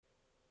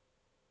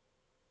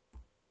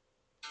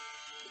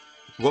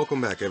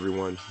Welcome back,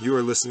 everyone. You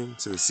are listening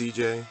to the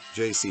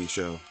CJJC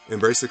Show.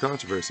 Embrace the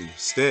controversy.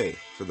 Stay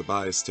for the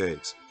biased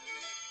takes.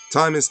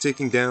 Time is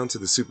ticking down to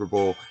the Super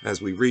Bowl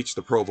as we reach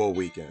the Pro Bowl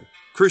weekend.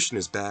 Cristain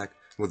is back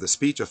with a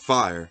speech of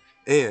fire,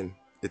 and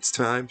it's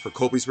time for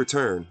Colby's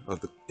return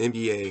of the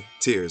NBA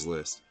tiers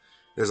list.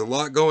 There's a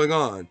lot going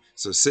on,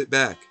 so sit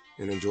back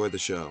and enjoy the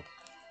show.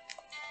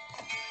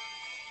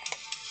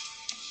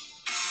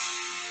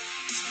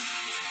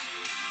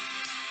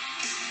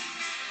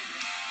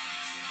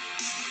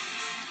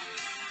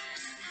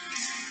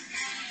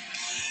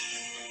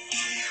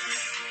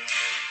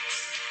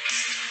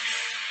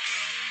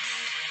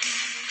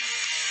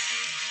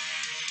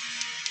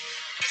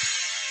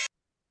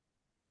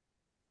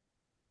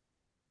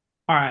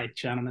 All right,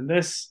 gentlemen,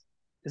 this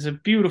is a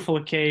beautiful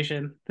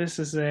occasion. This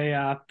is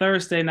a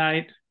Thursday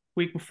night,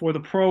 week before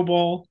the Pro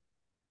Bowl,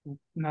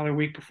 another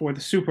week before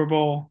the Super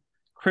Bowl.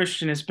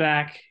 Cristain is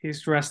back.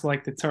 He's dressed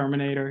like the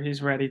Terminator.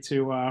 He's ready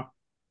to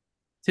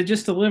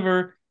just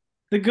deliver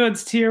the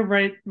goods tier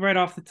right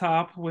off the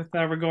top with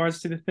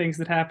regards to the things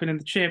that happened in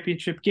the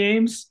championship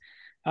games.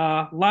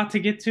 A lot to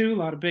get to, a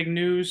lot of big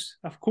news,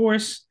 of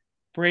course.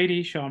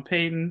 Brady, Sean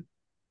Payton,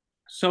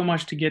 so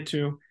much to get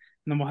to, and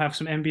then we'll have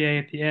some NBA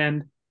at the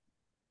end.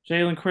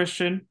 Jalen,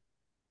 Cristain,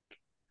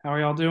 how are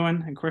y'all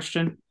doing? And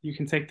Cristain, you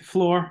can take the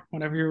floor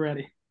whenever you're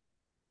ready.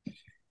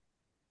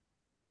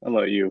 I'll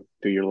let you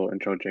do your little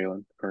intro,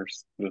 Jalen,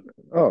 first.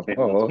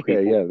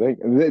 Okay, yeah.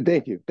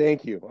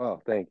 Thank you.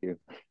 Oh, thank you.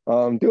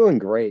 Doing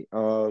great.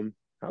 How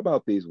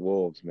about these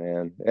Wolves,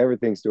 man?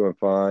 Everything's doing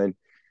fine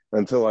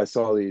until I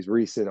saw these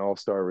recent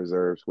All-Star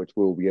reserves, which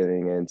we'll be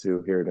getting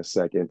into here in a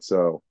second.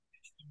 So,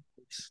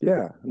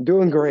 yeah,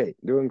 doing great.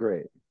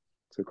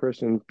 So,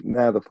 Cristain,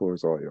 now the floor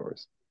is all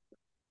yours.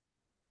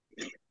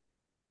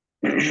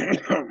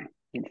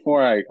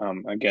 Before I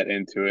get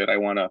into it, I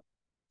want to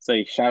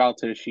say shout out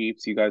to the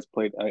Chiefs. You guys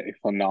played a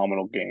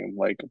phenomenal game,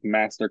 like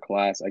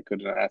masterclass. I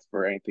couldn't ask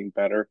for anything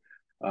better.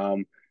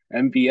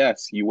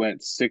 MVS, you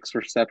went 6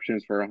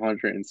 receptions for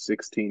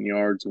 116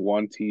 yards,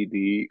 1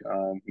 TD.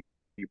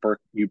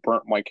 You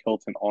burnt Mike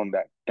Hilton on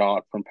that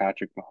dot from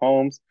Patrick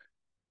Mahomes.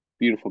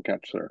 Beautiful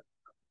catch, sir.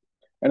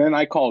 And then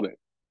I called it.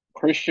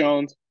 Chris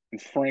Jones and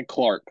Frank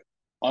Clark,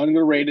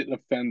 underrated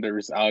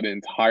defenders out of the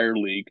entire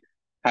league,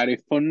 had a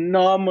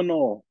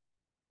phenomenal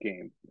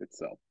game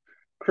itself.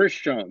 Chris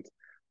Jones,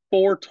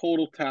 4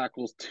 total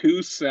tackles,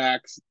 2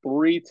 sacks,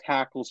 3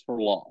 tackles for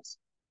loss.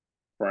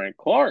 Frank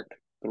Clark,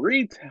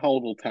 3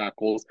 total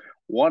tackles,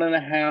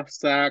 1.5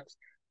 sacks,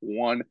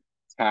 1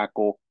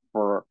 tackle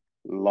for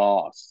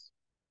loss.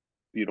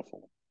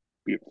 Beautiful.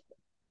 Beautiful.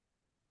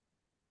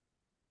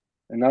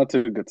 And now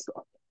to the good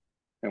stuff.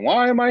 And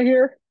why am I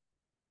here?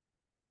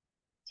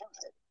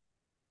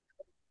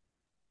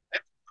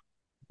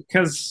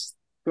 Because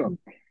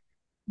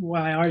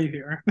why are you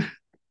here?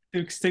 To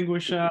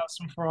extinguish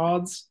some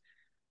frauds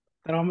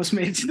that almost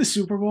made it to the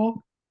Super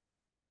Bowl?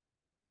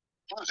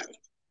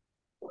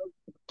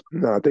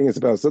 No, I think it's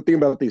about something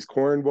about these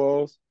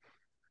cornballs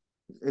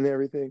and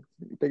everything.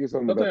 I think it's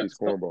something about these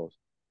cornballs.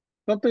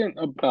 Something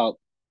about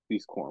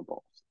these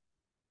cornballs.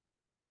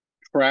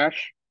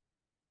 Trash,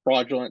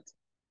 fraudulent,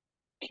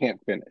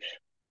 can't finish.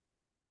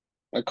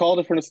 I called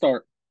it from the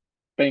start.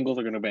 Bengals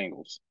are going to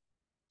Bengals.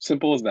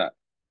 Simple as that.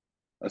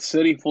 A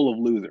city full of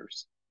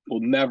losers will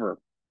never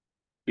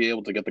be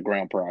able to get the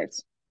ground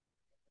prize.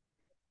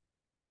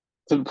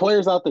 To the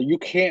players out there, you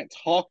can't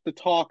talk the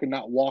talk and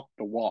not walk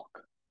the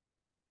walk.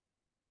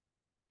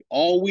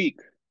 All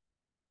week,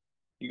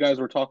 you guys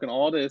were talking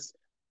all this.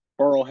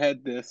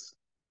 Burrowhead this.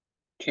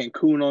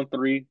 Cancun on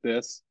 3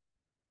 this.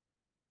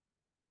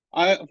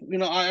 I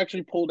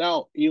actually pulled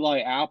out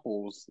Eli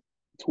Apple's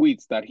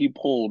tweets that he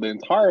pulled the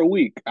entire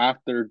week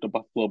after the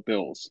Buffalo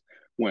Bills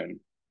win.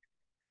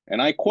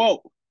 And I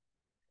quote,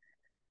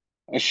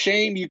 "A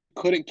shame you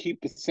couldn't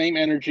keep the same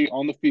energy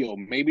on the field.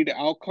 Maybe the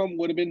outcome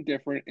would have been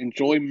different.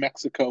 Enjoy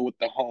Mexico with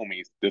the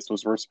homies." This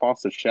was a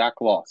response to Shaq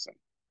Lawson.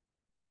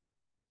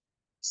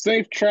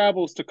 "Safe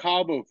travels to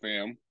Cabo,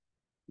 fam."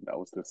 That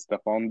was to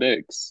Stephon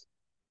Diggs.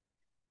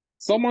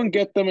 "Someone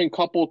get them in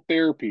couple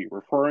therapy,"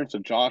 referring to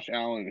Josh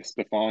Allen and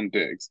Stephon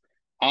Diggs.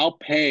 "I'll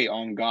pay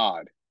on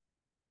God."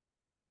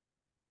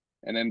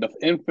 And then the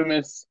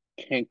infamous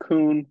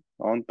Cancun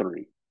on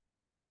 3.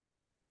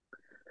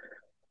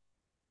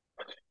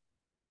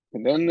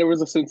 And then there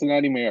was a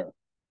Cincinnati mayor.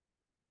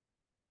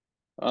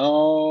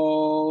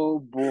 Oh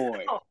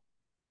boy.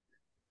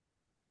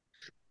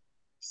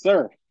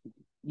 Sir,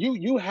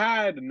 you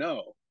had to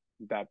know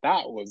that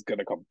was going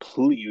to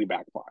completely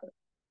backfire.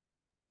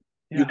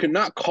 Yeah. You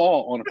cannot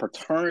call on a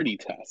paternity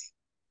test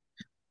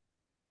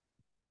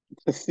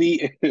to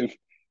see if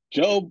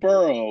Joe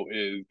Burrow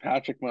is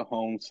Patrick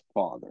Mahomes'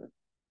 father.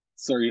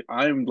 Sir,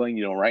 I'm letting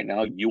you know right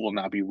now, you will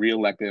not be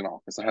reelected in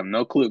office. I have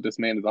no clue if this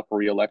man is up for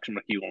reelection,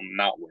 but he will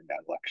not win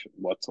that election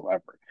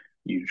whatsoever.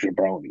 You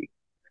jabroni.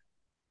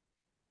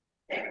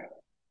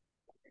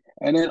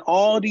 And then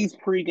all these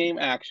pregame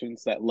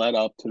actions that led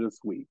up to this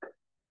week.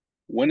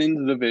 Winning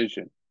the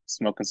division,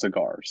 smoking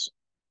cigars.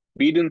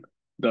 Beating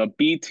The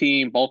B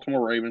team,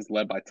 Baltimore Ravens,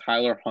 led by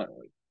Tyler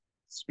Huntley,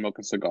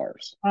 smoking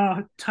cigars.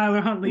 Tyler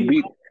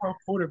Huntley, pro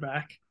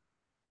quarterback.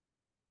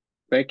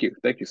 Thank you,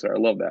 sir. I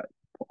love that.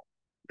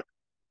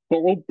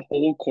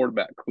 Whole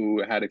quarterback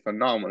who had a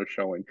phenomenal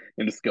showing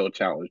in the skill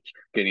challenge,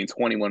 getting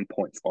 21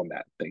 points on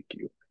that. Thank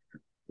you.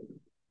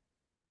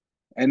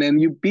 And then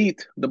you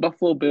beat the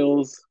Buffalo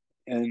Bills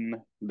in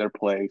their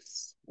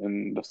place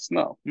in the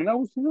snow. And that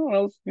was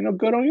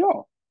good on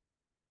y'all.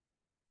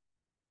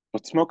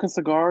 But smoking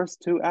cigars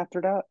too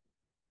after that,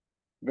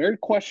 very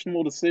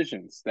questionable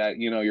decisions that,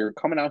 you're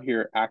coming out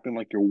here acting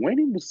like you're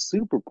winning the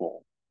Super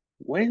Bowl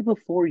way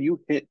before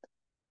you hit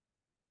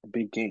a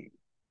big game.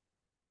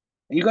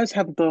 And you guys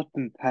have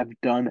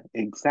done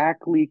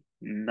exactly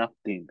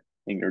nothing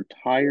in your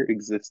entire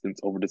existence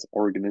over this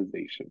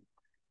organization.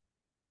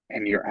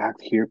 And you're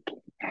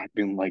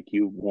acting like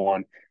you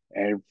won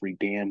every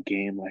damn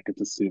game like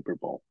it's a Super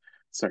Bowl.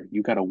 Sir,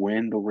 you got to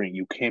win the ring.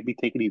 You can't be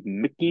taking these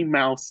Mickey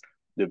Mouse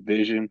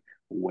division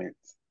wins.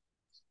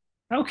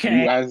 Okay.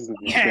 You guys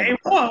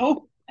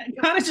whoa.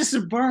 Kind of just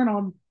a burn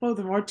on both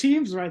of our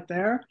teams right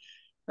there.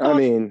 I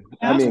mean,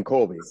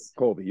 Colby,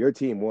 your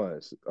team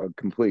was a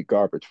complete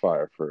garbage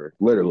fire for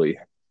literally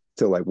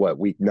till like what,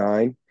 week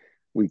 9,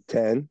 week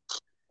 10?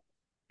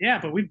 Yeah,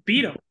 but we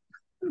beat them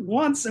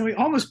once and we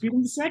almost beat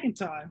them the second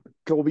time.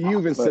 Colby, you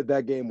even said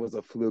that game was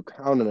a fluke.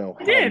 I don't know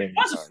how many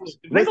times.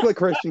 Let's let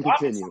Cristain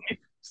continue.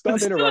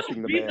 Stop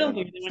interrupting the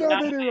man.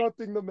 Stop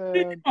interrupting the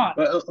man.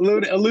 But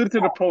allude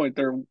to the point.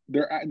 They're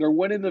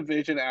winning the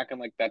division, acting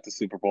like that's a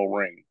Super Bowl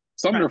ring.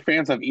 Some of their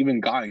fans have even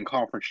gotten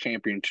conference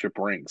championship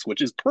rings,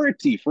 which is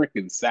pretty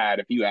freaking sad,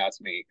 if you ask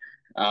me.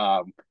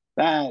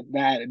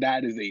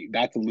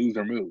 That's a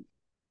loser move.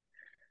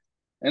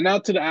 And now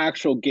to the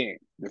actual game.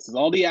 This is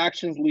all the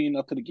actions leading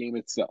up to the game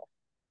itself.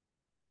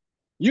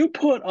 You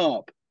put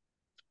up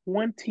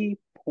 20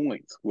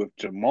 points with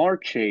Jamar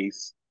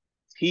Chase,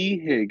 T.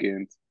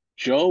 Higgins,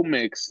 Joe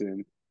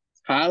Mixon,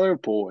 Tyler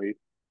Boyd,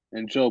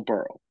 and Joe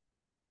Burrow.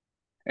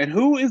 And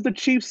who is the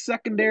Chiefs'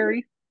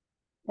 secondary?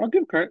 I'll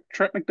give credit.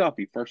 Trent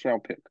McDuffie,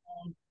 first-round pick.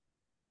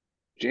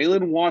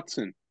 Jalen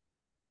Watson,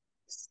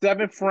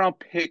 7th-round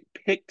pick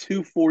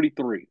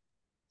 243.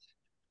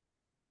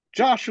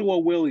 Joshua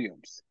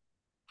Williams,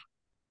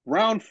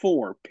 round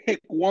 4, pick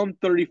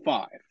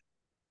 135.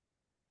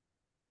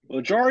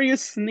 L'Jarius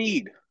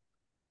Sneed,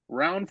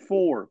 round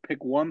 4,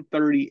 pick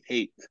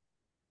 138.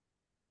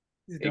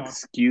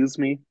 Excuse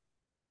me.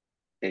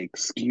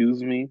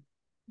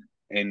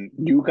 And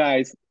you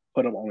guys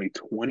put up only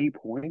 20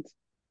 points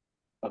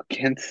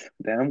against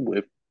them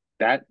with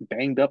that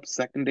banged up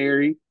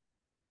secondary,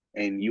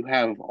 and you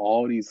have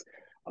all these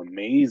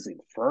amazing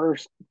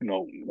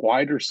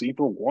wide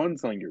receiver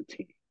ones on your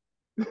team.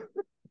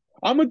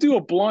 I'm gonna do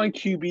a blind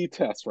QB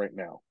test right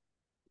now.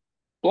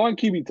 Blind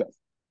QB test.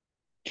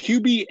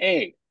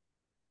 QB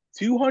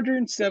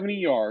 270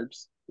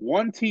 yards,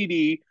 1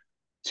 TD,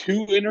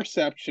 2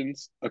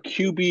 interceptions, a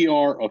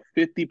QBR of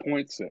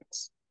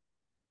 50.6.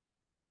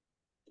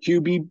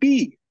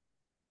 QB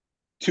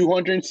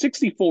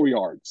 264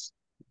 yards,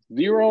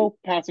 0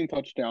 passing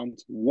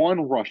touchdowns,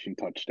 1 rushing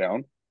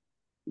touchdown,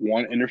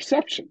 1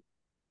 interception.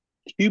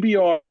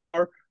 QBR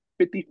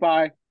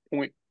 55.4.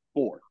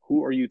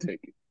 Who are you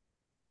taking?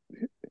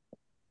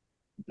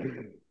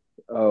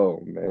 Oh,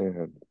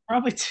 man.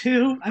 Probably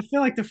 2. I feel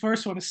like the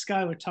first one is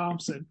Skylar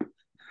Thompson.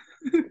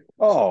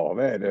 Oh,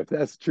 man, if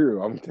that's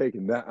true, I'm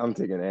taking that. I'm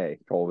taking A,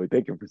 Colby.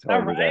 Thank you for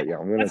telling me that. Yeah,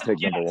 I'm going to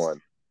take number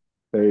 1.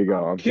 There you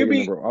go. I'm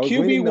taking number 1. I was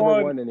leaning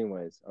number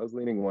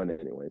 1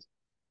 anyways.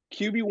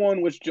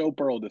 QB1 was Joe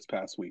Burrow this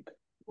past week.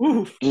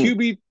 Oof.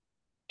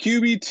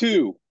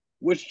 QB2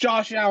 was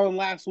Josh Allen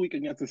last week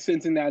against the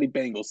Cincinnati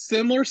Bengals.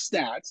 Similar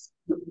stats.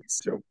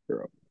 Joe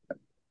Burrow.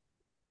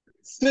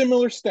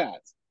 Similar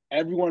stats.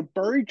 Everyone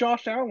buried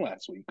Josh Allen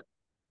last week,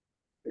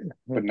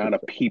 but not a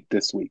peep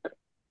this week.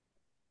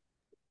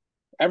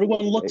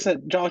 Everyone looks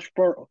at Josh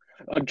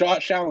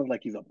Allen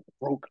like he's a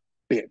broke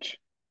bitch,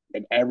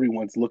 and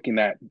everyone's looking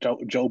at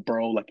Joe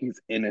Burrow like he's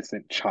an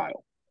innocent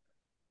child.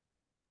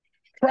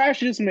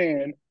 Trash this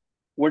man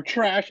where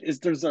trash is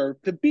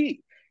deserved to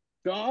be.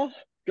 Joe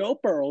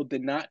Burrow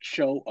did not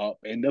show up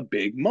in the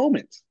big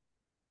moments.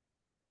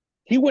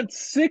 He went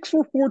 6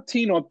 for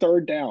 14 on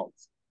 3rd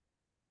downs.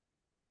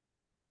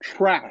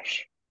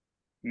 Trash.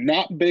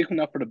 Not big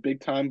enough for the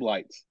big time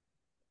lights.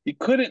 He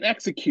couldn't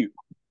execute.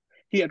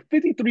 He had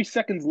 53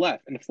 seconds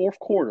left in the 4th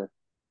quarter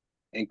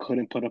and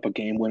couldn't put up a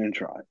game-winning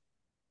drive.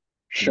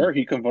 Sure,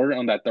 he converted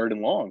on that 3rd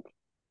and long,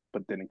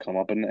 but didn't come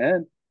up in the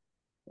end.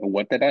 And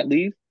what did that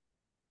leave?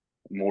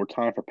 More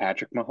time for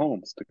Patrick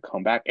Mahomes to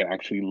come back and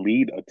actually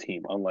lead a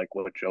team, unlike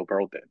what Joe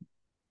Burrow did.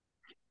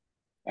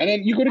 And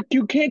then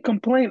you can't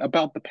complain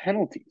about the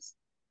penalties.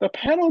 The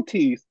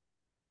penalties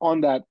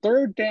on that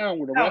 3rd down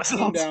where the ref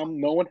came down,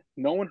 no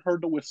one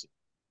heard the whistle.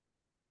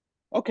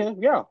 Okay,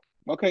 yeah,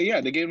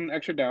 they gave him an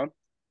extra down.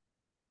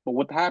 But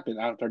what happened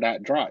after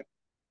that drive?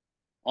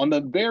 On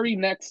the very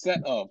next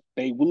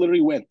they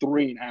literally went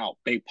 3 and out.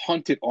 They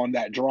punted on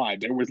that drive.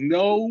 There was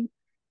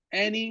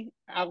any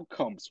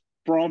outcomes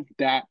from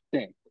that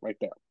thing right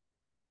there.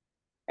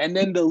 And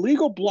then the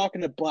illegal block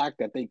in the black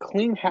that they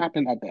claim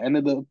happened at the end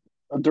of the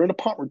during the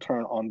punt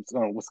return on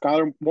with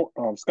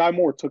Sky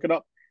Moore took it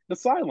up the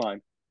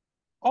sideline.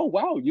 Oh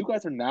wow, you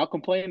guys are now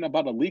complaining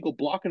about a legal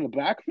block in the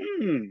back?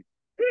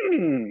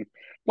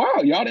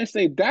 Wow, y'all didn't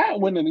say that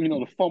when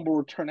the fumble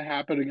return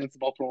happened against the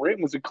Baltimore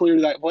Ravens. It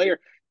clearly that player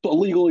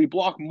illegally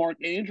blocked Mark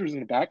Andrews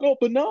in the back. Oh,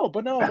 but no.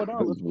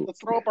 Let's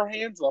throw up our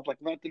hands up like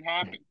nothing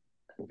happened.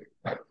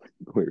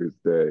 Clear as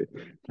day.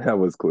 That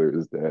was clear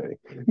as day.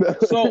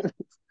 So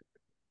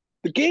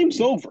the game's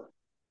over.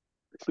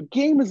 The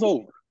game is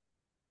over.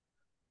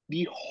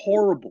 The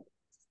horrible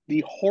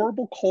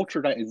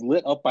culture that is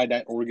lit up by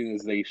that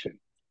organization.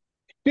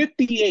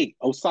 58,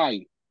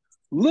 Osai,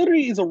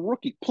 literally is a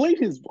rookie, played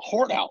his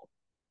heart out.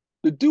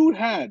 The dude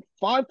had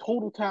 5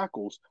 total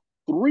tackles,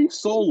 3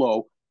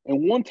 solo,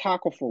 and 1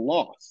 tackle for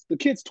loss. The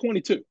kid's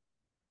 22.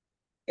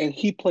 And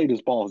he played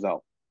his balls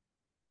out.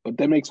 But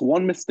that makes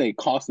one mistake,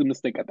 costly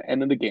mistake at the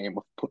end of the game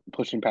of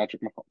pushing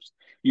Patrick Mahomes.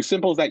 You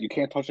simple as that, you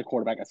can't touch the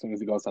quarterback as soon as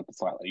he goes up the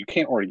sideline. You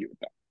can't argue with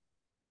that.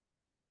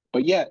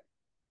 But yet,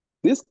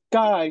 this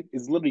guy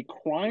is literally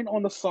crying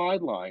on the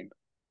sideline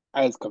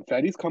as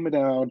confetti's coming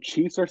down,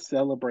 Chiefs are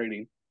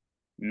celebrating.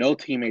 No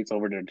teammates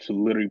over there to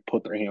literally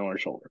put their hand on their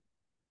shoulder.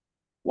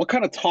 What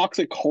kind of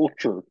toxic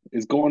culture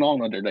is going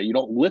on under that you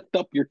don't lift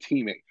up your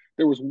teammate?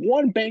 There was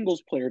one Bengals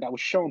player that was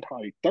shown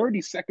probably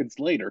 30 seconds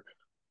later,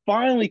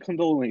 finally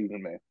condoling the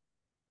man.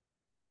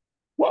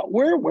 What?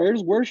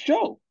 Where's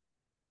Joe?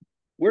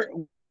 Where's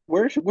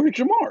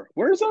Jamar?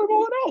 Where's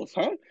everyone else?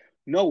 Huh?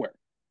 Nowhere.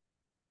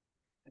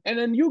 And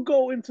then you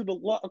go into the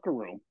locker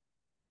room.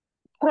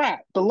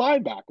 Pratt, the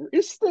linebacker,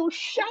 is still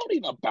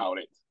shouting about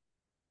it.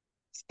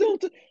 Still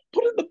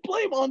putting the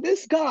blame on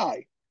this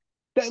guy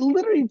that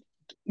literally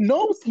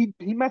knows he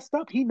messed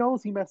up. He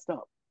knows he messed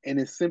up. And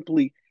is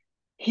simply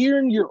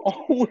hearing your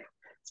own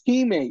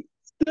teammate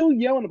still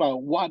yelling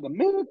about why the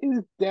man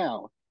is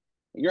down.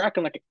 And you're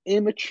acting like an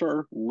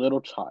immature little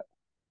child.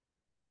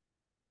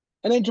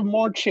 And then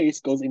Jamar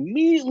Chase goes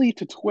immediately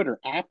to Twitter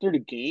after the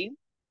game,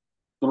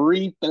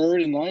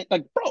 3:39.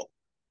 Like, bro,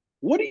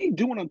 what are you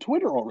doing on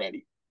Twitter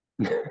already?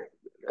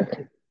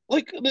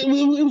 Like,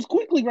 it was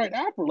quickly right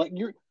after. Like,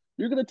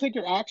 you're gonna take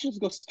your actions,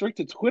 go straight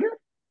to Twitter?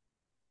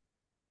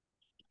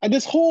 And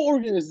this whole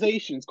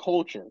organization's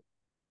culture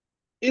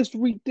is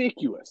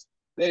ridiculous.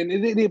 And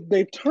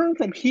they've turned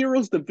from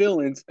heroes to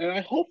villains,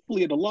 and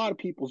hopefully in a lot of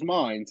people's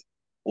minds,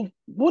 well,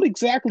 what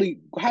exactly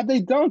have they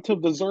done to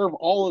deserve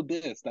all of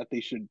this, that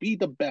they should be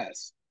the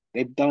best?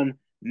 They've done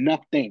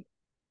nothing.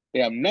 They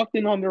have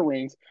nothing on their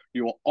rings.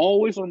 You will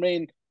always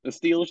remain the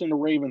Steelers and the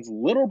Ravens'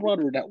 little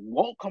brother that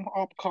won't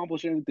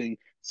accomplish anything.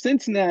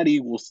 Cincinnati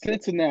will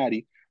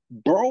Cincinnati.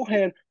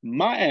 Burrowhead,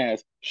 my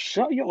ass,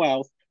 shut your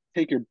mouth,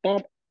 take your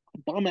bum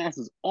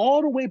asses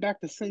all the way back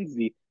to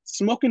Cincy,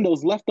 smoking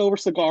those leftover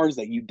cigars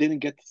that you didn't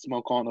get to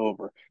smoke on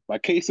over. My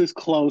case is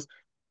closed.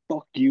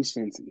 Fuck you,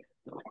 Cincy.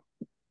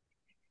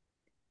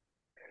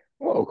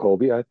 Well,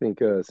 Colby, I think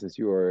since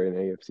you are an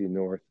AFC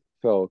North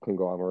fellow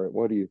conglomerate,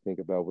 what do you think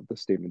about what the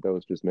statement that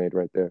was just made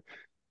right there?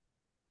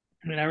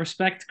 I mean, I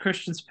respect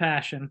Christian's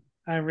passion.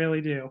 I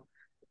really do.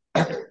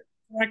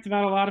 Correct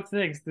about a lot of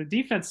things. The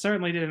defense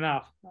certainly did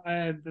enough.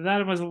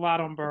 That was a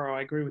lot on Burrow.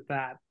 I agree with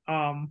that.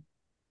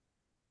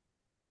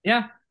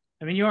 Yeah,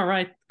 I mean, you are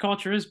right.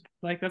 Culture is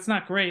that's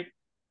not great.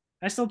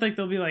 I still think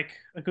they'll be like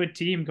a good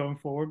team going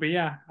forward. But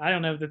yeah, I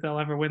don't know that they'll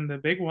ever win the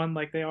big one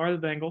like they are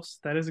the Bengals.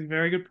 That is a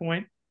very good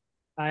point.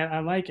 I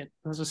like it.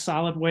 It was a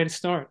solid way to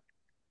start.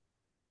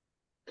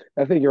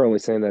 I think you're only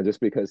saying that just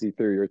because he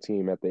threw your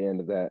team at the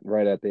end of that,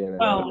 right at the end of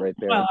that, right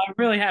there. Well, I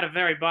really had a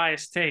very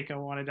biased take I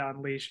wanted to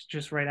unleash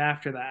just right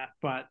after that,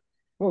 but.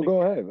 Well,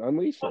 go ahead,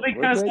 unleash it. Well,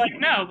 because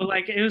no,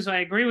 but it was. I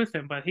agree with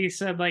him, but he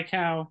said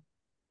how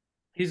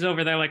he's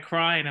over there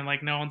crying and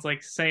no one's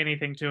saying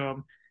anything to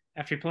him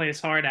after he played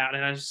his heart out,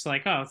 and I was just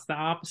oh, it's the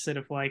opposite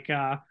of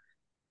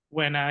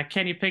when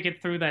Kenny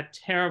Pickett threw that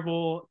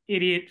terrible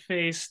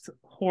idiot-faced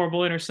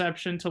horrible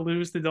interception to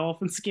lose the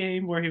Dolphins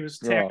game where he was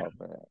terrible.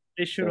 Oh,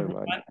 they should have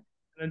won. And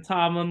then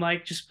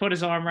Tomlin just put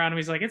his arm around him.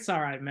 He's like, "It's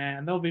all right,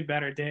 man. There'll be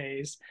better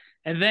days."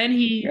 And then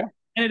he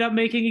ended up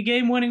making a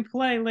game-winning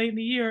play late in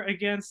the year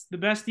against the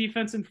best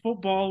defense in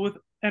football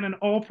and an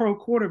all-pro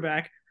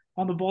quarterback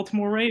on the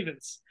Baltimore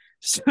Ravens.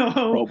 So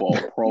Pro Bowl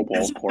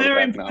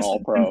quarterback, not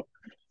all-pro.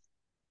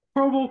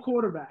 Pro Bowl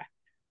quarterback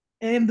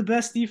and the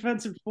best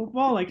defense in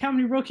football. How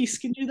many rookies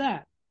can do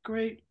that?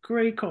 Great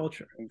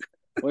culture.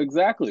 Well,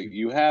 exactly.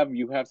 You have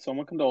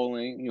someone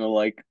condoling,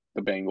 like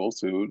the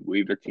Bengals who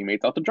leave their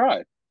teammates out to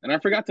dry. And I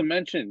forgot to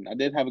mention, I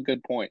did have a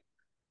good point.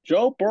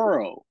 Joe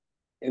Burrow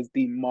is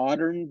the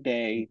modern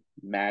day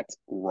Matt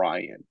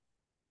Ryan.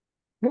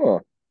 Huh.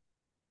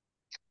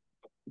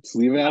 Just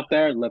leave it out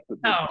there and let the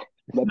I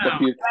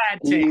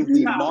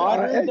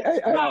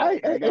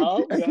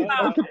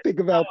could think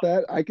about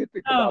that. I could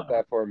think about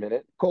that for a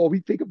minute. Colby,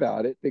 think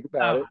about it. Think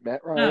about it.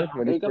 Matt Ryan,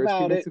 when he first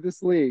came into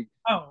this league,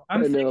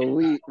 I'm an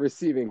elite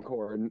receiving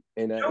core in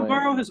Atlanta. Joe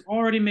Burrow has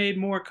already made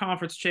more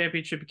conference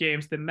championship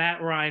games than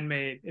Matt Ryan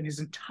made in his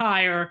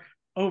entire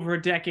over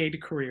a decade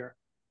career.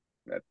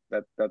 That's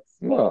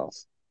Well,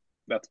 false.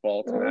 That's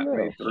false. I don't Matt know.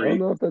 made I don't three.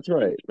 know if that's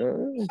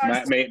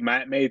right.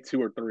 Matt made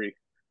two or three.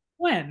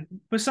 When?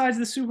 Besides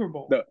the Super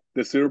Bowl?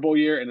 The Super Bowl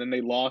year, and then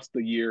they lost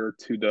the year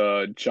to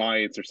the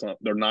Giants or something.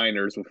 The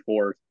Niners with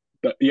four.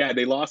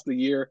 They lost the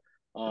year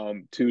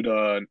to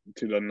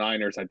the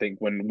Niners, I think,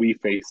 when we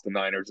faced the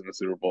Niners in the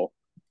Super Bowl.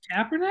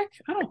 Kaepernick?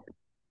 I don't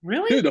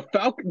really. Dude,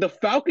 the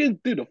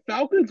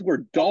Falcons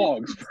were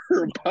dogs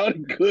for about a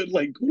good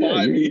like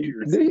 5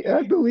 years.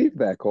 I believe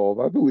that,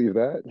 Cole. I believe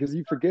that because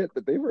you forget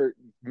that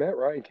Matt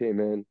Ryan came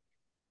in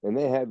and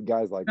they had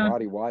guys like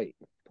Roddy White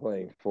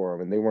playing for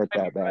him, and they weren't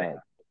that bad.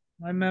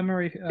 My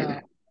memory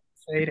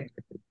fading.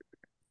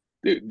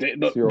 Dude,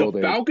 the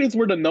Falcons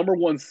were the number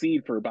one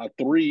seed for about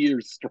 3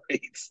 years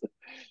straight.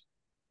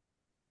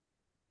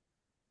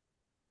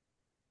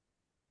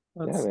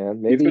 Yeah,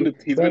 man. Maybe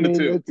he's been to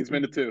two. He's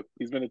been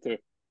to two.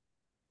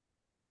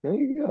 There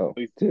you go.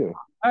 Two.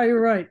 Oh, you're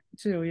right.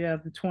 Too. Yeah,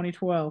 the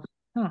 2012.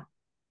 Huh.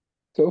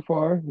 So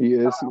far, he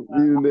is.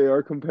 Even they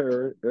are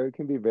compared. They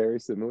can be very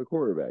similar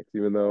quarterbacks,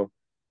 even though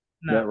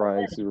Matt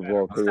Ryan's Super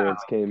Bowl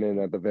appearance came in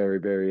at the very,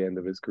 very end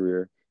of his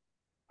career.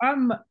 I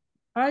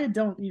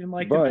don't even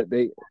like. But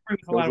those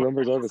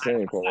numbers are the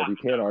same, Paul. You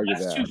can't argue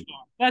that.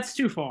 That's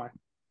too far.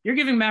 You're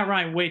giving Matt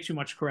Ryan way too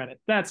much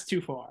credit. That's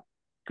too far.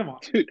 Come on.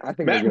 Dude, I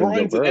think Matt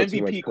Ryan's an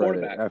MVP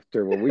quarterback.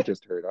 After what we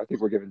just heard, I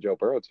think we're giving Joe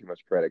Burrow too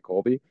much credit,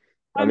 Colby.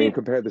 I mean,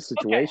 compare the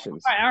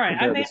situations. Okay. All right.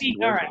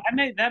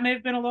 That may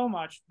have been a little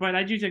much, but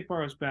I do think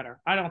Burrow's better.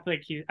 I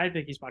think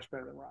he's much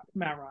better than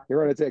Matt Ryan.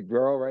 You're going to take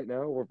Burrow right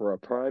now over a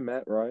prime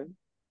Matt Ryan?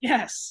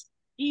 Yes,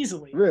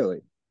 easily. Really?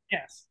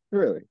 Yes.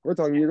 Really? We're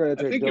talking. You're going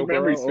to take Joe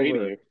Burrow over.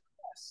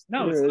 Yes.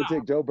 No, you're going to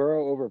take Joe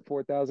Burrow over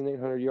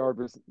 4,800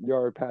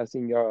 yard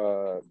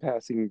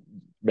passing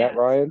Matt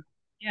Ryan.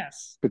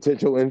 Yes.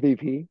 Potential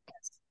MVP.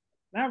 Yes.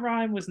 Matt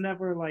Ryan was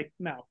never like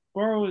no.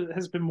 Burrow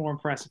has been more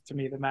impressive to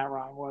me than Matt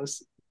Ryan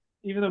was.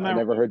 Even though Matt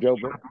never heard Joe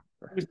Burrow.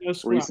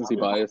 Recency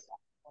bias.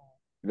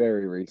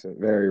 Very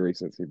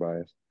recency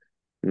bias.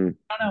 I don't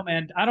know,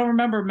 man. I don't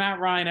remember Matt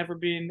Ryan ever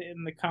being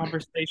in the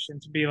conversation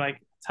to be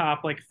like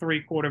top like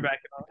 3 quarterback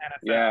in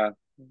the NFL. Yeah,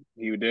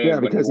 you did. Yeah,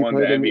 because he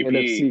played in the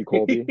NFC,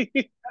 Colby.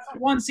 That's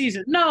one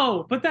season.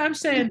 No, but I'm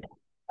saying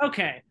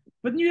okay.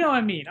 But you know what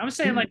I mean. I'm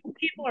saying like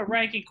people are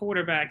ranking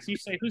quarterbacks. You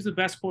say who's the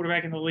best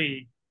quarterback in the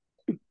league?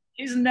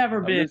 He's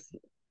never been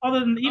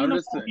other than even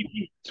though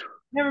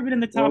never been in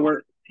the top.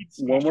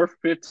 When we're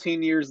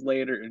 15 years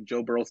later and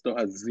Joe Burrow still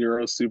has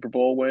 0 Super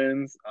Bowl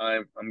wins,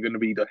 I'm going to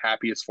be the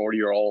happiest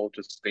 40-year-old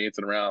just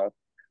dancing around.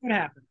 What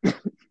happened? Very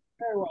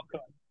well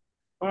done.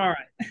 All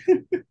right.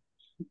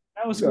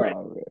 That was great.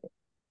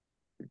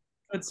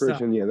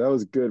 Christian, yeah, that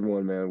was a good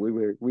one, man. We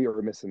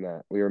were missing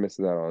that. We were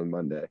missing that on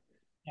Monday.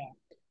 Yeah.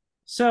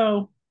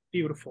 So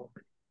beautiful.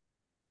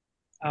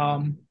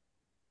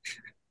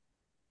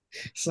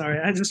 Sorry,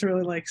 I just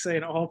really like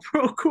saying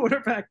all-pro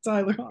quarterback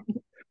Tyler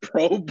Huntley.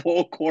 Pro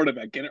Bowl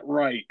quarterback, get it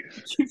right.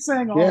 Keep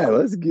saying all. Yeah,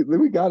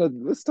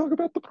 let's talk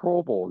about the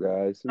Pro Bowl,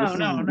 guys.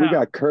 No. We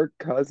got Kirk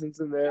Cousins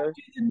in there.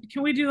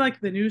 Can we do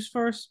like the news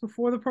first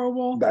before the Pro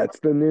Bowl? That's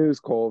the news,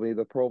 Colby.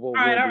 The Pro Bowl.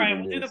 All right.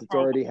 We'll do the it's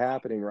already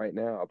happening right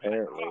now,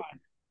 apparently.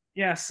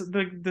 Yes,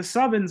 the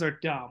Subbins are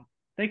dumb.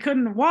 They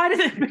couldn't. Why did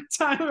they pick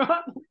Tyler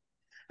Huntley?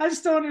 I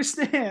just don't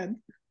understand.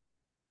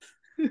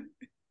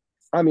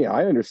 I mean,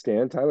 I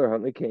understand. Tyler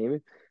Huntley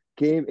came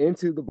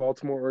into the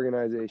Baltimore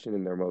organization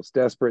in their most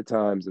desperate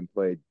times and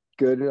played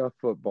good enough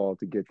football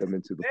to get them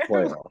into the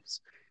playoffs.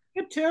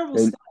 Terrible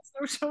stats.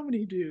 There were so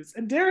many dudes.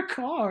 And Derek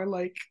Carr,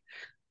 like,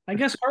 I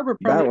guess Herbert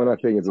probably. That one I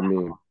think is a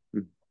meme.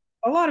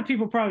 A lot of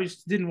people probably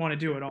just didn't want to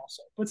do it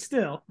also, but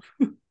still.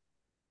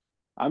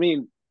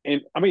 Mike,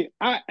 in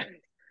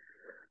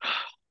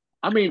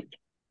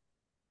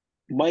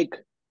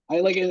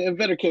a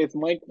better case,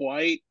 Mike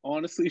White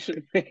honestly should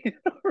have made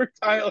over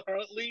Tyler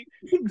Huntley.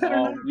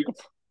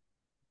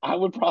 I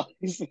would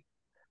probably say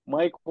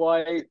Mike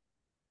White.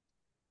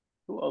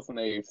 Who else in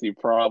the AFC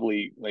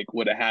probably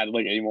would have had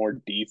a more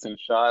decent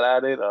shot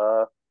at it?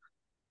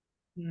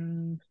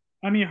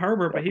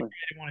 Herbert, but he didn't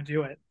want to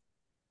do it.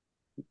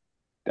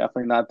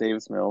 Definitely not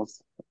Davis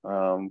Mills.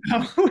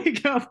 We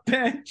got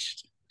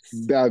benched.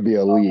 That'd be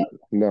elite.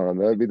 No,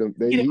 that'd be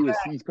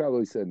he's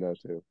probably said no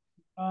too.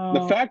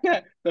 The fact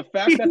that the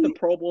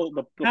Pro Bowl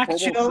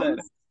said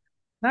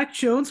Mac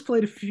Jones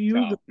played a few.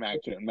 No, Mac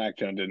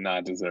Jones did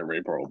not deserve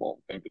a Pro Bowl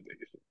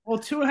invitation. Well,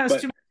 Tua has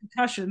too many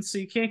concussions, so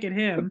you can't get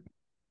him.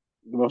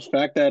 The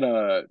fact that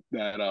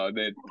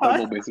Pro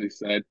Bowl basically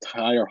said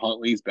Tyler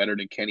Huntley's better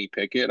than Kenny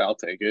Pickett, I'll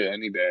take it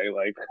any day.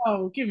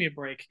 Oh, give me a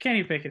break.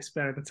 Kenny Pickett's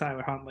better than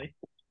Tyler Huntley.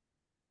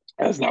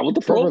 That's not what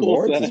the Pro Bowl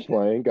Lawrence said. Is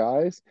playing,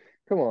 guys.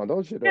 Come on,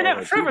 don't shit.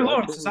 Yeah, Trevor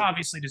Lawrence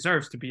obviously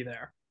deserves to be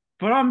there,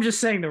 but I'm just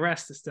saying the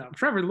rest is dumb.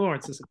 Trevor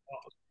Lawrence is a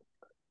dog.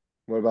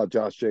 What about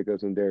Josh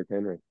Jacobs and Derrick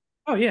Henry?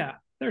 Oh yeah,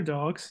 they're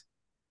dogs.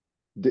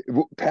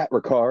 Pat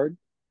Ricard.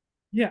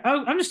 Yeah,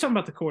 I'm just talking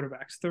about the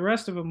quarterbacks. The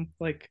rest of them,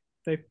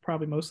 they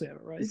probably mostly have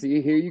it right.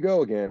 See, here you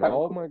go again.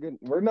 Oh my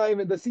goodness, we're not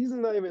even the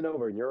season's not even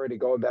over, and you're already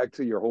going back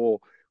to your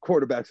whole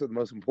quarterbacks are the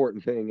most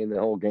important thing in the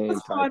whole game.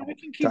 That's fine. We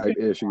can keep type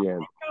ish again.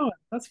 Keep going.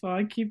 That's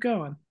fine. Keep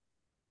going.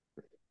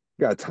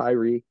 Got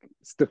Tyreek,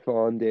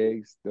 Stephon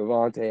Diggs,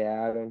 Devontae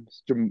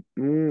Adams. I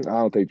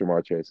don't think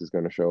Jamar Chase is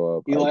going to show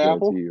up. Eli I guarantee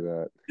Apple? you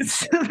that.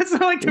 It's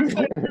not like they're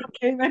playing a real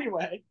game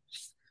anyway.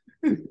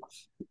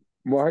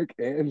 Mark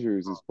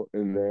Andrews is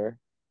in there.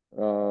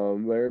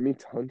 Laramie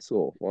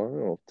Tunsil.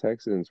 Wow,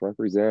 Texans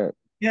represent.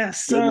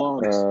 Yes. Good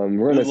lunch.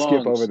 We're going to skip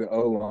lunch. over the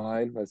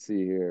O-line. Let's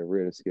see here. We're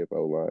going to skip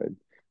O-line.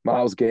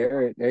 Myles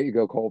Garrett. There you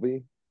go,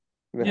 Colby.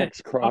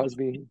 Max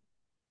Crosby.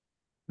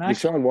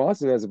 Deshaun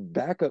Watson has a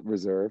backup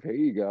reserve. Here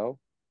you go.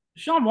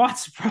 Deshaun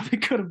Watson probably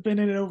could have been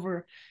in it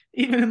over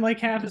even in like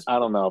half his. I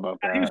don't know about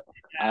that.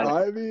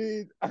 I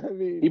mean,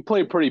 he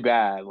played pretty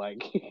bad.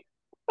 Like,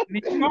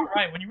 you're not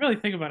right. When you really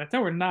think about it,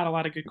 there were not a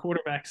lot of good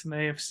quarterbacks in the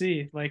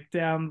AFC. Like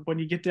when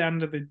you get down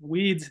into the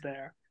weeds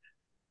there,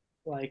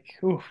 like,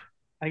 oof,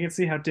 I can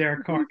see how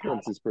Derek Carr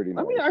is pretty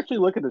nice. Let me actually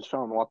look at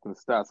Deshaun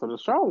Watson's stats. So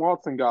Deshaun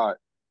Watson got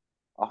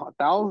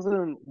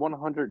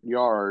 1,100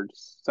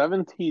 yards,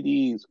 7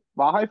 TDs,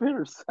 5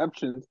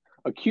 interceptions,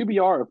 a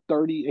QBR of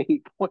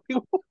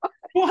 38.1.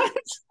 What?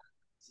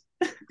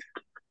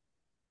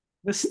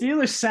 The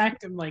Steelers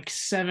sacked him like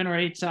 7 or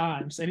 8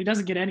 times, and he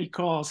doesn't get any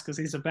calls because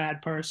he's a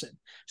bad person.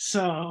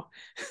 So,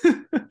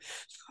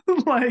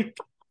 like,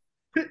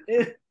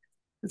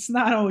 it's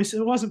not always.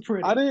 It wasn't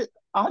pretty. I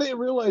didn't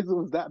realize it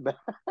was that bad.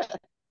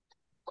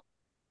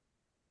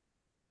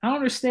 I don't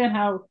understand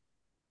how,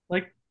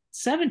 like,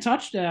 7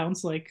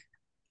 touchdowns, like,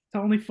 to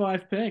only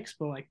 5 picks,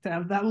 but like to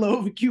have that low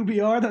of a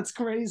QBR, that's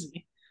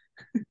crazy.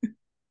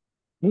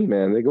 Hey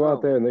man, they go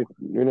out there and they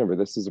remember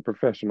this is a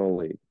professional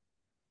league.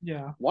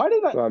 Yeah. Why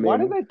did I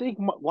think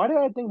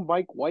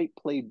Mike White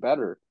played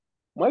better?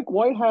 Mike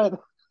White had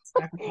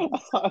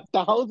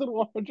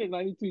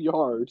 1,192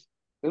 yards.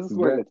 This is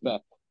where it's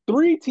at.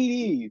 3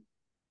 TDs,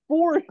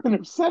 4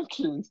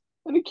 interceptions,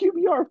 and a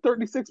QBR of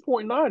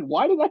 36.9.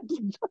 Why did I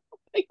think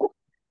Mike White?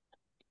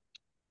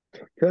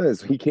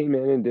 Because he came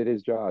in and did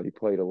his job. He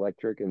played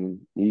electric,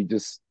 and he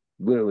just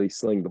literally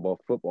slinged the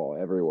football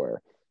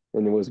everywhere.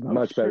 And it was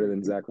much better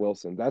than Zach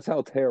Wilson. That's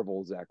how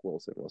terrible Zach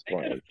Wilson was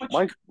playing.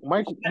 Mike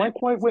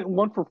White went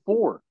 1 for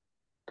 4.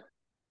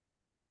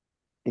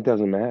 It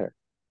doesn't matter.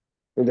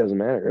 It doesn't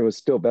matter. It was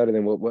still better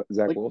than what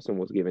Zach Wilson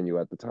was giving you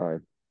at the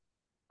time.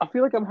 I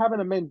feel like I'm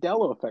having a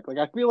Mandela effect. Like,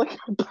 I feel like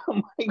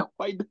Mike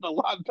White did a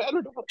lot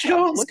better.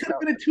 Jones could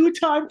have been a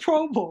 2-time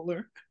Pro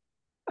Bowler.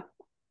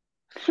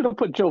 Should have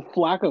put Joe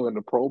Flacco in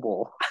the Pro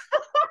Bowl.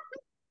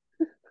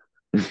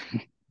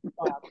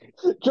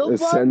 Joe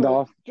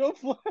Flacco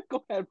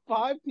had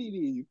 5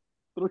 TDs,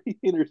 3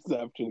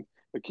 interceptions,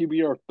 a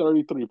QBR of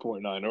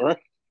 33.9. All right.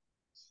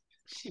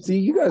 See,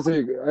 you guys I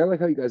like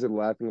how you guys are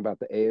laughing about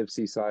the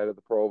AFC side of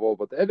the Pro Bowl,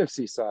 but the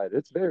NFC side,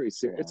 it's very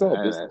serious. It's all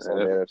business on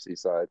the NFC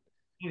side.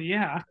 Well,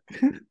 yeah.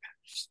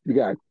 You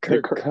got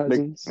Kirk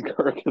Cousins.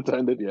 Kirk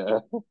attended,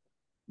 yeah.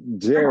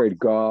 Jared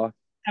Goff.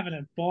 Having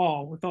a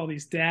ball with all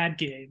these dad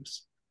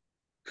games.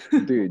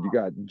 Dude, you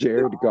got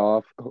Jared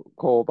Goff,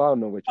 Cole. I don't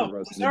know what you're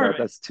roasting about.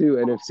 That's 2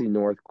 NFC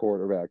North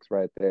quarterbacks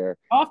right there.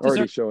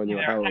 Already showing you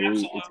how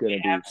elite it's going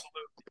to be.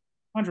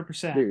 Absolutely.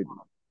 100%. Dude,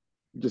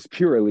 just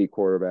pure elite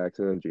quarterbacks,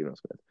 and then Geno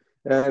Smith.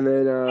 And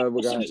then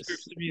we got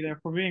to be there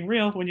for being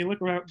real when you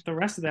look around the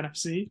rest of the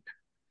NFC.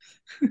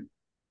 Could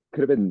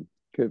have been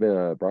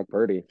Brock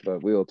Purdy,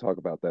 but we will talk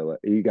about that later.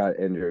 He got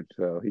injured,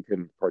 so he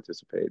couldn't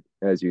participate,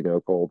 as you know,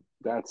 Cole.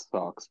 That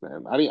sucks,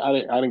 man. I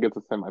didn't get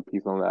to send my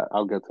piece on that.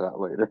 I'll get to that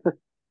later.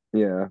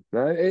 Yeah,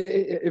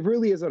 it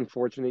really is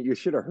unfortunate. You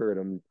should have heard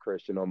him,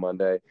 Christian, on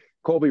Monday.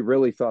 Colby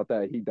really thought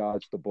that he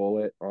dodged the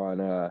bullet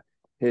on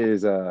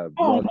his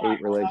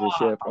love-hate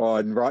relationship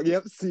on Brock.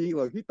 Yep, see,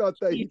 look, he thought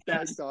he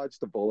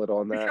dodged the bullet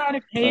on that. You're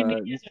trying to pay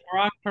me as a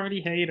Brock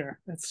Purdy hater.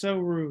 That's so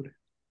rude.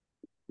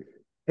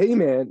 Hey,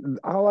 man,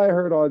 all I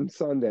heard on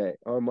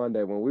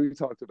Monday, when we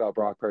talked about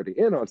Brock Purdy,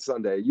 and on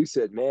Sunday, you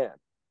said, man,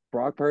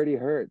 Brock Purdy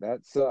hurt.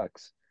 That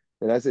sucks.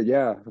 And I said,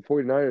 yeah, the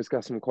 49ers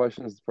got some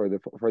questions for the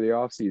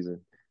offseason.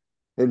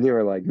 And they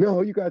were like,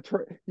 no, you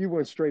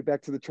went straight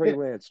back to the Trey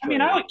Lance trade.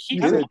 I would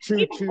keep. You said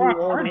 2-2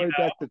 all the way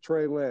back to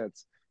Trey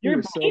Lance.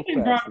 You're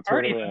keeping Brock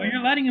Purdy, though.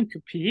 You're letting him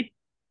compete.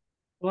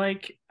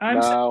 Like,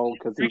 no,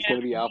 because he's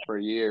going to be out for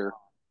a year.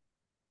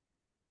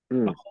 A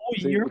whole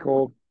year?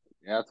 Cole?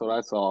 Yeah, that's what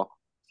I saw.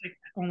 Like,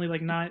 only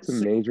like 9. It's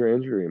a major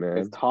injury, man.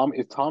 It's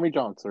Tommy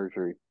John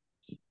surgery.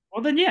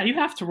 Well, then, yeah, you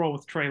have to roll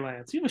with Trey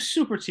Lance. You have a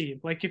super team.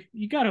 Like, if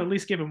you got to at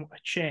least give him a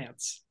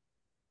chance.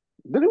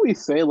 Didn't we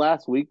say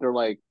last week they're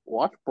like,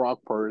 watch Brock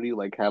Purdy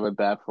like have a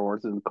bad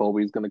performance and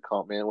Colby's going to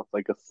come in with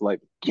like a slight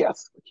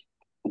yes,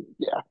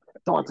 yeah.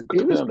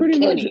 It was pretty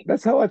much.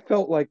 That's how I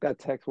felt like that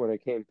text when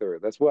it came through.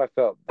 That's what I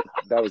felt.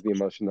 That was the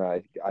emotion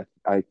that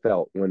I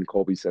felt when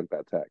Colby sent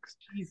that text.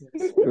 Jesus.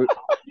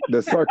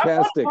 The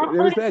sarcastic.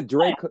 There was that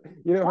Drake.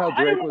 You know how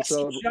Drake was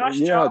so.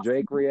 You know how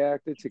Drake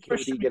reacted to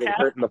KD getting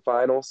hurt in the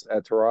finals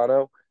at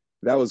Toronto.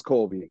 That was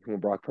Colby when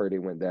Brock Purdy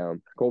went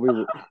down.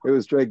 It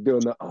was Drake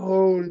doing the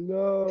oh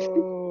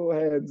no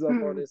hands up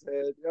on his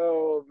head.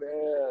 Oh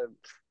man.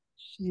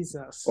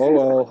 Jesus. Oh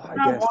well, I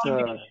Not guess.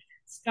 wanting it.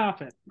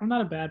 Stop it. I'm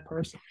not a bad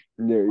person.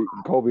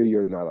 Colby,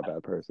 you're not a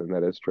bad person.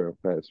 That is true.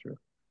 That is true.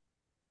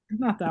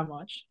 Not that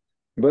much.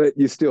 But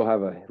you still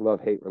have a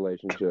love-hate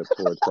relationship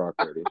towards Brock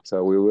Purdy,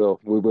 so we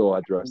will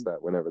address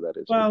that whenever that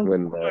is, Well,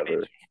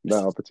 whenever the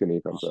opportunity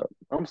comes up.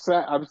 I'm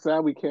sad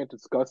we can't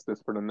discuss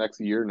this for the next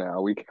year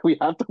now. We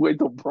have to wait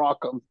till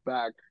Brock comes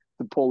back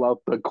to pull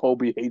out the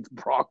Colby hates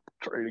Brock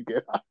trade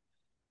again.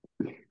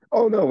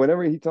 Oh no!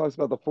 Whenever he talks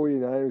about the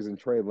 49ers and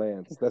Trey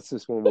Lance, that's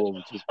just when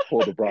we'll just pull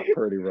the Brock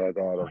Purdy rug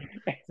on him.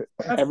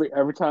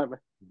 every time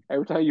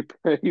you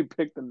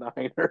pick the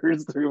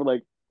Niners, they're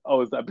like,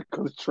 oh, is that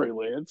because of Trey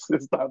Lance?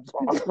 It's not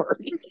Brock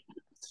Purdy.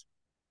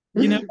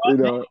 You know what? You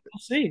know, We'll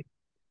see.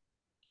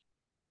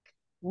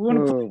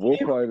 we'll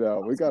find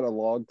out. We got a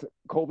long.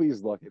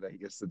 Colby's lucky that he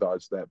gets to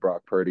dodge that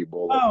Brock Purdy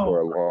bullet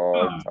for a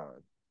long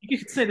time. You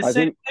could say the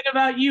same thing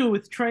about you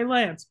with Trey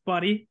Lance,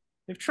 buddy.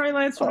 If Trey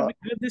Lance would have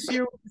been good this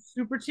year with the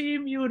super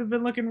team, you would have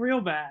been looking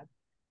real bad.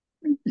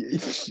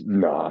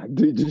 Nah.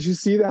 Did you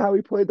see how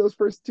he played those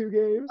first 2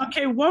 games?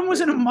 Okay, one was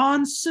in a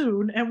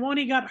monsoon, and one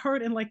he got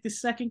hurt in like the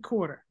second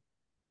quarter.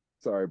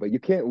 Sorry, but you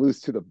can't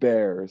lose to the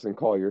Bears and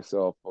call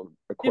yourself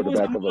a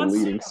quarterback of a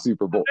leading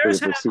Super Bowl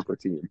super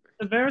team.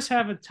 The Bears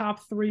have a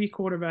top 3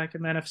 quarterback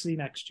in the NFC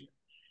next year.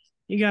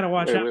 You got to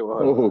watch out.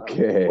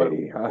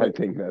 Okay, I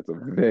think that's a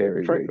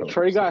very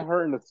Trey got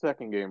hurt in the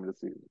second game of the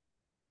season.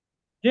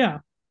 Yeah.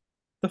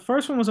 The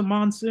first one was a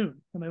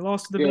monsoon when they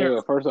lost to the Bears.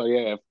 Yeah, first one,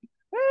 yeah.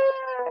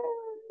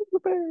 The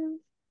Bears.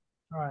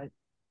 All right.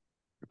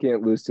 You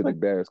can't lose to the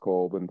Bears,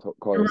 Cole, and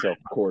call yourself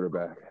a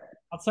quarterback.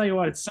 I'll tell you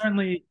what,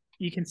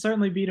 you can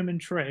certainly beat them in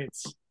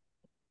trades.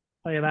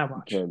 I'll tell you that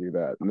much. You can't do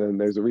that. And then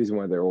there's a reason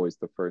why they're always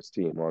the first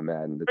team on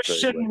Madden.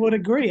 Christian would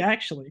agree,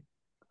 actually.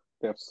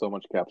 They have so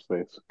much cap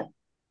space.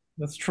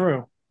 That's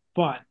true.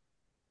 But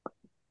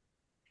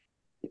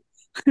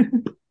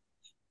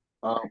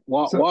I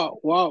also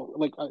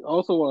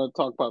want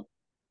to talk about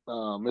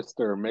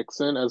Mr.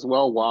 Mixon as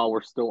well while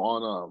we're still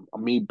on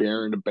me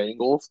bearing the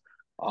Bengals.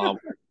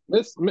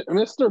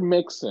 Mr.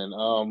 Mixon,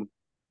 not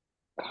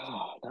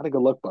a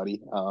good look,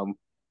 buddy.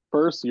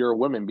 First you're a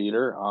women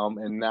beater,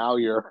 and now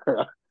you're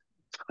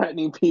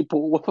threatening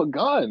people with a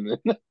gun.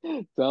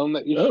 Tell them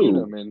that you shoot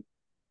them. And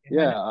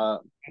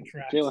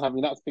Jalen, have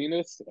you not seen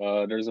this?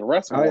 There's a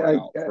arrest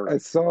warrant out. I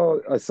saw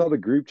the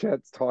group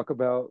chats talk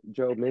about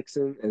Joe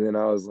Mixon, and then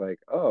I was like,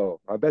 oh,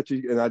 I bet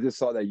you. And I just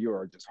saw that you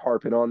were just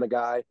harping on the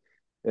guy,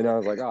 and I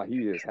was like, oh, he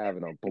is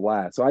having a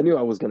blast. So I knew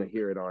I was gonna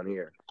hear it on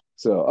here.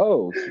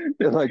 So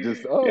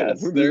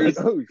yes, there's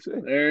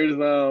shit.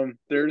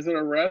 There's an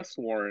arrest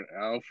warrant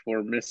out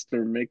for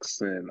Mr.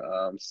 Mixon.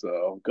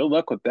 So good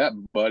luck with that,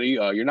 buddy.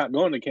 You're not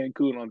going to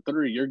Cancun on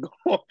 3. You're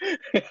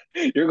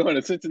going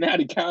to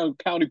Cincinnati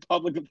County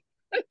Public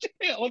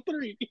Jail on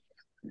 3.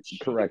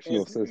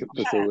 Correctional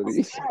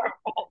facilities.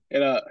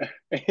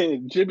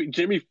 And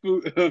Jimmy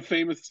Food,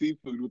 famous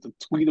seafood, with the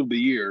tweet of the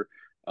year.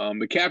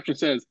 The caption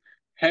says,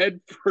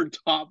 "Head for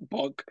top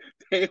bunk,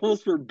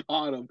 tails for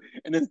bottom,"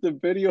 and it's the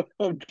video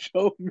of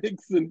Joe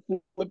Mixon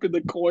flipping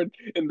the coin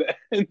in the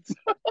end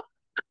zone.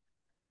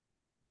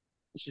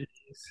 Jeez.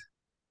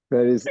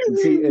 That is,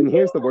 see, and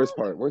here's the worst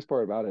part. Worst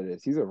part about it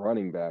is he's a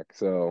running back,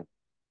 so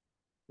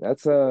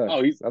that's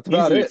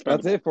about it.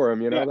 That's it for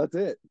him, Yeah. That's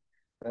it.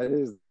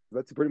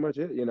 That's pretty much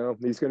it.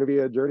 He's going to be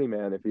a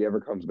journeyman if he ever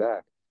comes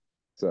back.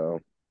 So,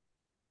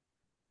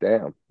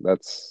 damn,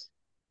 that's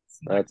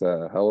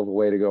a hell of a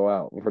way to go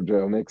out for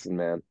Joe Mixon,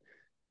 man.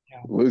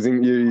 Yeah.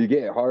 Losing, you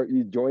get hard,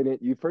 you join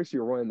it.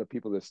 You're one of the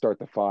people that start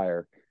the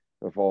fire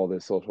of all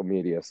this social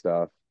media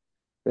stuff.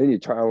 Then you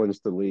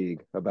challenge the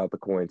league about the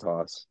coin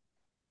toss.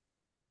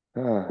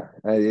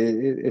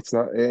 It's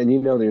not,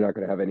 and they're not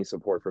going to have any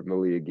support from the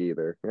league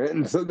either.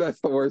 And so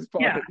that's the worst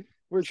part. Yeah.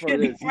 Worst part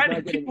is he's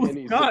not getting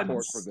any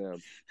support from them.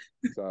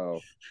 So,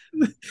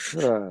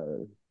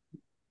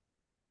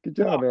 good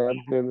job,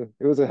 man.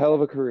 It was a hell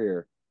of a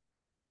career.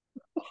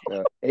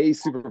 A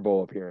Super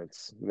Bowl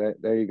appearance.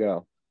 There you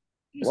go.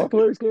 A lot of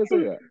players can't say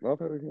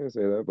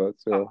that. But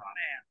still.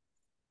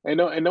 And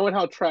knowing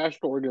how trash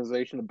the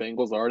organization the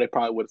Bengals are, they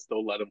probably would have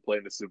still let him play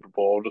in the Super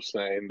Bowl. Just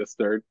saying, this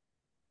third.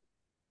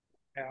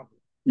 Yeah.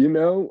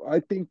 I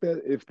think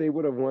that if they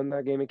would have won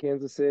that game in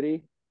Kansas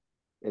City,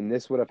 and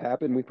this would have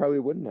happened, we probably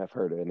wouldn't have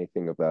heard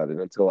anything about it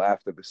until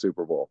after the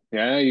Super Bowl.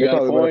 Yeah, you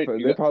got a point.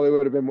 They probably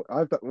would have been.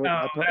 I thought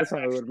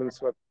it would have been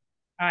swept.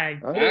 I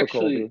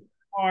actually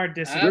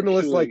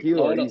journalists like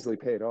you are easily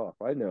paid off.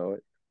 I know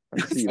it.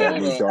 I see that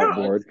new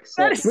dartboard.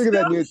 Look at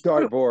that new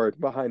dartboard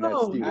behind that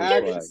Steelers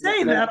flag. I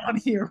say that on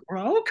here,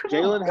 bro.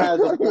 Jalen has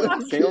a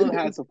point. Jalen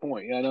has a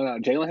point. Yeah, no.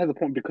 Jalen has a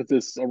point because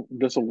this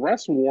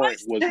arrest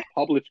warrant was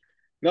published.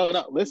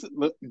 No. Listen.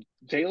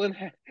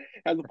 Jalen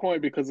has a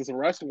point because this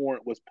arrest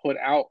warrant was put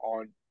out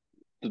on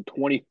the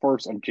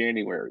 21st of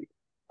January.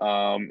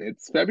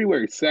 It's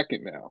February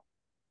 2nd now.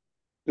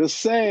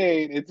 Just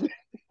saying, it's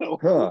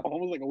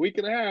almost like a week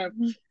and a half.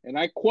 And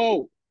I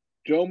quote,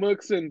 Joe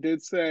Mixon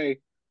did say,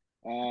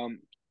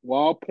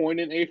 while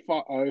pointing a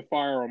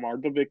firearm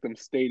at the victim,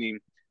 stating,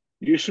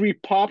 You should be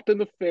popped in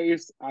the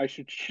face. I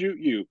should shoot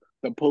you.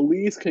 The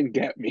police can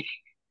get me.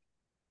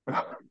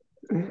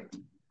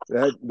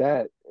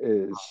 That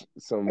is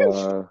some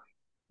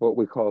what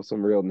we call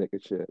some real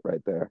nigga shit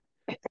right there.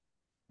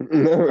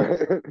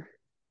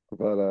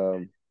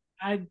 But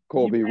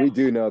Colby, we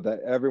do know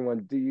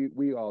that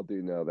we all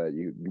do know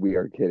that we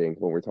are kidding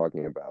when we're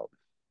talking about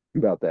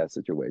that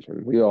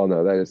situation. We all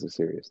know that is a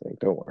serious thing.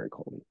 Don't worry,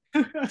 Colby.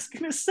 I was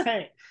gonna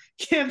say,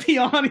 can't be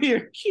on here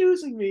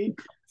accusing me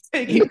of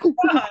taking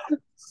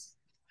crimes.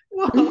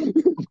 Whoa.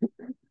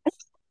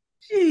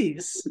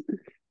 Jeez.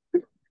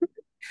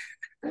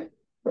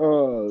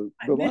 The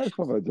life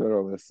of a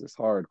journalist is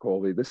hard,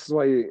 Colby. This is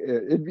why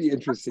it'd be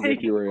interesting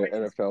if you were an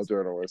NFL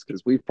journalist,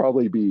 because we'd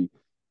probably be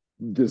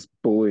just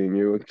bullying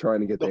you and trying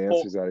to get the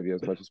answers out of you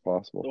as much as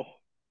possible.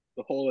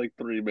 The whole like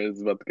 3 minutes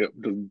is about to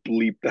get just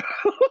bleeped out.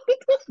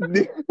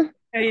 The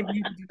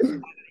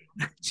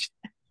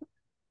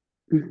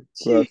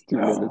last 2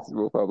 minutes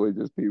will probably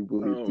just be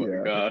bleeped. Oh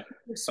my god,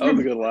 that was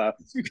a good laugh.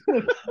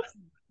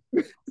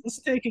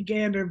 Let's take a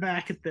gander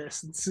back at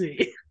this and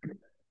see.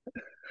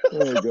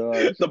 Oh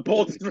gosh. The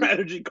bold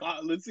strategy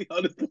caught. Let's see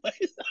how this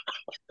plays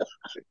out.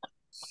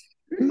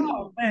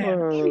 Oh man.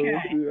 Okay.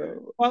 Yeah.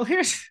 Well,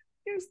 here's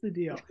the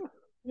deal.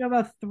 We have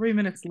about 3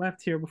 minutes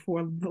left here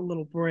before the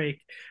little break.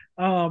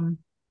 I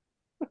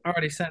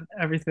already sent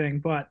everything,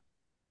 but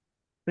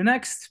the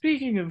next,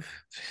 speaking of,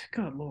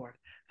 good Lord,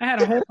 I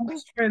had a whole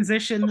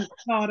transition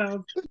thought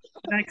of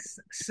next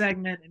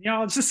segment, and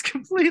y'all just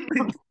completely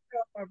got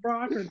my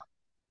Broncos. I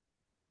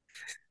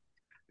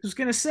was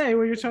gonna say,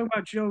 when you're talking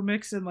about Joe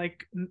Mixon,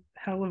 like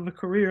hell of a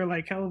career,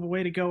 like hell of a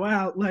way to go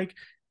out, like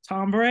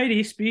Tom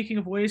Brady. Speaking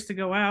of ways to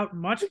go out,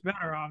 much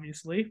better,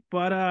 obviously,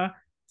 but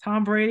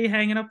Tom Brady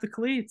hanging up the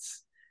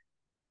cleats.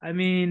 I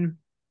mean,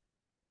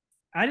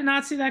 I did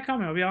not see that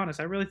coming. I'll be honest.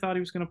 I really thought he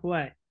was going to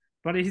play,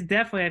 but he's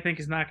definitely, I think,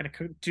 he's not going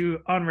to do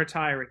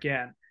unretire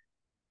again.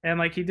 And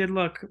like he did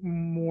look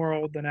more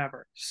old than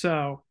ever.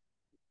 So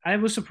I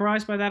was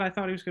surprised by that. I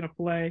thought he was going to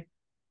play,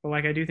 but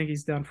like I do think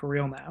he's done for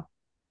real now.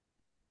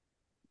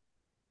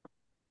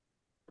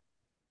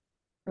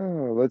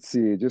 Oh, let's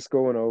see. Just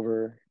going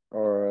over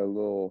our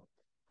little.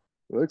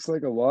 Looks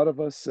like a lot of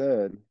us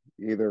said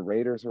either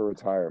Raiders or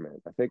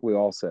retirement. I think we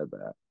all said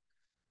that.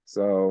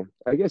 So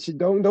I guess you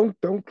don't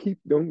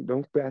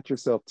bat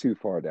yourself too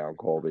far down,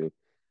 Colby.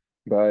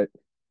 But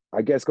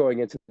I guess going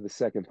into the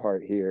second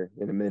part here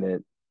in a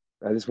minute,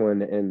 I just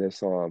wanted to end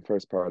this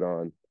first part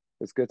on.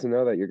 It's good to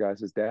know that your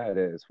guys' dad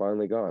is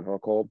finally gone, huh,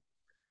 Cole?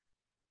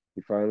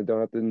 You finally don't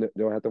have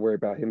to worry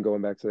about him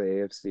going back to the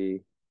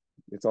AFC.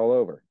 It's all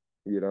over.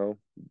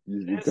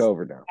 It's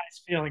over now.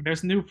 Nice feeling.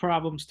 There's new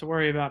problems to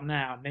worry about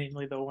now,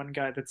 namely the one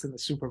guy that's in the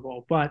Super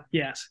Bowl. But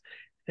yes,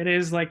 it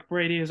is like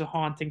Brady is a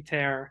haunting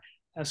terror,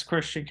 as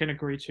Cristain can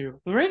agree to.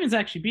 The Ravens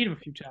actually beat him a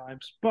few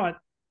times, but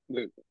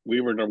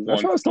we were the one.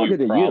 That's why I was talking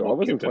to you. I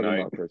wasn't talking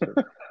about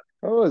Cristain.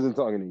 I wasn't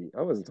talking to you.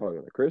 I wasn't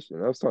talking to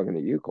Cristain. I was talking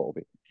to you,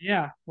 Colby.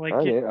 Yeah, like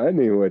I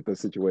knew what the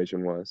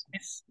situation was.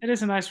 It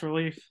is a nice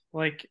relief.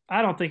 Like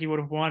I don't think he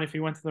would have won if he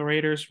went to the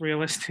Raiders,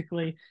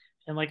 realistically.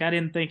 And like I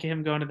didn't think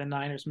him going to the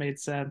Niners made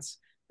sense.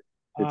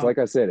 It's like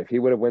I said, if he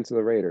would have went to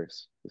the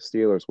Raiders, the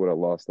Steelers would have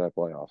lost that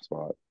playoff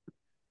spot.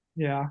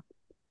 Yeah.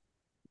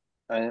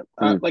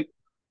 Like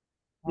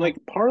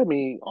part of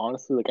me,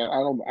 honestly, like I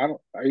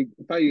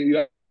thought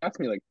you asked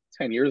me like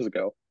 10 years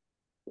ago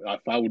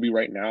if I would be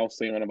right now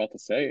saying what I'm about to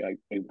say, I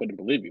wouldn't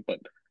believe you. But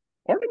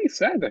part of me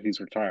sad that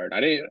he's retired.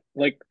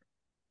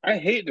 I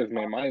hate this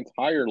man my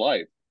entire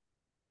life.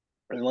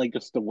 And like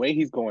just the way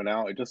he's going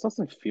out, it just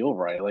doesn't feel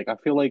right. Like I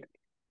feel like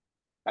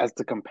as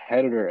the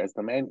competitor, as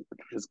the man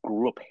just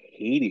grew up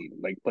hating,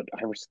 like, but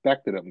I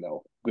respected him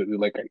though.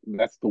 Like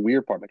that's the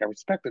weird part. Like I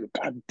respected him.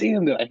 God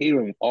damn that I hated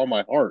him with all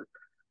my heart.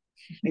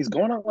 He's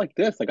going out like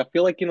this. Like I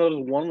feel like just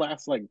one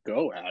last like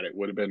go at it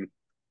would have been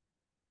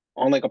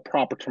on like a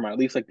proper term, at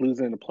least like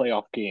losing a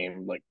playoff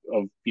game, like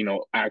of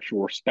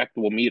actual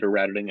respectable meter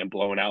rather than getting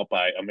blown out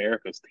by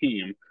America's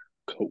team,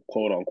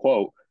 quote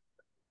unquote.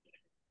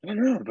 I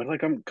don't know, but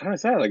like I'm kind of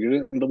sad. Like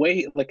the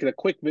way, like the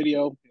quick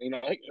video,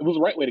 it was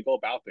the right way to go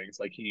about things.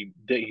 Like he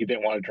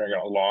didn't want to drag it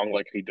along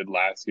like he did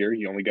last year.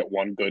 He only get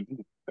one good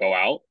go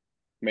out,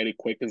 made it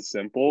quick and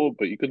simple.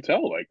 But you could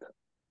tell like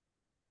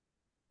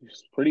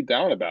he's pretty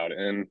down about it,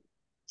 and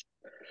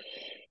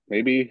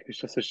maybe it's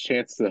just his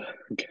chance to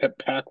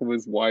get back with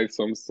his wife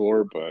some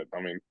sort. But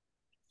I mean,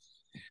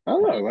 I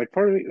don't know. Like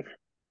part of me,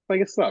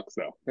 like it sucks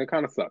though. It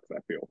kind of sucks. I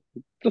feel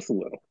just a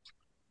little.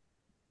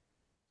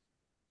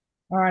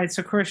 All right,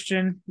 so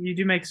Cristain, you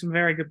do make some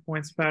very good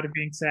points about it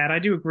being sad. I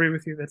do agree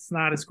with you that's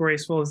not as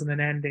graceful as an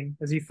ending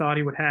as you thought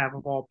he would have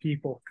of all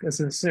people,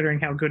 considering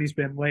how good he's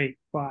been late.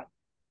 But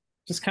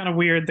just kind of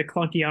weird, the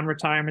clunky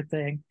unretirement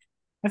thing.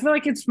 I feel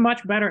like it's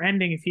much better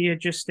ending if he had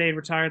just stayed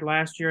retired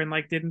last year and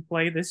like didn't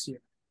play this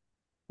year.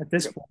 At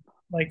this point,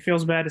 like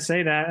feels bad to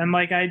say that, and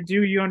like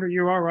you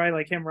are right.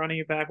 Like him running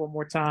it back one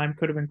more time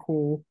could have been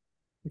cool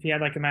if he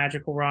had like a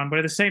magical run. But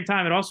at the same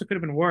time, it also could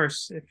have been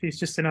worse if he's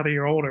just another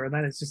year older, and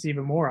then it's just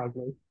even more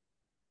ugly.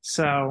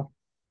 So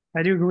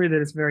I do agree that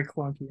it's very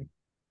clunky.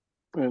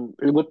 And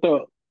with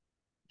the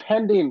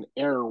pending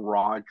Aaron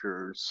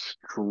Rodgers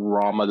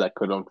drama that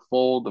could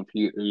unfold if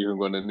he either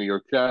going to New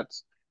York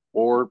Jets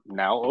or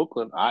now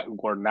Oakland,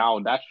 or now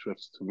that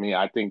shifts to me.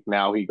 I think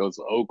now he goes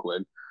to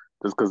Oakland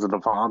just because of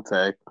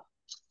Devontae.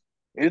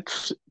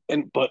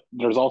 But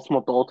there's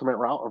also the ultimate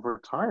route of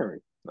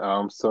retiring.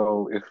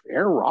 So if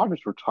Aaron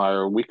Rodgers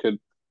retire, we could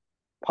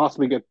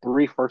possibly get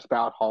three first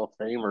ballot Hall of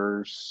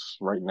Famers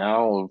right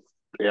now of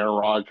Aaron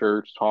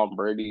Rodgers, Tom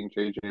Brady, and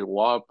JJ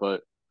Watt,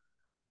 but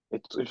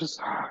it just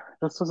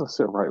doesn't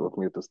sit right with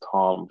me with this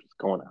Tom just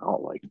going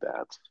out like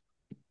that.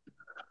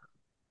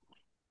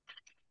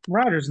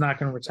 Rodgers not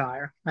going to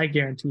retire. I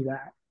guarantee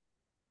that.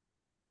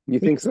 You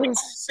think so?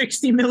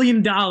 $60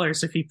 million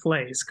if he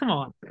plays. Come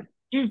on.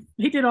 He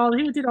did all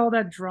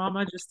that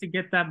drama just to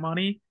get that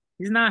money.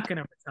 He's not going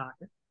to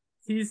retire.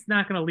 He's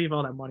not going to leave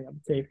all that money on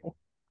the table.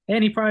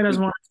 And he probably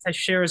doesn't want to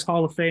share his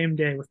Hall of Fame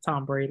day with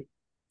Tom Brady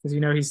because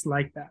he's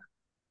like that.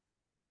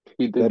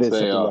 He did That is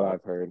say something that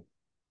I've heard.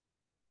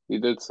 he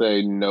did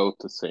say no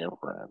to San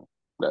Fran.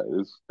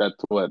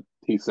 That's what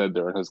he said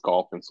during his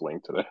golfing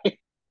swing today.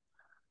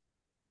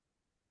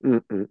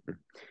 Mm-mm.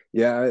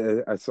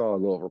 Yeah, I saw a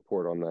little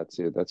report on that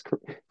too.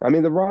 I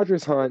mean, the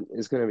Rodgers hunt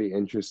is going to be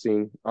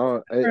interesting. Why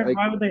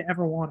would they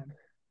ever want him?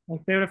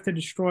 Like they would have to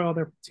destroy all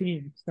their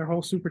teams, their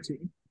whole super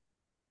team.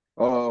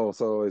 Oh,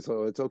 so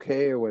it's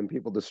okay when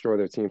people destroy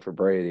their team for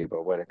Brady,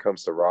 but when it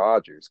comes to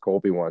Rodgers,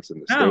 Colby wants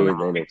him to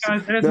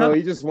stay.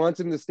 He just wants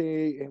him to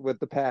stay with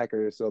the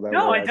Packers so that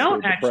no, way I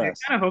don't actually. I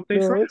kind of hope they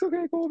trade. It's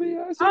okay, Colby.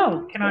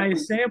 Can I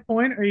say a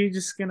point, or are you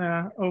just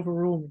gonna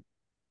overrule me?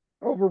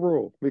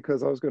 Overruled,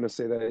 because I was going to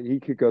say that he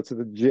could go to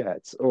the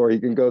Jets or he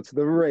can go to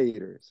the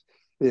Raiders,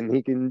 and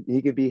he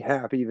could be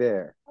happy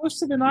there. Goes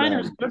to the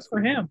Niners, good for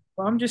him.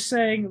 But I'm just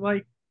saying,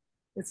 like,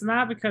 it's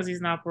not because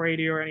he's not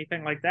Brady or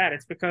anything like that.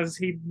 It's because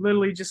he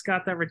literally just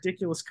got that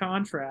ridiculous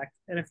contract.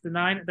 And if the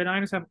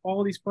Niners have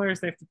all these players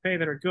they have to pay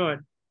that are good,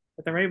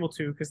 that they're able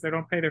to because they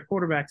don't pay their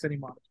quarterbacks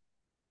anymore.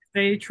 If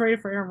they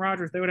trade for Aaron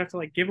Rodgers, they would have to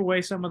like give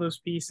away some of those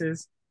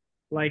pieces.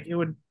 Like it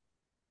would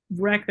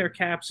wreck their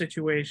cap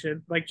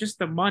situation. Like just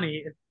the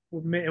money,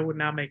 it would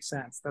not make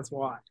sense. That's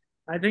why.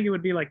 I think it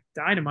would be like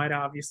dynamite,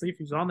 obviously, if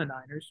he was on the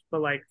Niners, but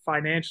like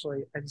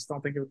financially, I just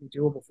don't think it would be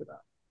doable for them.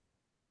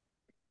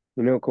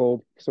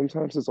 Cole,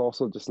 sometimes it's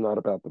also just not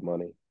about the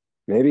money.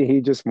 Maybe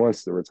he just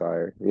wants to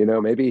retire.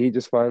 Maybe he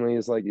just finally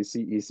is like, he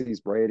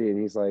sees Brady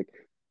and he's like,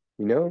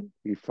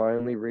 he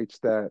finally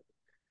reached that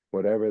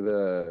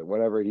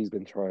whatever he's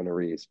been trying to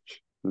reach.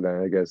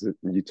 I guess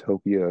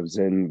utopia of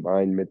Zen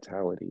mind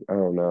mentality. I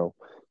don't know.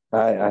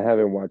 I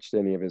haven't watched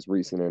any of his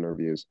recent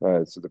interviews,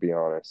 so to be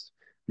honest.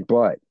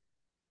 But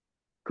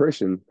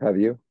Christian, have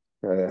you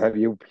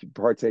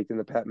partaked in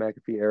the Pat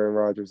McAfee, Aaron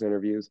Rodgers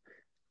interviews?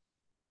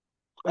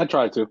 I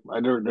try to.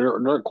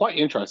 They're quite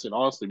interesting,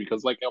 honestly,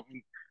 because like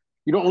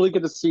you don't really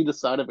get to see the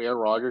side of Aaron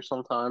Rodgers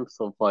sometimes.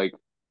 So like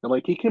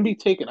he can be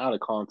taken out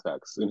of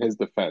context in his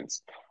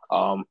defense.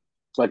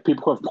 Like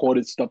people have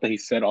quoted stuff that he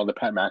said on the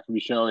Pat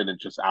McAfee show, and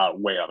it's just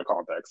way out of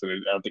context.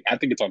 And I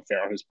think it's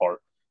unfair on his part.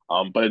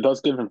 But it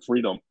does give him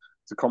freedom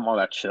to come on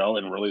that show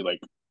and really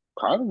like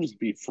kind of just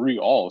be free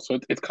all. So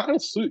it's kind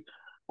of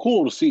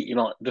cool to see,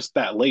 just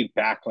that laid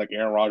back, like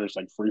Aaron Rodgers,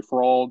 like free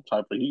for all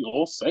type of.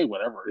 He'll say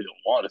whatever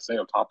he'll want to say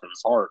on top of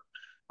his heart.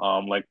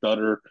 Like the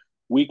other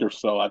week or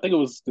so, I think it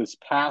was this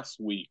past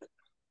week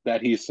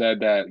that he said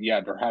that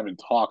they're having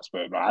talks,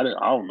 but I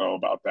don't know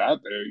about that.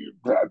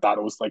 I thought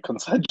it was like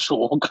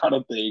consensual kind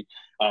of thing.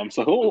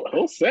 So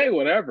he'll say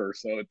whatever.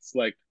 So it's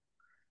like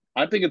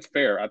I think it's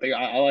fair. I think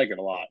I like it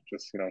a lot.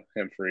 Just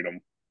him freedom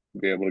to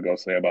be able to go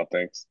say about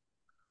things.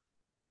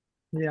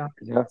 Yeah.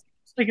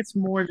 It's like it's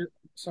more.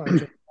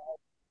 Sorry.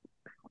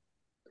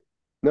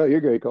 No,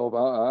 you're good, Cole.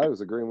 I was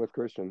agreeing with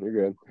Christian.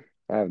 You're good.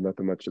 I have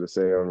nothing much to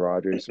say on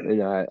Rodgers,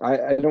 and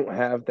I don't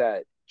have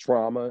that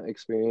trauma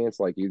experience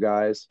like you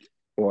guys,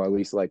 or at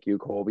least like you,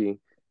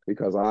 Colby,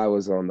 because I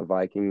was on the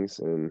Vikings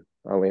and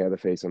I only had to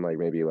face him like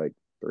maybe like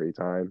 3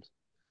 times.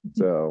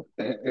 So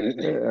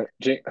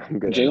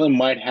Jalen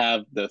might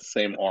have the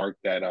same arc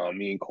that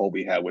me and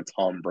Colby had with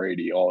Tom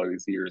Brady all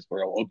these years,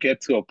 where we'll get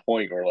to a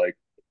point where like,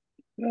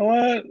 you know what,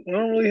 I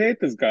don't really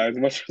hate this guy as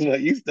much as I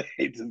used to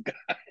hate this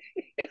guy.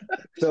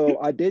 So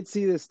I did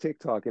see this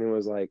TikTok and it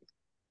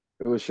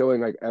was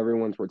showing like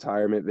everyone's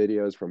retirement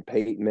videos from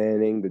Peyton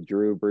Manning, the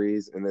Drew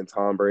Brees, and then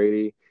Tom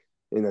Brady,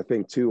 and I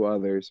think 2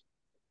 others.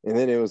 And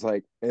then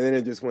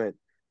it just went,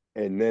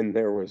 and then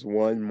there was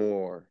one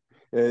more.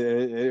 And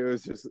it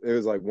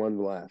was like one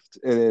left.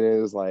 And then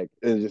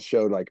it just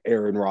showed like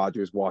Aaron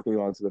Rodgers walking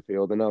onto the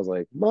field. And I was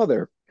like,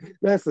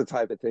 that's the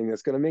type of thing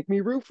that's going to make me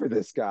root for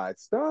this guy.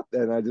 Stop.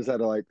 And I just had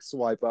to like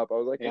swipe up. I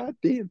was like, God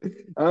damn.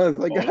 I was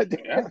like, God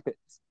damn it.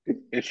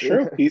 It's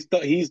true. He's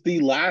the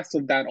last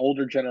of that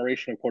older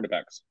generation of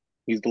quarterbacks.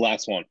 He's the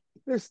last one.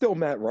 There's still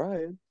Matt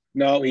Ryan.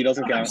 No, he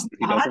doesn't count.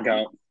 He doesn't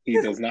count. He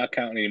does not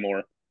count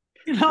anymore.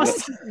 He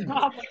lost his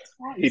job like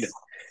He twice.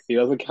 he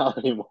doesn't count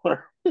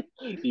anymore.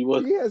 He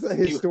was He has a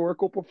he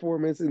historical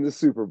performance in the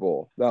Super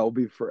Bowl that will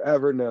be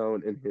forever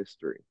known in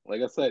history.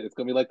 like I said, it's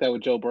gonna be like that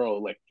with Joe Burrow.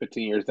 Like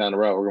 15 years down the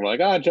road, we're gonna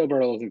be like, Joe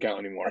Burrow doesn't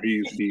count anymore. Like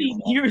He's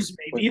 15 years,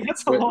 when maybe.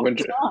 That's a when long when,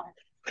 time.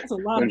 That's a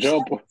lot when of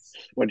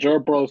time. Joe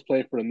Burrow's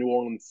playing for the New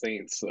Orleans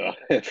Saints,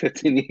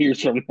 15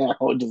 years from now,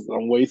 just a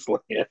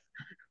wasteland.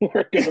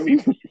 We're gonna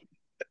be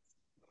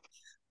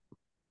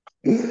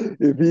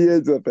If he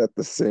ends up at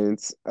the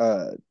Saints,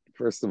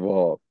 first of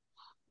all,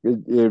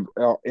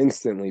 it'll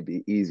instantly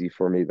be easy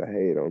for me to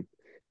hate him.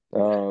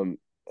 And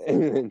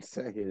then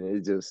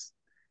second,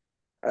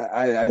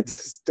 I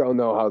just don't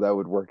know how that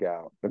would work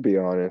out, to be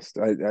honest.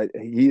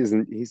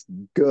 He's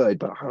good,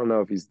 but I don't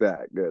know if he's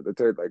that good.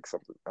 That's like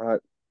something.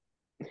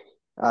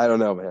 I don't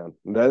know, man.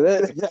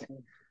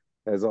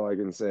 That's all I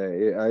can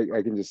say.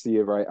 I can just see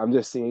it right. I'm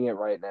just seeing it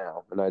right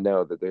now, and I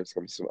know that there's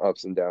gonna be some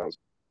ups and downs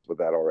with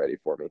that already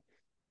for me.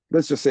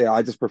 Let's just say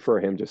I just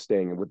prefer him just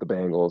staying with the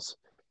Bengals,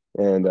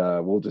 and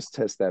we'll just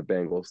test that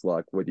Bengals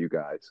luck with you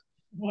guys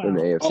in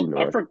the Wow. AFC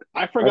North.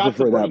 I I forgot to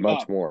prefer that bring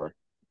much up. more.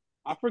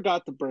 I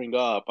forgot to bring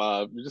up.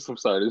 I'm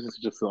sorry. This is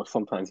just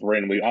sometimes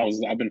randomly.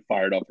 I've been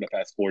fired up for the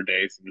past 4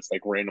 days, and just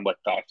like random like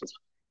thoughts just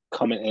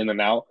coming in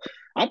and out.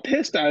 I'm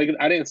pissed. I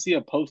didn't see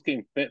a post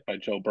game fit by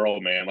Joe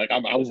Burrow, man.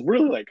 I was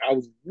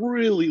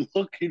really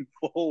looking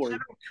forward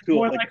to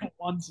More it. Like like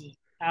a onesie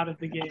out of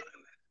the game.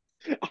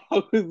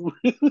 I was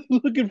really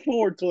looking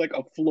forward to like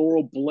a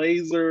floral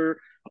blazer,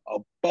 a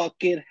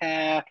bucket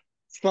hat,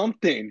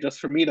 something just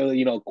for me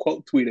to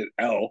quote tweet it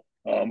L.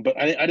 But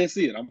I didn't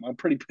see it. I'm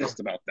pretty pissed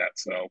about that.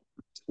 So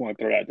just want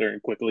to throw that there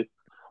quickly.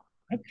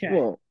 Okay.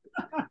 Well,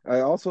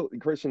 I also,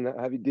 Christian,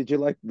 did you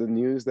like the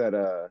news that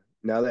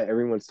now that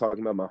everyone's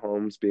talking about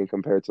Mahomes being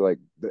compared to like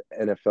the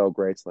NFL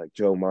greats like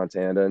Joe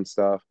Montana and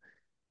stuff,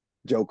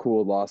 Joe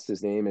Cool lost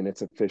his name and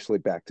it's officially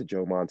back to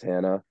Joe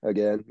Montana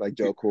again. Like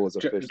Joe Cool is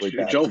officially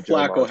back Joe to Joe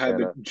Flacco had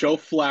Montana.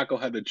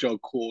 the Joe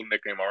Cool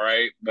nickname. All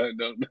right, I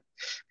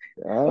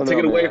don't take know,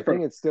 it man. away I from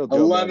think it's still Joe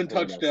 11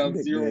 Montana's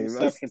touchdowns, zero nickname.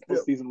 interception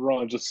postseason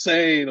run. Just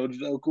saying,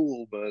 Joe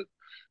Cool, but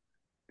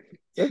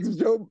That's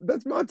Joe.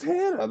 That's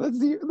Montana. That's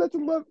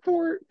 11,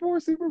 four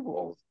Super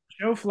Bowls.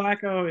 Joe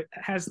Flacco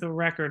has the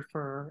record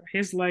for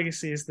his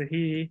legacy is that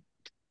he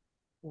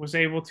was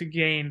able to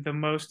gain the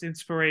most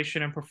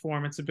inspiration and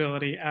performance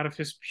ability out of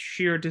his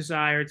sheer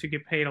desire to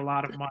get paid a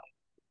lot of money.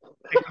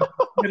 It was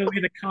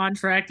literally the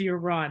contract year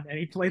run, and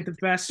he played the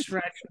best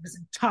stretch of his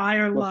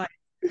entire life.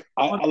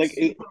 I like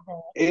it.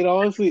 It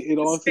honestly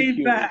humors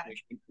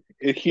me.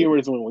 It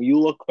humors me when you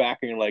look back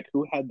and you're like,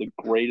 who had the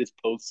greatest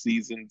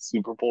postseason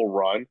Super Bowl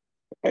run?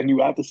 And you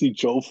have to see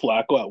Joe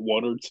Flacco at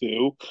 1 or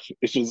 2.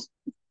 It's just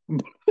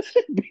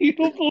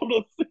beautiful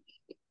to see.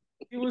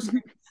 He was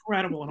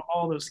incredible in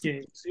all those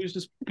games. He was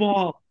just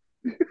ball.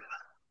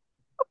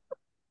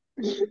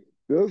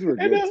 Those were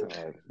good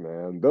times,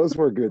 man. Those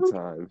were good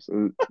times.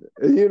 And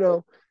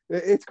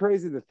it's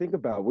crazy to think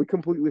about. We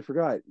completely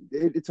forgot.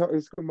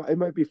 It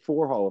might be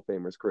 4 Hall of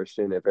Famers,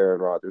 Christian, if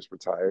Aaron Rodgers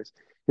retires.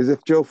 Because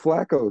if Joe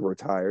Flacco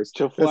retires,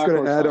 that's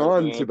going to add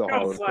on to the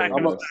Hall of Fame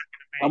list.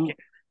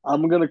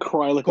 I'm gonna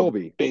cry like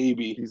Colby, a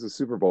baby. He's a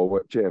Super Bowl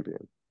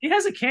champion. He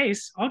has a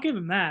case. I'll give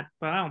him that,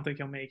 but I don't think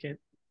he'll make it.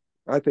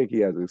 I think he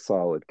has a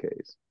solid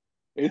case.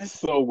 It's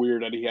so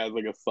weird that he has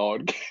like a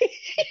solid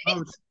case.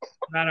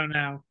 I don't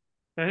know.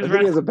 I think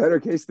he has a better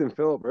case than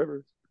Philip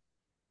Rivers.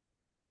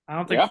 I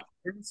don't think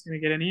Rivers going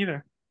to get in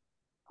either.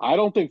 I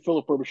don't think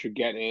Philip Rivers should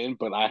get in,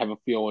 but I have a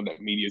feeling that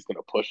media is going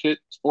to push it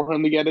for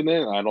him to get it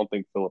in. I don't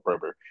think Philip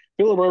Rivers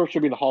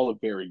should be in the Hall of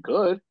Very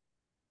Good,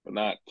 but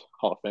not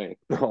Hall of Fame.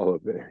 Hall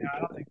of Fame. Yeah, I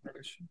don't think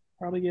Rivers should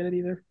probably get it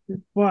either.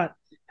 But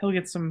he'll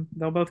get some.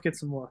 They'll both get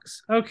some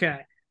looks. Okay.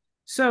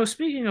 So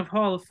speaking of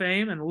Hall of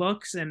Fame and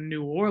looks and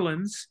New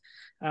Orleans,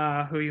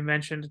 who you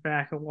mentioned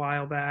back a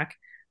while back,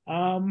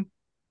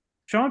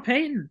 Sean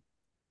Payton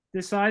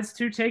decides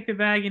to take the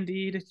bag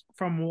indeed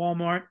from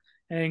Walmart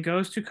and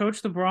goes to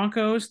coach the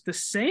Broncos. The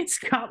Saints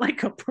got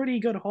like a pretty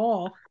good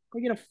haul.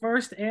 They get a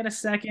first and a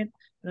second, and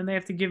then they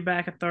have to give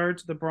back a third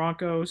to the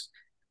Broncos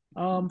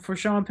for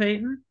Sean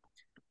Payton.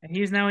 And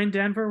he's now in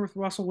Denver with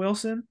Russell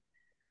Wilson.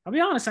 I'll be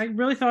honest, I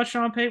really thought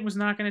Sean Payton was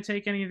not going to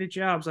take any of the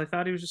jobs. I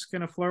thought he was just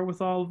going to flirt with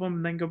all of them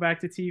and then go back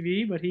to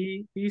TV, but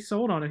he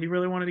sold on it. He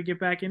really wanted to get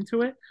back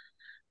into it.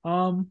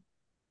 I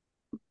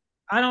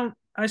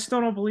still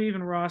don't believe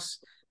in Russ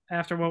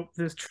after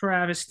this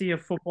travesty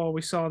of football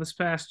we saw this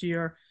past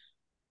year.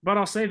 But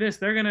I'll say this,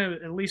 they're going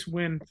to at least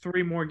win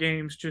 3 more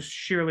games just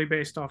sheerly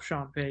based off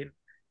Sean Payton.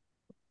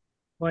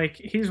 Like,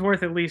 he's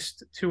worth at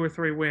least 2 or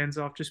 3 wins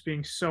off just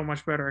being so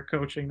much better at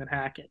coaching than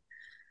Hackett.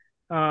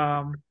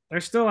 They're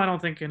still, I don't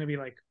think, going to be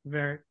like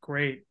very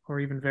great or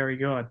even very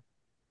good.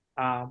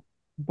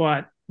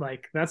 But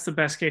like that's the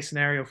best case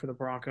scenario for the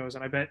Broncos,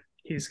 and I bet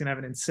he's going to have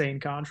an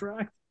insane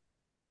contract.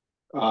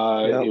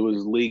 It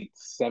was leaked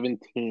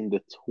 17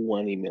 to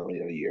 20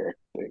 million a year,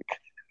 I think.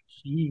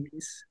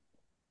 Jeez.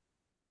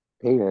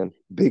 Hey man,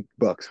 big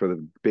bucks for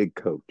the big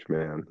coach,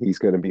 man. He's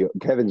going to be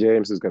Kevin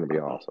James is going to be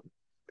awesome.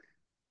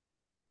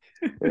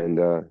 And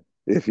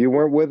If you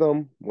weren't with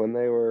them when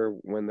they're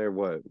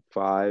what,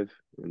 5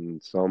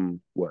 and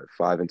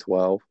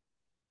 12.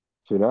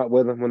 If you're not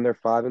with them when they're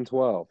 5 and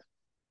 12,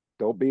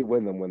 don't be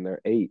with them when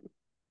they're 8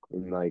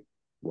 and like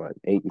what,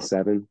 8 and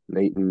 7,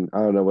 I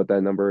don't know what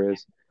that number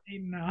is. 8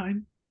 and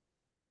 9.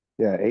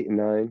 Yeah, 8 and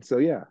 9. So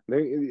yeah,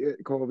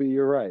 Colby,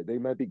 you're right. They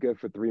might be good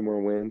for 3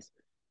 more wins.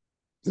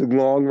 It's a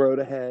long road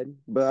ahead,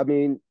 but I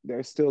mean,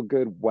 there's still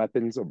good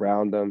weapons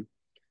around them.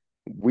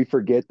 We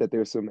forget that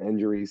there's some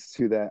injuries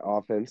to that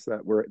offense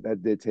that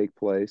did take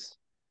place,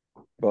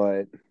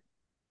 but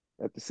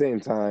at the same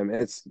time,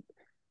 it's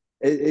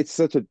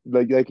such a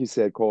like you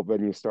said, Cole,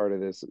 when you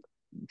started this,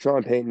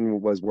 Sean Payton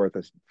was worth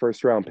a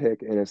first round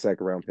pick and a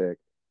second round pick.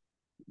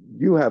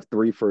 You have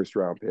 3 first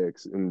round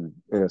picks in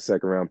a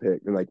second round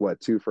pick and like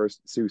what, 2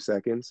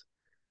 seconds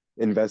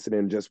invested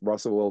in just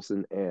Russell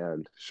Wilson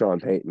and Sean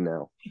Payton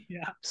now.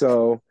 Yeah.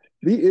 So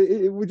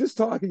we're just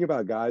talking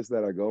about guys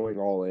that are going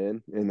all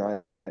in, and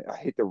I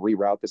hate to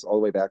reroute this all the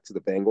way back to the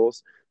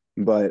Bengals,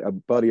 but a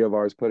buddy of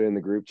ours put it in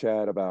the group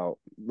chat about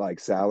like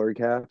salary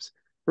caps.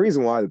 The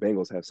reason why the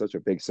Bengals have such a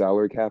big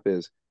salary cap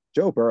is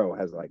Joe Burrow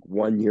has like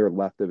 1 year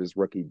left of his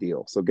rookie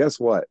deal. So guess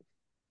what?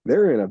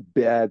 They're in a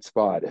bad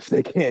spot if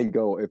they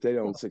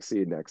don't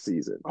succeed next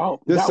season. Oh,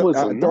 Just that was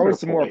another throwing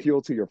some more point.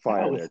 fuel to your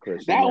fire That was there,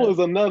 Cristain. that Yeah. was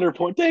another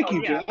point. Thank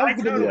you, yeah, Jay. I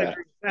totally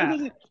agree with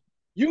that.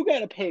 You got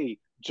to pay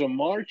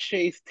Jamar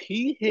Chase,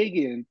 T.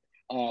 Higgins,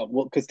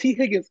 because T.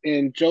 Higgins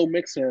and Joe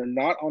Mixon are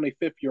not on a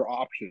 5th-year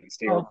options.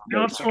 They are. You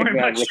don't have to worry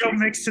about Joe rookies.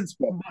 Mixon's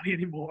money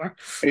anymore.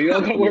 And you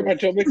don't have to worry about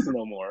Joe Mixon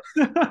no more.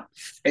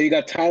 And you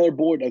got Tyler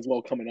Boyd as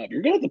well coming up.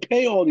 You're going to have to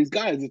pay all these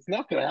guys. It's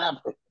not going to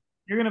happen.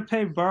 You're going to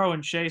pay Burrow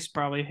and Chase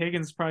probably.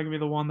 Higgins is probably going to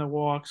be the one that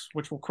walks,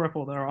 which will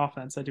cripple their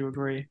offense. I do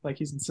agree. Like,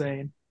 he's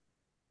insane.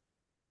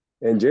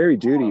 And Jerry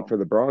Jeudy for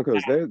the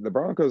Broncos, the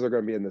Broncos are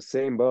going to be in the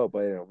same boat,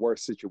 but in a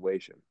worse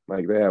situation.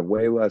 Like, they have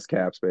way less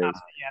cap space. Not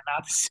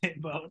the same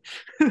boat.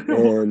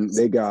 And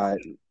they got,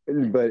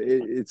 but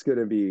it's going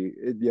to be,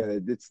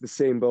 it's the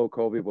same boat,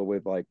 Colby, but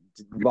with like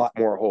a lot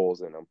more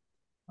holes in them.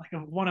 Like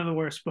one of the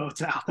worst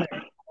boats out there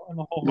in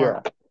the whole Yeah.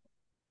 market.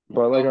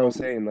 But like I was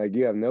saying, like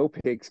you have no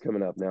picks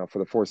coming up now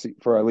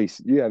for at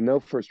least you have no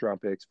first round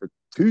picks for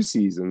 2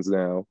 seasons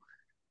now.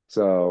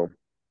 So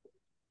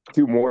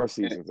 2 more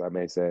seasons, I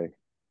may say.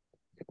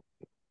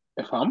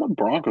 If I'm a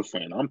Broncos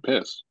fan, I'm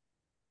pissed.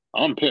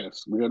 I'm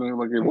pissed. If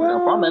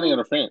I'm any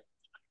other fan,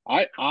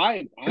 I'm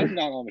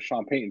not on the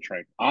Sean Payton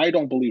train. I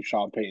don't believe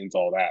Sean Payton's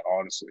all that,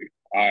 honestly.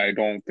 I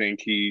don't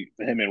think him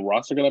and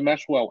Russ are gonna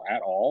mesh well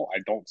at all. I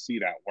don't see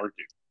that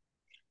working.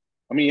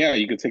 I mean, yeah,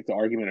 you could take the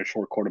argument of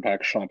short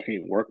quarterback Sean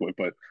Payton work with,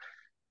 but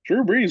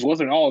Drew Brees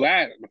wasn't all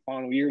that in the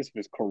final years of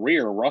his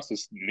career. Russ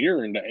is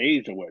nearing the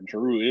age of what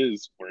Drew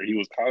is, where he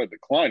was kind of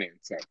declining.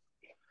 So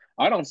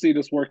I don't see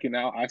this working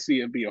out. I see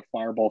it be a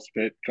fireball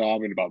spit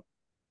job in about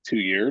 2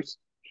 years.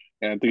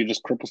 And I think it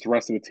just cripples the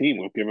rest of the team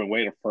with giving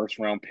away the first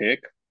round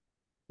pick.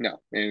 No,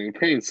 and you're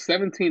paying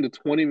 $17 to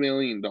 $20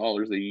 million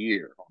a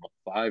year on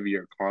a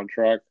 5-year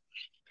contract.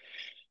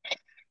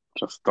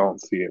 Just don't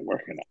see it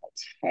working out.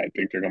 I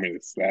think they're gonna be the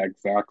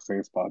exact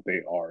same spot they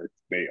are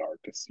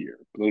this year.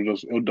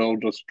 They'll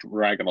just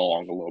drag it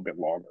along a little bit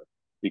longer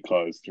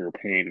because you're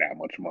paying that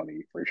much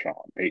money for Sean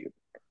Payton.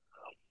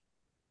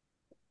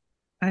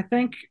 I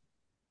think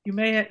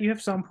you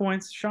have some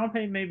points. Sean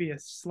Payton may be a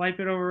slight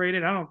bit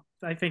overrated.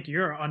 I think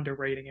you're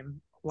underrating him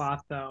a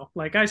lot though.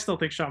 Like, I still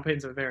think Sean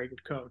Payton's a very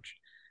good coach.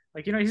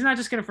 Like, he's not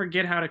just gonna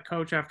forget how to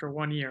coach after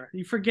 1 year.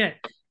 You forget.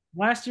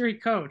 Last year he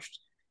coached.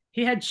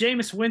 He had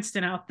Jameis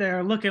Winston out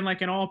there looking like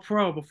an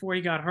all-pro before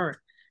he got hurt.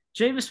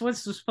 Jameis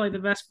Winston was playing the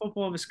best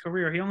football of his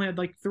career. He only had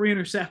like 3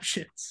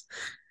 interceptions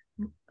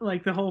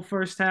like the whole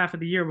first half of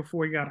the year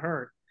before he got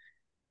hurt.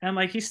 And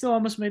like, he still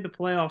almost made the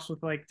playoffs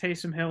with like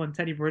Taysom Hill and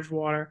Teddy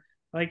Bridgewater.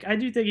 Like, I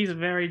do think he's a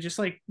very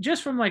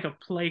just from like a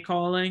play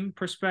calling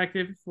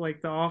perspective,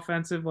 like the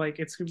offensive,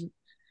 like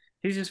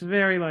he's just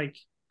very like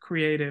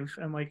creative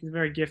and like he's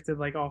very gifted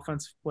like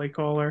offensive play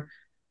caller.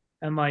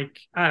 And like,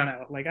 I don't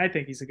know, like I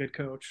think he's a good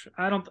coach.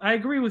 I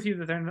agree with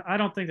you that I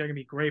don't think they're gonna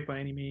be great by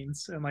any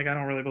means. And like, I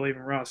don't really believe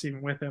in Russ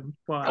even with him.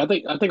 But I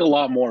think a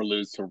lot more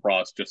lose to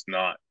Russ just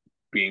not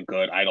being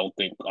good. I don't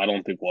think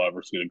we'll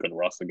ever see a good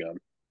Russ again.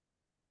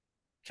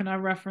 Can I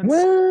reference?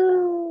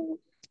 Well,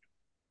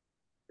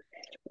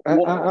 I'm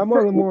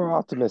on the more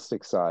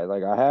optimistic side.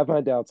 Like, I have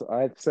my doubts.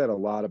 I've said a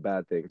lot of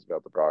bad things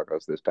about the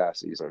Broncos this past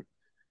season,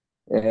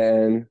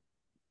 and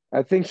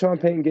I think Sean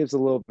Payton gives a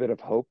little bit of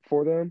hope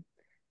for them.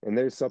 And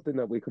there's something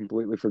that we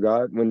completely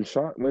forgot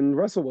when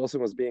Russell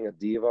Wilson was being a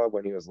diva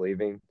when he was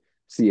leaving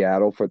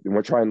Seattle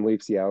we're trying to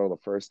leave Seattle the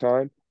first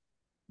time.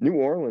 New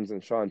Orleans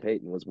and Sean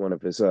Payton was one of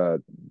his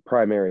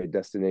primary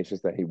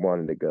destinations that he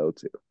wanted to go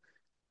to.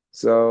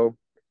 So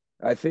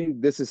I think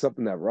this is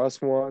something that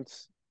Russ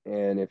wants.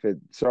 And if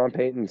Sean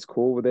Payton's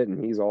cool with it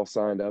and he's all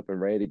signed up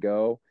and ready to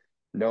go,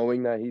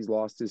 knowing that he's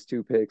lost his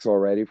 2 picks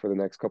already for the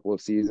next couple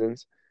of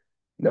seasons,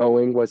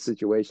 knowing what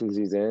situations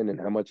he's in and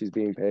how much he's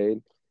being paid,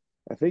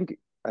 I think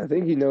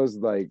he knows,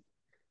 like,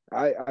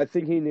 I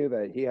think he knew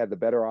that he had the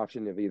better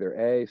option of either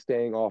A,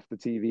 staying off the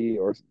TV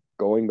or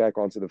going back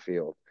onto the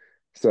field.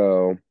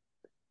 So,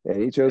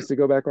 and he chose to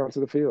go back onto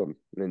the field.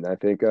 And I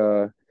think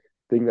that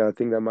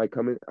might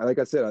come in. Like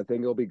I said, I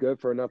think it'll be good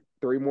for enough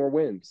 3 more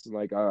wins.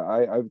 Like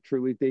I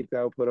truly think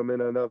that'll put them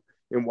in enough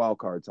in wild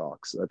card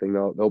talks. I think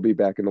they'll be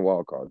back in the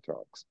wild card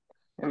talks.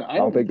 And I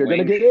don't think they're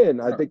going to get in.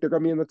 I think they're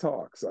going to be in the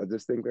talks. I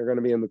just think they're going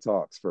to be in the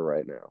talks for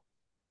right now.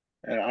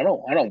 And I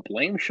don't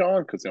blame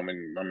Sean because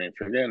if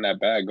you're getting that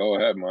bag, go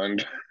ahead, man.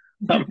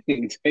 I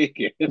mean, take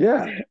it.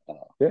 Yeah,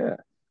 yeah.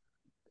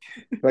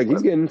 Like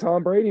he's getting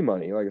Tom Brady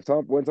money. Like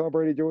when Tom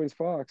Brady joins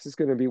Fox, it's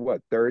going to be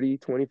what 30,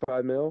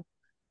 25 mil.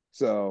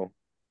 So,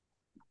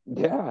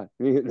 yeah,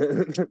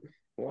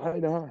 why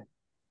not?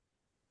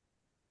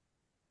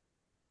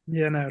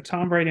 Yeah, no,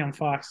 Tom Brady on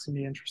Fox can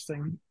be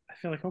interesting. I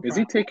feel like Is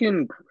he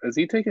taking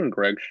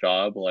Greg's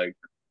job? Like,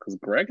 because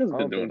Greg has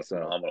been doing a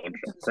phenomenal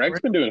job.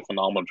 Greg's been doing a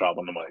phenomenal job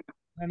on the mic.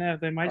 I know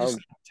they might just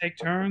take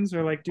turns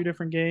or like do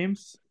different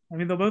games. I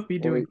mean, they'll both be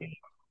doing games.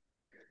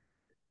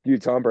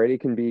 Dude, Tom Brady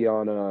can be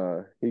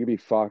on he could be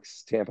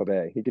Fox Tampa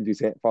Bay. He can do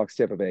Fox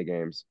Tampa Bay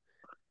games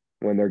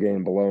when they're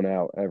getting blown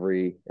out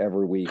every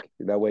week.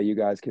 That way you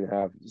guys can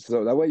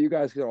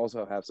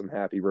also have some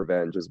happy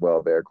revenge as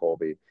well there,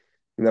 Colby.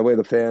 And that way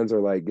the fans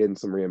are like getting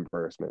some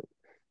reimbursement.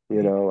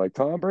 You know, like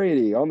Tom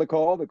Brady on the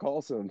call to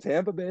call some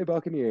Tampa Bay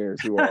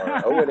Buccaneers who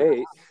are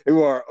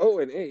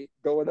 0-8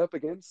 going up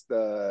against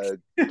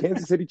the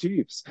Kansas City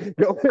Chiefs.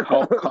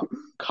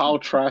 Kyle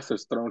Trask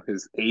has thrown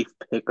his 8th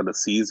pick of the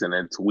season,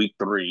 and it's week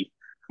 3.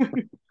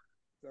 Sounds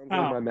like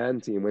my Madden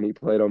team when he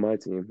played on my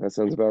team. That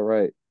sounds about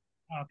right.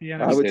 I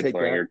would take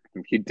that.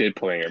 He did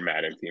play your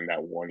Madden team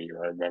that one year.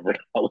 I remember.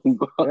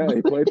 Yeah,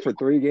 he played for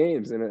 3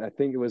 games, and I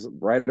think it was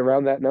right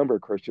around that number,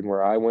 Christian,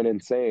 where I went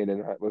insane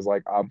and I was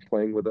like, I'm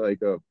playing with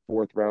like a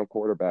 4th-round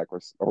quarterback or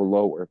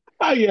lower.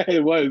 Oh yeah,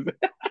 it was.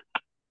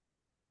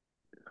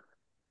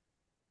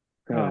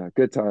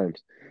 Good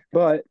times.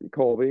 But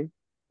Colby,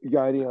 you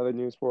got any other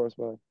news for us,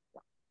 bud?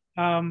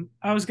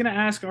 I was going to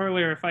ask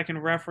earlier if I can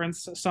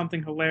reference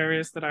something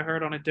hilarious that I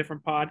heard on a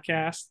different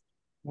podcast.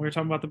 We were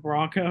talking about the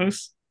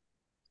Broncos.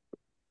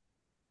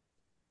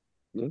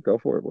 Yeah, go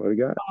for it. What do you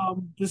got?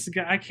 This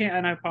guy,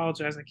 and I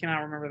apologize, I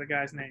cannot remember the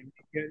guy's name.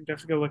 You have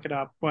to go look it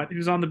up. But he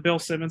was on the Bill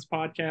Simmons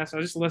podcast. I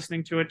was just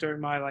listening to it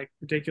during my like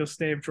ridiculous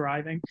day of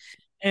driving,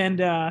 and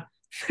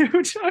they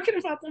were talking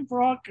about the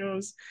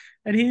Broncos,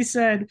 and he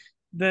said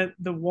that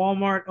the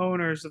Walmart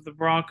owners of the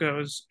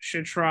Broncos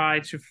should try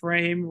to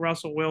frame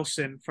Russell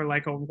Wilson for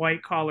like a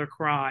white collar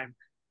crime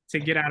to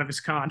get out of his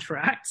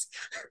contract.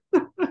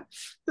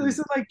 So they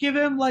said, like, give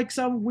him like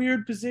some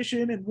weird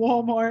position in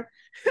Walmart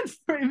and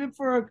frame him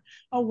for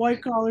a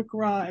white collar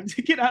crime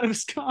to get out of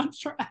his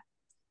contract.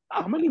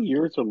 How many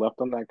years are left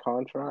on that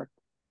contract?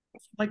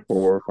 Like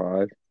 4 or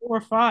 5. 4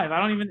 or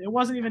 5. It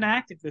wasn't even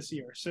active this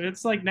year. So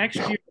it's like next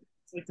year.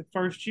 It's like the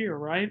first year,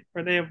 right?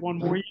 Or they have one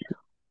more year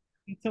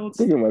until it's.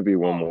 I think it might be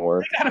one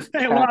more. They gotta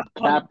pay a lot of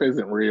money. Cap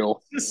isn't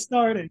real. It's just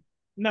starting.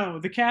 No,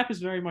 the cap is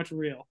very much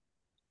real.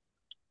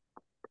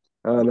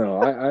 I don't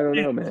know. I don't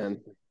know,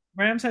 man.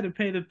 Rams had to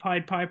pay the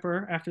Pied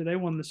Piper after they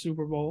won the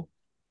Super Bowl.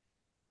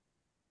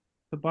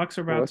 The Bucks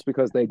are about. Well, that's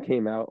because they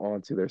came out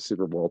onto their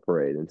Super Bowl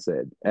parade and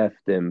said "F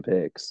them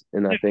picks,"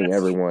 and I think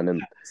everyone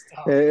and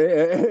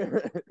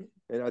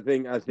I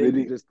think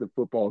just the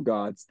football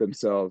gods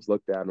themselves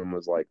looked at them and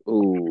was like,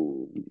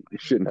 "Ooh, you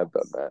shouldn't have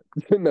done that."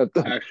 Shouldn't have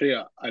done Actually,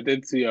 I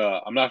did see.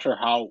 I'm not sure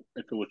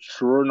if it was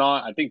true or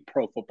not. I think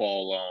Pro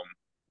Football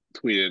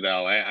tweeted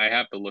out. I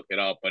have to look it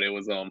up, but it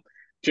was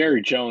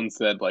Jerry Jones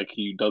said like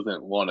he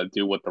doesn't want to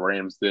do what the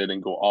Rams did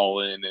and go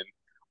all in and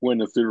win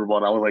the Super Bowl.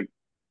 And I was like,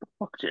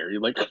 "Fuck Jerry!"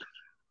 Like.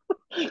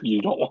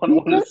 You don't want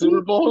to win a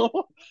Super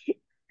Bowl?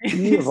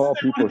 He of all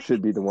people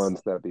should be the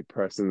ones that be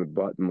pressing the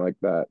button like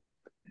that.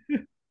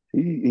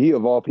 He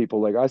of all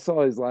people, like I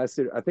saw his last.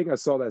 I think I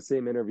saw that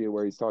same interview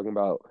where he's talking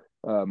about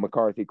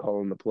McCarthy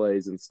calling the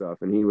plays and stuff,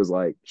 and he was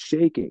like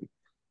shaking.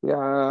 Yeah,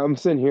 I'm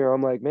sitting here.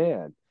 I'm like,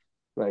 man,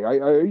 like,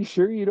 are you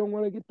sure you don't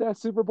want to get that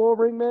Super Bowl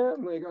ring,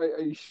 man? Like,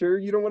 are you sure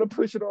you don't want to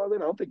push it all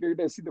in? I don't think you're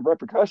going to see the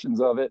repercussions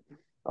of it.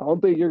 I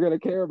don't think you're going to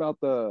care about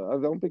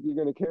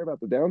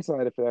the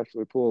downside if it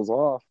actually pulls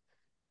off.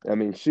 I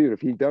mean, shoot,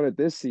 if he'd done it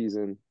this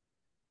season,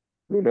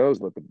 who knows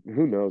what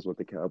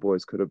the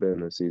Cowboys could have been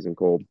this season,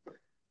 Cole.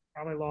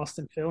 Probably lost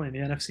in Philly in the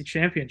NFC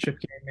Championship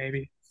game,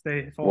 maybe.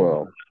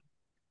 Well,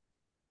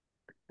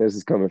 this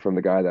is coming from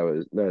the guy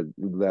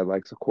that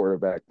likes a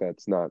quarterback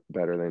that's not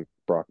better than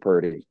Brock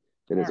Purdy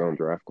in his own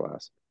draft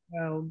class.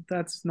 Well,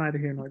 that's neither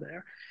here nor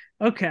there.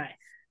 Okay.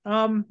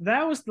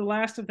 That was the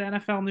last of the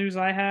NFL news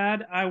I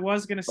had. I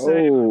was going to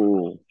say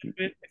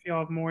if you all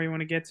have more you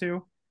want to get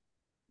to.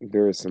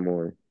 There is some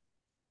more.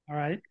 All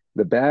right.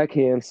 The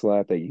backhand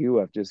slap that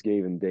UF just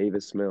gave in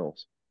Davis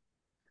Mills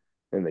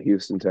and the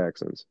Houston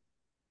Texans,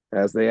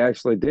 as they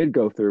actually did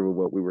go through with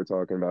what we were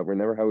talking about.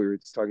 Remember how we were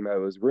just talking about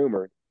it was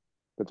rumored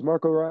that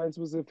DeMarco Ryans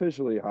was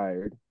officially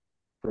hired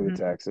for the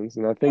Texans,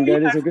 and I think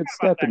that is a good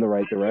step in the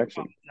right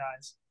direction.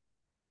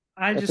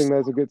 I think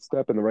that's a good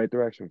step in the right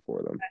direction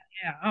for them.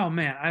 Yeah. Oh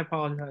man, I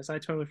apologize. I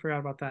totally forgot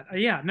about that.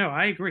 Yeah. No,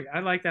 I agree. I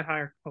like that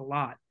hire a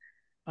lot.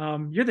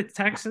 You're the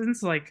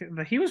Texans. Like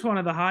he was one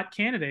of the hot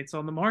candidates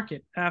on the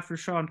market after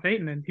Sean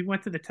Payton, and he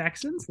went to the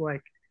Texans.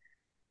 Like,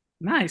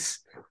 nice.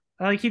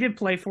 Like he did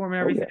play for him and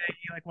Oh everything. yeah,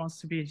 He like wants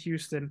to be in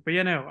Houston, but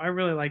I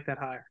really like that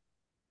hire.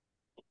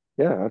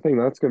 yeah. I think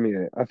that's gonna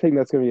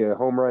be a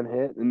home run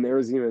hit. And there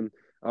was even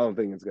I don't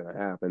think it's gonna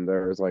happen.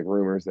 There's like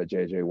rumors that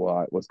J.J.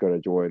 Watt was gonna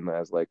join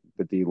as like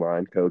the D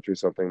line coach or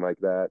something like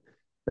that.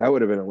 That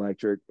would have been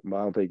electric, but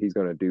I don't think he's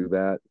gonna do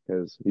that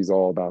because he's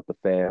all about the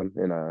fam,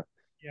 and you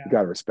Yeah,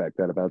 gotta respect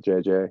that about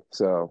J.J.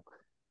 So,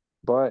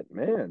 but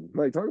man,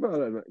 like talk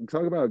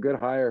about a good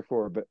hire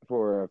for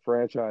a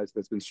franchise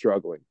that's been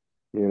struggling,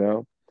 you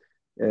know.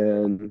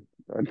 And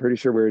I'm pretty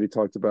sure we already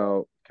talked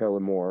about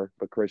Kellen Moore,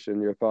 but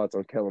Christian, your thoughts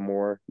on Kellen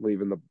Moore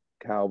leaving the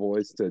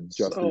Cowboys to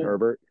Justin So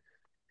Herbert?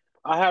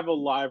 I have a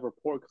live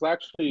report because I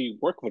actually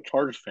work with a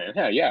Chargers fan.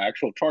 Yeah, yeah,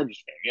 actual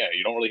Chargers fan. Yeah,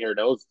 you don't really hear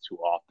those too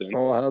often.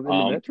 Oh, out in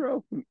the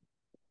Metro?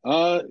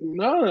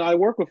 No, I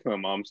work with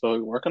him. So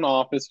we work in the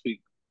office.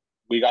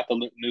 We got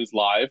the news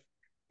live,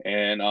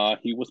 and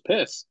he was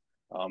pissed.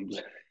 Um,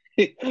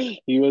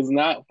 he was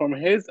not from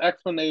his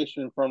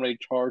explanation from a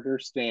Charger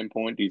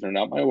standpoint. These are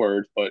not my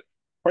words, but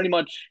pretty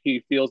much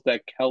he feels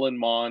that Kellen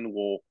Mond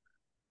will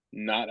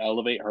not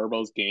elevate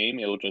Herbo's game.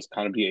 It'll just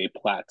kind of be a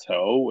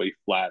plateau, a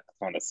flat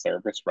kind of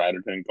surface rather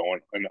than going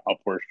an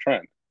upward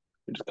trend.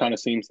 It just kind of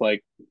seems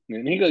like,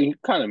 and he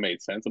kind of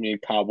made sense. I mean,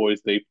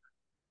 Cowboys,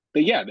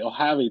 yeah, they'll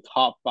have a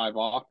top five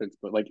offense,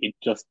 but like it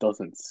just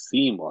doesn't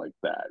seem like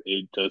that.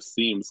 It just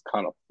seems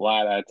kind of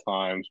flat at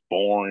times,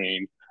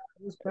 boring,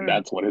 and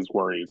that's what his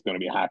worry is going to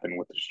be happening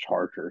with this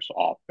Chargers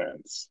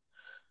offense.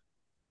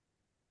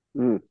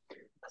 Mm.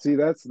 See,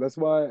 that's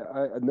why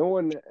no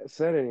one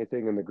said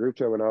anything in the group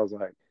chat when I was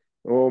like,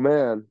 "Oh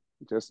man,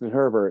 Justin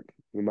Herbert,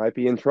 he might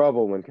be in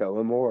trouble when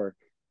Kellen Moore,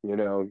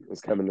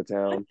 is coming to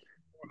town."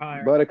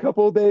 hire. But a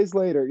couple of days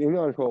later,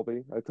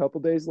 Colby, a couple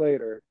of days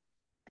later,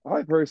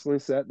 I personally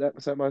set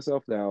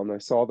myself down. I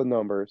saw the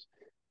numbers,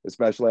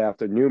 especially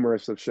after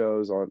numerous of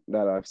shows on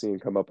that I've seen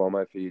come up on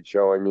my feed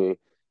showing me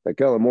that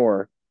Kellen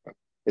Moore,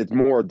 it's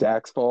more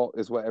Dak's fault,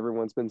 is what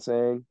everyone's been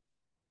saying.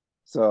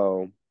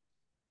 So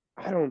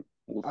I don't.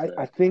 We'll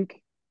I see.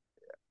 think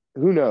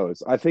who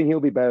knows? I think he'll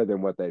be better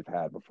than what they've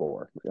had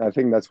before. I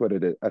think that's what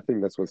it is. I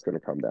think that's what's going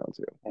to come down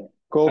to. I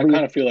Colby,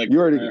 kind of feel like you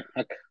already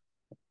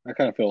I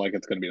kind of feel like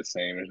it's going to be the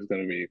same. It's just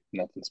going to be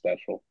nothing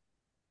special.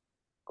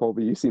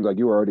 Colby, you seem like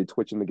you were already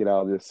twitching to get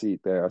out of this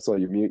seat there. I saw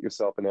you mute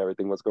yourself and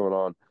everything. What's going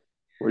on?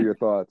 What are your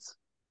thoughts?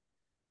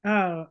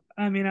 Oh,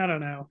 I mean, I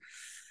don't know.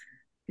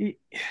 He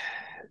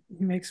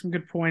makes some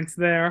good points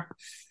there,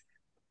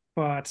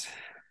 but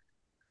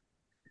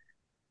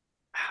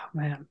oh,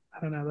 man, I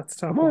don't know. That's a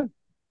tough Come one. on.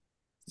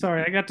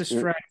 Sorry, I got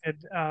You're,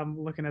 distracted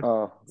looking at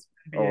oh, oh,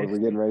 NBA. we're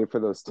getting ready for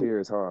those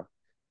tears, huh?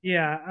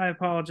 Yeah, I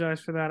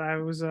apologize for that. I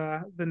was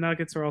the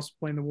Nuggets are also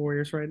playing the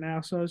Warriors right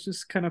now, so I was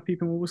just kind of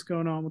peeping what was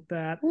going on with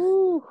that.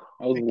 Woo.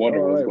 I was All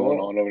wondering what was right. going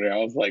Well, on over there. I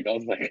was like,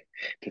 did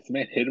this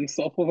man hit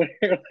himself over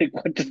here? Like,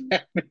 what just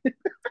happened?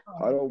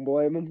 I don't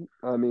blame him.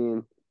 I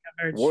mean,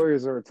 Very true.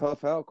 Warriors are a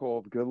tough out,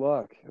 Cole. Good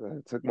luck.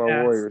 It took my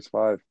Yes. Warriors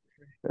five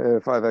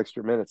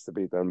extra minutes to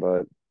beat them,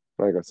 but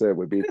like I said,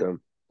 we beat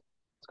them.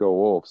 Let's go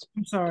Wolves.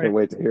 I'm sorry. Can't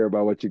wait to hear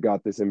about what you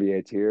got this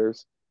NBA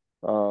tiers.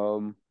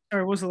 Sorry,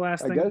 what was the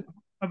last I thing guess.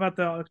 about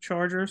the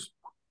Chargers?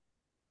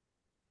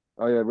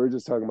 Oh yeah, we are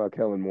just talking about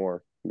Kellen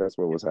Moore. That's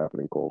what was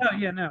happening, Cole. Oh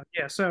yeah, no,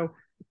 yeah. So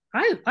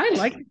I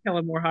like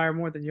Kellen Moore hire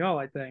more than y'all.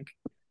 I think.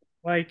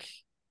 Like,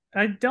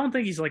 I don't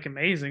think he's like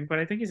amazing, but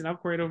I think he's an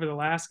upgrade over the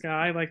last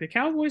guy. Like the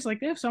Cowboys, like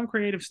they have some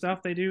creative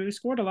stuff they do. They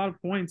scored a lot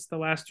of points the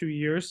last 2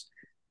 years.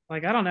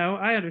 Like I don't know,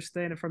 I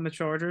understand it from the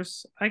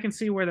Chargers. I can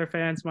see where their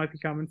fans might be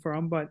coming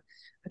from, but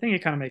I think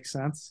it kind of makes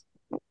sense.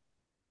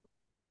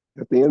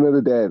 At the end of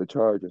the day, the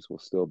Chargers will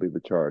still be the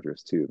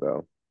Chargers too,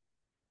 though.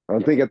 I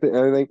think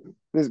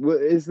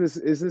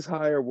this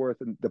hire worth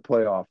the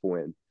playoff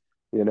win?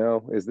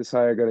 Is this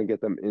hire going to get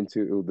them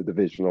into the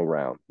divisional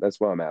round? That's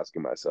what I'm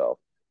asking myself.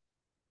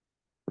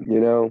 You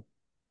know,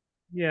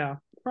 Yeah,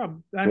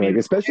 probably. I like mean,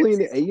 especially in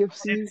the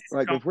it's AFC.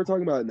 Like if we're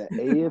talking about in the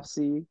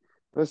AFC,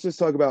 let's just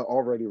talk about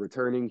already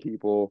returning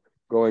people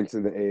going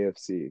to the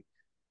AFC.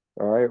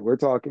 All right, we're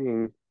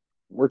talking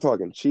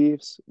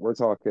Chiefs. We're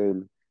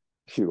talking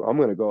shoot. I'm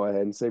gonna go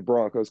ahead and say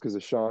Broncos because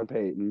of Sean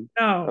Payton.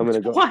 no. I'm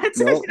gonna go. What?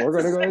 No, we're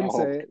gonna go ahead and Oh,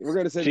 say it. We're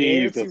gonna say the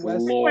AFC Jesus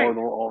West. Wait, Lord,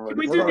 we're can already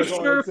we We're do the gonna go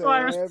ahead starting. and say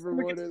surefires before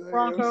we everyone get to in the the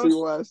AFC Broncos?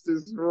 West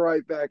is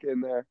right back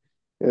in there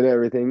and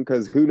everything.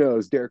 Because who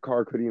knows? Derek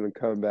Carr could even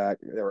come back,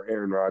 or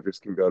Aaron Rodgers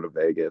can go to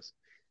Vegas.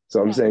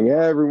 So I'm No, saying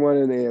everyone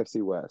in the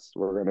AFC West.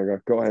 We're gonna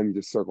go ahead and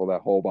just circle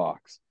that whole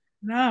box.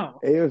 no.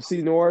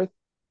 AFC North,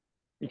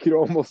 you could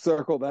almost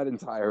circle that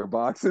entire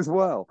box as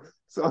well.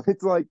 So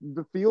it's like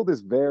the field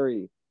is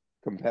very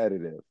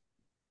competitive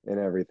and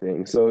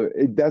everything. So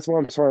that's what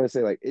I'm trying to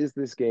say. Like, is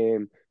this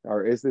game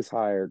or is this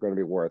hire going to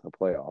be worth a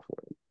playoff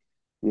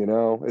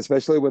win?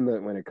 Especially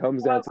when it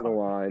comes down to the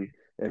line,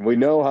 and we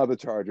know how the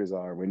Chargers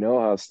are, we know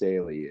how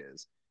Staley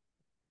is.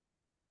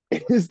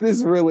 Is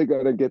this really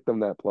going to get them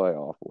that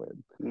playoff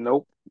win?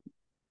 Nope.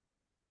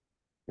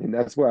 And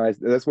that's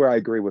where I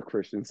agree with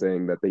Christian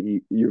saying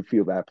that you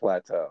feel that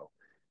plateau.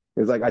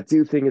 It's like I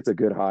do think it's a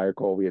good hire,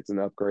 Colby. It's an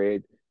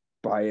upgrade,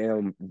 but I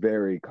am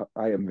very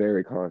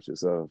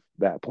conscious of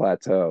that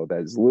plateau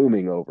that is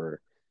looming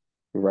over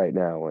right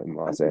now in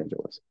Los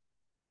Angeles.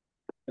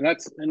 And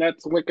that's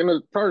like in a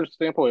Chargers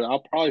standpoint,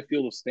 I'll probably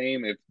feel the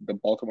same if the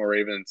Baltimore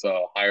Ravens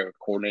hire a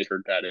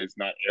coordinator that is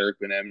not Eric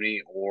Bieniemy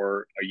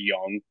or a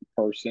young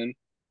person.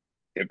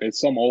 If it's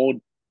some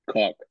old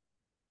cuck,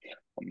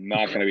 I'm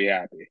not gonna be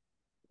happy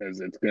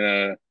because it's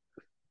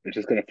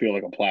just gonna feel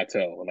like a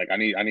plateau. Like I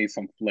need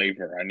some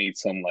flavor. I need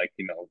some like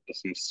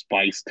some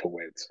spice to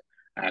it.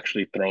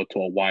 Actually, throw it to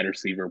a wide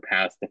receiver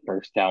past the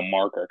first down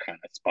marker kind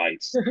of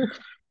spice.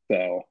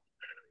 So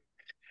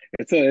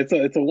it's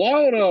a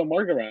wild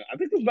market around. I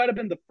think this might have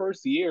been the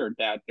first year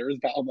that there's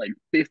about like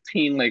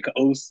 15 like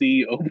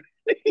OC openings.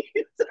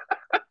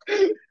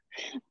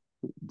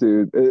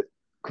 Dude,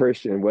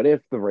 Christian, what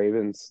if the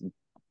Ravens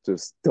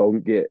just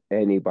don't get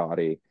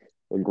anybody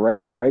and Greg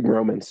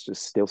Roman's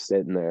just still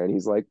sitting there and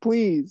he's like,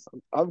 please,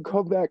 I'll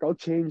come back. I'll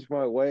change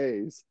my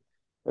ways.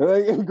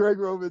 And Greg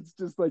Roman's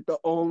just like the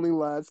only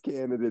last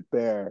candidate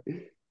there.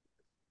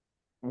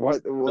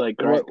 Like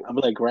Greg, I'm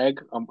like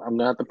Greg. I'm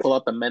gonna have to pull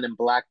out the Men in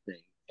Black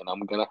thing, and I'm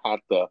gonna have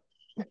to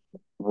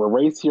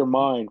erase your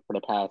mind for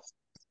the past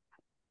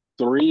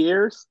 3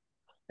 years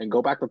and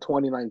go back to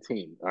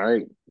 2019. All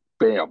right,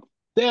 bam.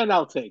 Then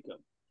I'll take him.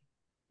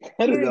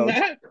 Other than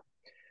that,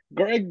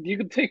 Greg, you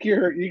can take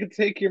your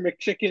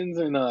McChickens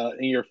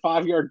and your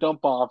 5 yard dump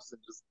offs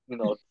and just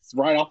it's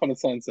right off on the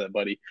sunset,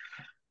 buddy.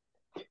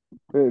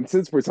 And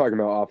since we're talking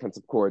about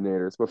offensive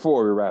coordinators,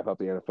 before we wrap up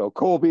the NFL,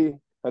 Colby,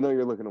 I know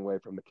you're looking away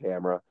from the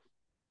camera.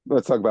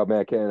 Let's talk about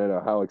Matt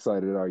Canada. How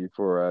excited are you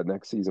for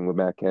next season with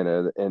Matt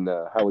Canada and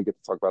how we get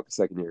to talk about the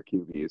second-year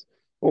QBs?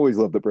 Always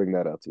love to bring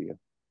that up to you.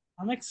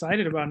 I'm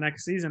excited about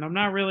next season. I'm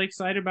not really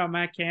excited about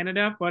Matt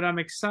Canada, but I'm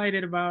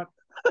excited about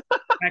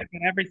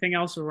everything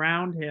else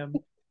around him.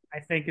 I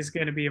think is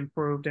going to be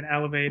improved and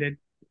elevated,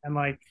 and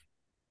like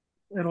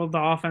the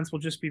offense will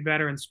just be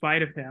better in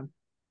spite of him.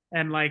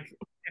 And like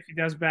if he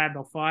does bad,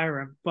 they'll fire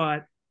him.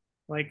 But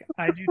like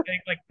I do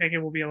think like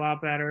Pickett will be a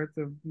lot better.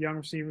 The young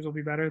receivers will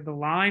be better. The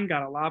line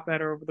got a lot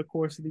better over the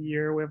course of the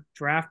year with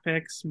draft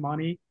picks,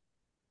 money.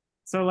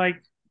 So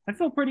like I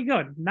feel pretty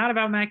good. Not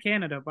about Matt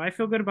Canada, but I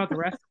feel good about the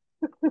rest.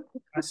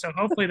 So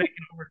hopefully they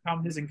can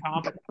overcome his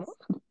incompetence.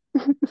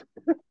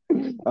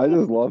 I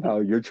just love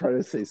how you're trying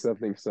to say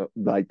something so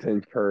like to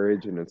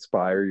encourage and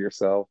inspire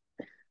yourself.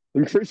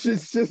 And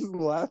Christian's just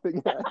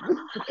laughing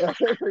at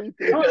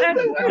everything. Go ahead,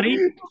 buddy.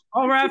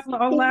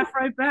 I'll laugh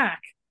right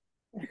back.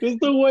 Just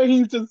the way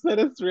he's just said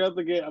it throughout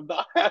the game. I'm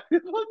not happy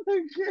about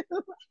the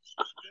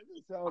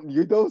game.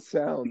 You don't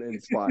sound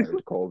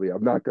inspired, Colby.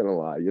 I'm not gonna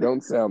lie. You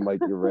don't sound like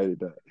you're ready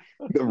to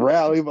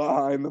rally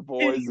behind the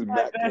boys and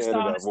Matt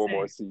Canada one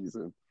more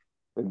season.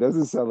 It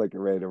doesn't sound like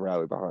you're ready to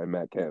rally behind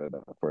Matt Canada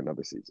for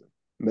another season.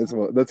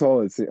 That's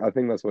all it's. I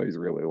think that's what he's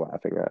really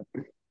laughing at.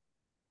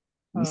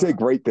 You say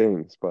great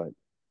things, but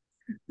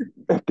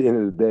at the end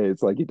of the day,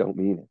 it's like you don't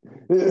mean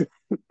it.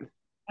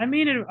 I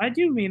mean it. I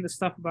do mean the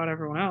stuff about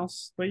everyone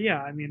else, but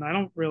yeah, I mean I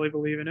don't really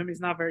believe in him. He's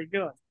not very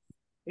good.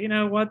 You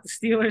know what? The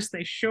Steelers,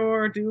 they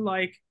sure do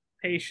like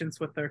patience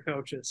with their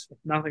coaches, if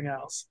nothing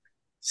else.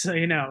 So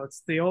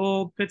it's the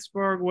old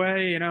Pittsburgh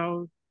way.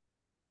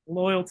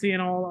 Loyalty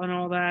and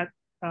all that.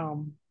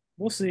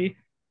 We'll see.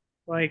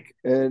 Like,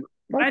 and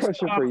my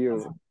question for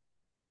you,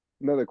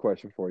 another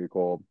question for you,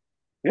 Cole.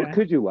 What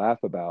could you laugh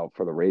about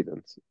for the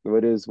Ravens?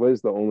 What is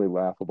the only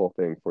laughable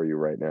thing for you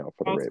right now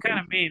for the Ravens? It's kind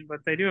of mean,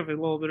 but they do have a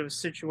little bit of a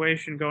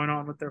situation going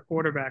on with their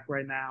quarterback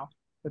right now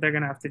that they're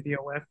going to have to deal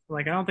with.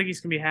 Like, I don't think he's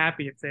going to be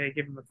happy if they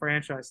give him the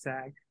franchise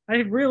tag.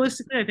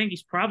 Realistically, I think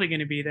he's probably going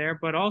to be there,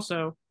 but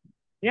also,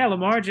 yeah,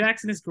 Lamar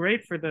Jackson is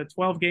great for the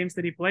 12 games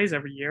that he plays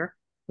every year,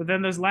 but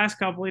then those last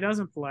couple he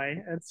doesn't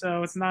play, and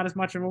so it's not as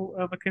much of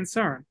a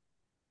concern.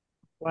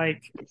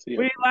 Like,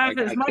 we laugh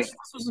as much as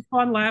this was a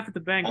fun laugh at the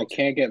Bengals. I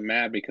can't get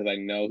mad because I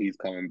know he's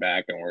coming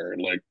back and we're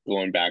like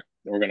going back.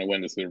 We're gonna win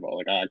the Super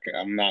Bowl. Like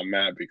I'm not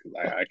mad because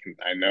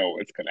I know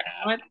it's gonna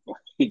happen.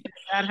 If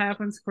that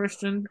happens,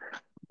 Christian,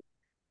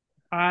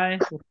 I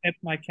will tip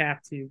my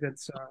cap to you, good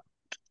sir,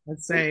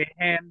 and say,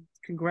 and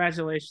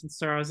congratulations,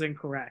 sir, I was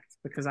incorrect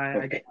because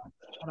I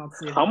don't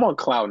see it. I'm on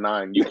cloud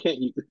nine. You can't.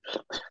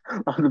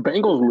 The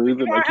Bengals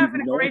losing. You are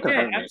having a great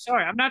day. I'm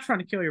sorry. I'm not trying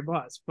to kill your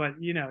buzz, but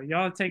y'all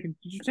are taking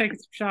some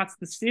shots at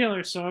the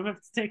Steelers, so I'm going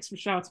to take some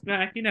shots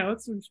back.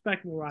 It's a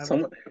respectable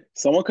rival.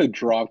 Someone could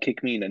drop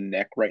kick me in the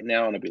neck right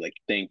now, and I'd be like,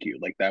 "Thank you."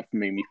 Like that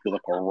made me feel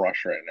like a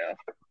rush right now.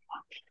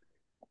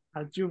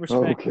 I do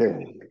respect.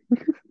 Okay.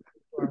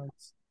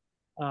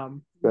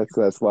 That's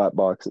that slap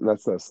boxing.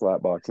 That's that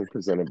slap boxing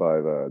presented by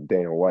the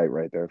Dana White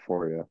right there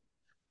for you.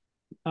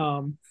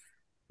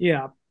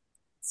 Yeah.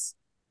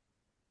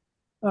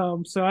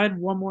 So I had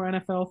one more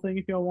NFL thing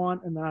if y'all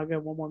want, and then I'll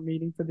get one more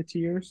meeting for the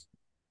tiers.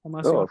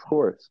 Of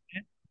course.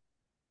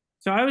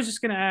 So I was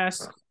just gonna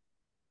ask,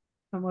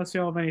 unless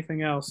y'all have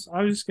anything else,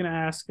 I was just gonna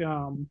ask,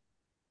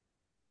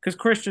 because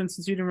Christian,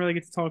 since you didn't really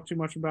get to talk too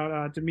much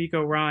about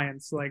D'Amico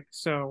Ryans, like,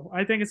 so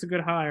I think it's a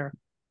good hire.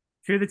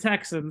 If you're the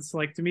Texans,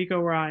 like D'Amico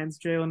Ryans,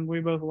 Jalen, we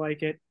both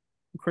like it.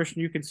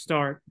 Christian, you can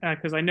start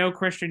because I know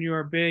Christian, you are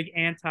a big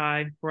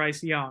anti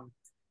Bryce Young,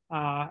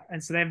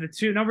 and so they have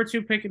the number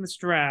two pick in this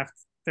draft.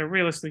 They're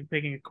realistically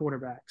picking a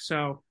quarterback.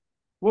 So,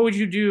 what would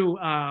you do?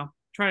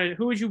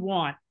 Who would you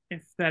want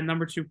if that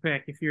number two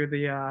pick? If you're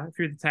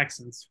the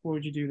Texans, what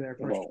would you do there,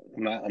 Christian?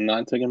 Well, I'm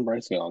not taking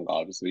Bryce Young,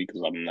 obviously,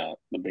 because I'm not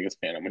the biggest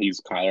fan of him.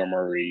 He's Kyler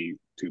Murray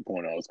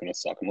 2.0 is going to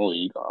suck in the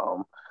league.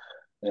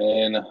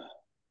 And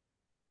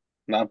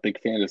not a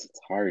big fan of this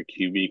entire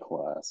QB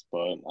class,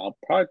 but I'll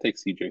probably take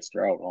CJ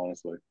Stroud,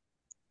 honestly.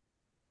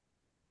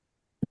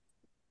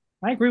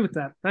 I agree with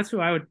that. That's who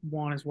I would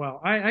want as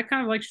well. I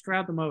kind of like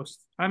Stroud the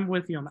most. I'm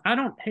with you on that. I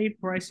don't hate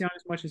Bryce Young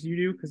as much as you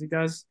do because he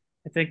does,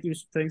 I think, do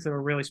some things that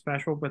are really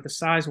special, but the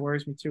size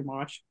worries me too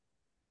much.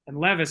 And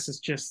Levis is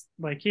just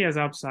like he has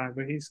upside,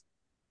 but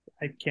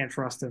I can't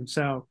trust him.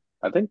 So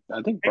I think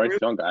Bryce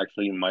Young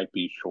actually might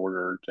be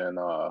shorter than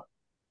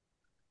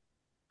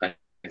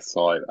I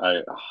saw it.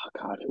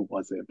 God, who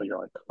was it? But you're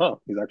like, huh,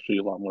 he's actually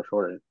a lot more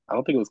shorter. I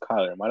don't think it was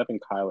Kyler. It might have been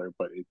Kyler,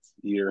 but it's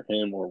either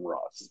him or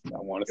Russ. I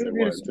want to say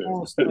one of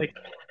the two. like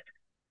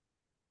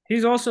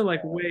he's also like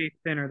way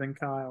thinner than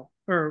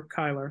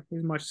Kyler.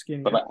 He's much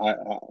skinnier. But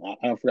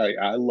I forgot.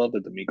 I love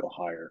the D'Amico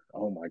hire.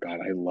 Oh my God,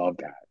 I love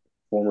that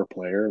former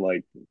player.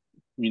 Like,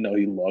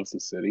 he loves the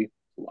city.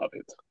 Love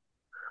it.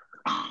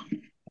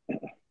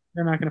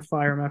 They're not going to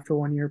fire him after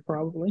 1 year,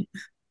 probably.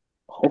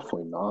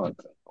 Hopefully not.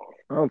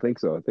 I don't think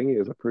so. I think he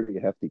has a pretty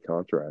hefty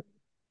contract.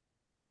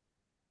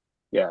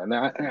 Yeah, and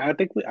I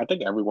think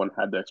everyone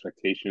had the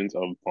expectations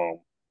of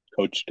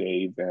Coach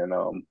Dave and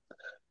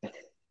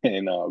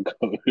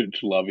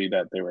Coach Lovey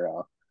that they were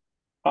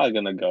probably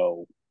gonna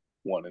go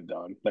one and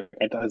done. Like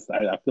I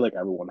feel like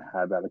everyone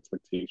had that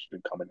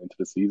expectation coming into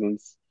the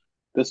seasons.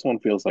 This one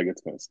feels like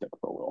it's gonna stick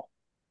for a while.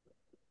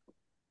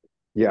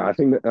 Yeah, I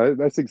think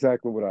that's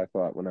exactly what I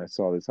thought when I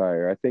saw this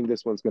hire. I think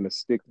this one's going to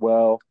stick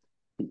well.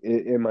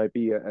 It might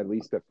be at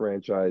least a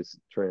franchise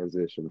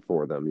transition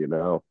for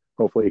them,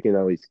 Hopefully, he can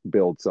at least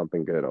build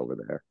something good over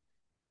there.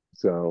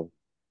 So,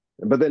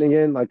 but then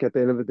again, like at the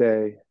end of the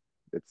day,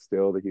 it's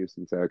still the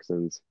Houston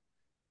Texans.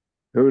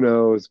 Who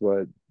knows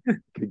what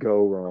could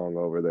go wrong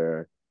over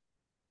there,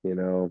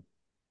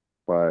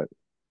 But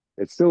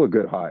it's still a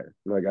good hire.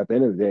 Like at the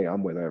end of the day,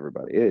 I'm with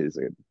everybody. It is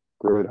a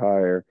good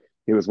hire.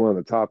 He was one of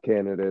the top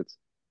candidates.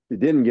 He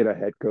didn't get a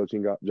head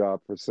coaching job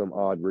for some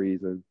odd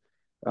reason.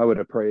 I would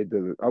have prayed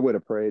to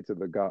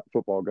the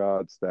football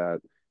gods that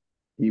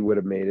he would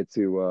have made it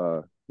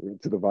to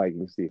the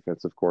Vikings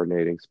defensive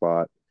coordinating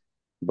spot.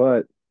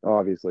 But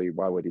obviously,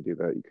 why would he do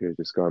that? You could have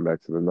just gone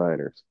back to the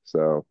Niners.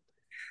 So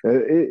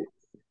it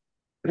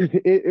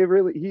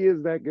really, he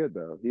is that good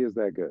though. He is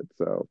that good.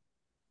 So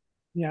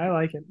yeah, I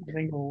like it. I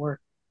think it'll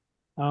work.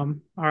 All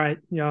right,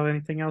 y'all.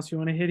 Anything else you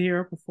want to hit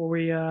here before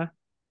we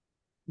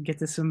get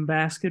to some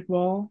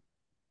basketball?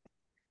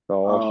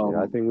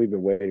 I think we've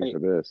been waiting for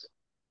this.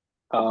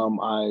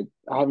 I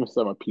haven't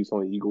said my piece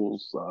on the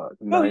Eagles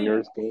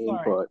Niners game,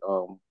 but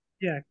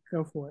yeah,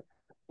 go for it.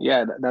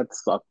 Yeah, that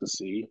sucked to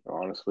see,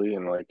 honestly,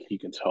 and like you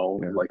can tell,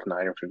 like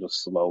Niners are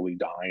just slowly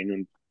dying,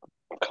 and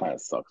kind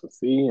of sucks to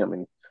see. I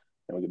mean,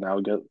 now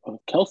we get a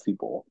Kelsey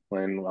Bowl,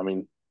 and I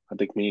mean, I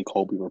think me and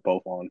Colby were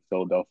both on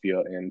Philadelphia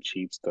and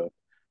Chiefs to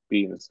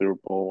be in the Super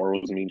Bowl, or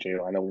it was me and Jay.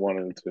 I know one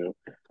and two,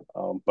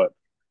 but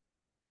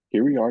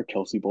here we are,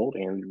 Kelsey Bowl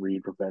and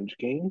Reed revenge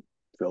game.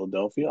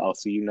 Philadelphia. I'll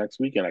see you next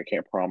week, and I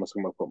can't promise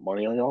I'm gonna put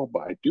money on y'all,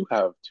 but I do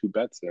have two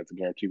bets that's a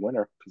guaranteed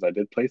winner because I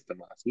did place them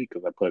last week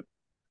because I put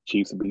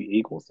Chiefs to beat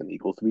Eagles and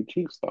Eagles to beat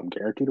Chiefs, so I'm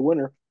guaranteed a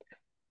winner.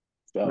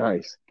 So,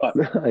 nice, but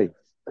nice.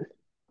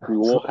 We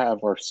will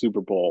have our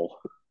Super Bowl.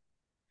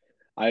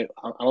 I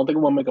don't think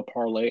I'm gonna make a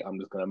parlay. I'm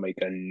just gonna make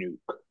a nuke.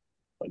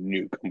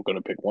 I'm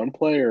gonna pick one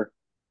player.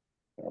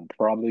 I'm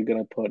probably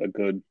gonna put a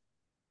good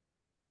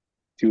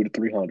 200 to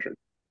 300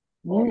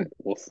 on it.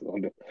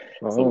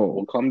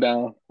 We'll come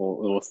down.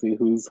 We'll see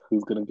who's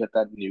gonna get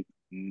that nuke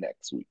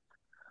next week.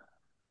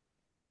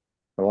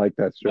 I like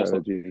that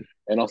strategy.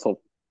 And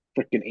also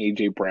freaking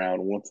AJ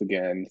Brown once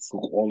again.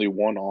 So only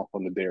one off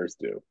on the dares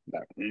do.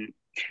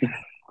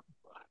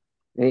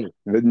 Hey,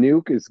 the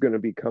nuke is going to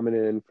be coming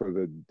in for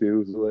the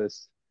dues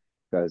list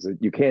because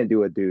you can't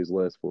do a dues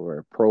list for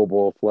a Pro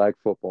Bowl flag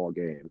football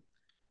game.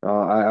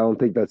 I don't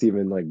think that's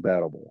even like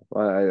bettable.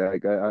 I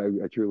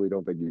truly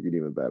don't think you could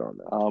even bet on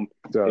that.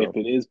 So if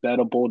it is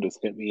bettable, just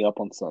hit me up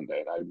on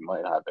Sunday and I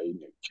might have a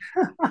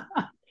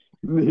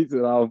nuke. He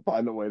said I'll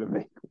find a way to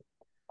make it.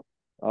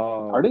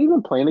 Are they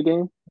even playing a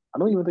game? I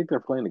don't even think they're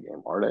playing a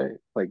game, are they?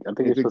 Like I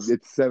think it's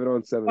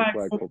 7-on-7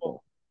 flag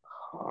football.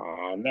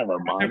 Never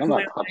mind. I'm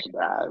not touching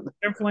that.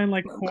 They're playing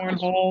like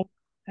cornhole,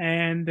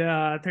 and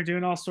they're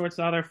doing all sorts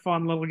of other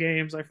fun little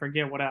games. I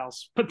forget what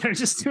else, but they're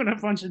just doing a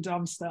bunch of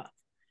dumb stuff.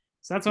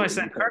 So that's why I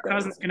said Kirk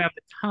Cousins is gonna have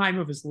the time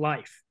of his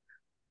life.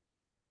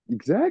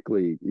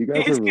 Exactly. You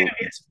guys it's gonna be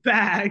his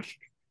bag.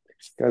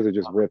 Guys are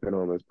just ripping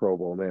on this Pro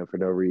Bowl man for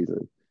no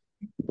reason.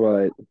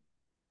 But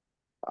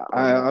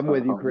I'm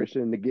with you,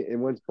 Christian.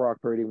 And once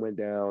Brock Purdy went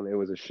down, it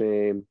was a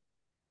shame.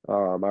 I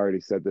already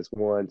said this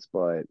once,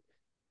 but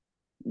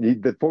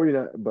the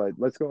 49, but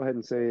let's go ahead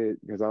and say it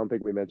because I don't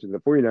think we mentioned the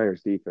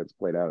 49ers defense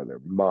played out of their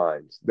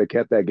minds. They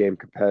kept that game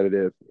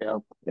competitive. Yeah.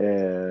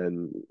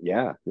 And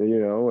yeah,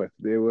 if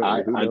they would,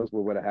 who knows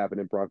what would have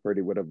happened if Brock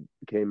Purdy would have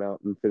came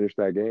out and finished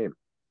that game.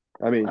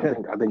 I mean,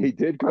 I think he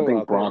did go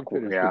out Brock,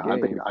 there and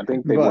finish the game. I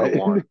think they would have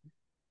won.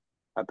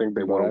 I think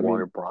they would have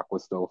won if Brock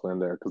was still in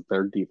there because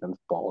their defense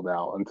balled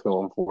out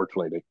until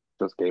unfortunately they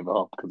just gave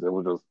up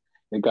because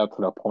it got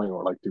to that point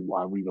where dude,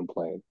 why are we even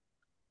playing?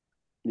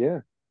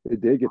 Yeah,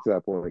 it did get to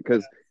that point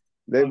because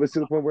it was to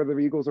the point where the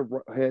Eagles are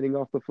handing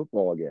off the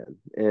football again,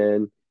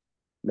 and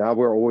now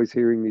we're always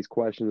hearing these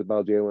questions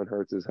about Jalen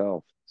Hurts'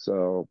 health.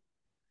 So,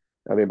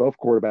 I mean, both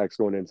quarterbacks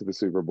going into the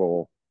Super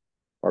Bowl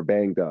are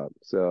banged up,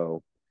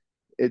 so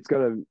it's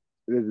gonna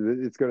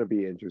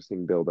be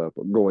interesting build up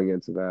going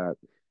into that.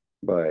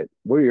 But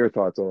what are your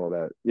thoughts on all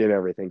that and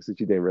everything since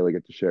you didn't really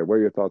get to share? What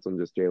are your thoughts on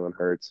just Jalen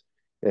Hurts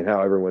and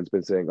how everyone's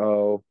been saying,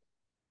 oh,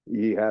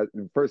 he has,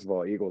 first of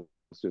all, Eagles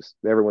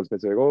everyone's been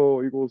saying,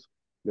 oh, Eagles,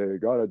 they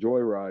got a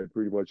joyride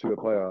pretty much to the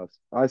playoffs.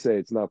 I say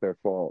it's not their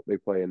fault. They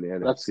play in the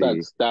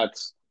NFC.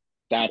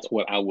 That's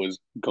what I was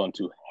going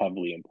to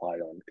heavily imply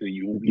on.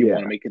 You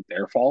want to make it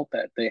their fault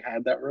that they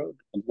had that road?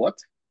 What?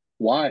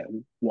 Why?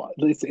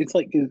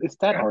 It's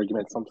that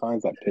argument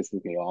sometimes that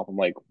pisses me off. I'm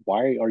like,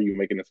 why are you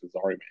making this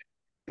argument?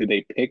 Did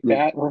they pick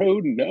that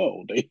road?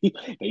 No,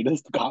 they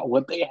just got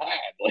what they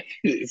had.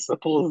 It's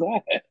simple as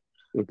that.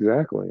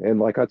 Exactly. And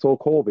like I told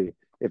Colby,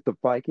 if the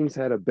Vikings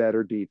had a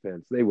better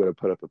defense, they would have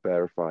put up a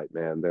better fight,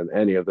 man, than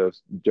any of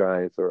those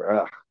Giants.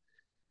 Or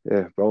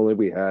if only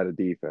we had a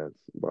defense.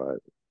 But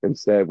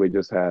instead, we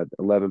just had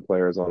 11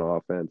 players on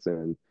offense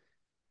and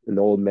an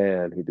old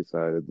man who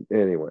decided.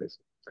 Anyways,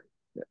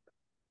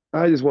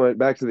 I just went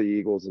back to the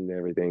Eagles and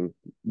everything.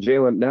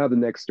 Now the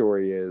next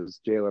story is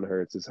Jalen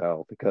Hurts'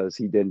 health because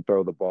he didn't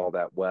throw the ball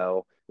that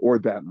well or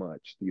that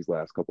much these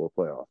last couple of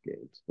playoff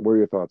games. What are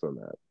your thoughts on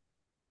that?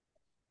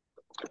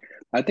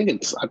 I think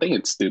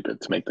it's stupid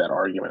to make that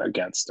argument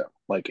against them.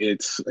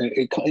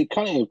 It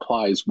kind of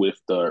implies with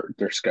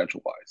their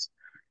schedule wise.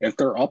 If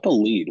they're up a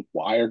lead,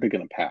 why are they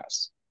going to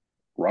pass?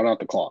 Run out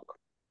the clock.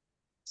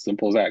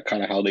 Simple as that.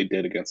 Kind of how they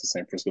did against the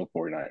San Francisco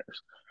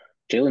 49ers.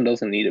 Jalen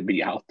doesn't need to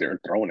be out there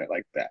throwing it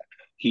like that.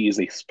 He is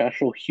a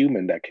special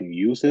human that can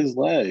use his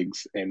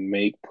legs and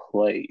make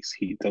plays.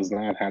 He does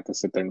not have to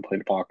sit there and play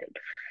the pocket.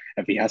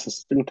 If he has to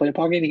sit there and play the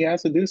pocket, he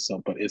has to do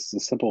so. But it's the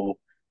simple,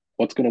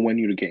 what's going to win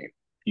you the game?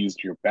 Use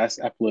your best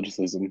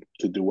athleticism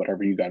to do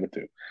whatever you got to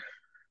do.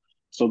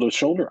 So the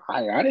shoulder,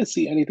 I didn't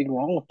see anything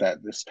wrong with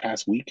that this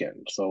past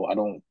weekend. So I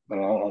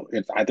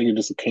think it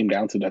just came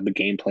down to that the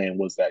game plan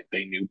was that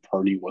they knew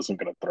Purdy wasn't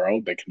going to throw.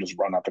 They can just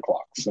run out the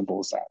clock. Simple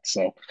as that.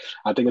 So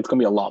I think it's going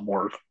to be a lot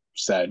more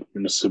said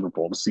in the Super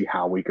Bowl to see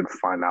how we can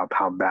find out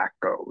how that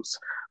goes.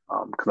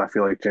 Because I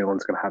feel like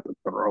Jalen's going to have to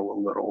throw a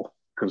little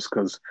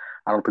because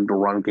I don't think the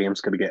run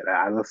game's going to get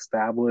as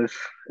established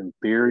in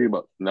theory,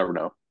 but never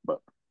know. But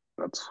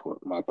that's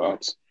what my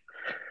thoughts.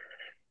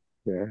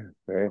 Yeah,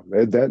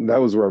 that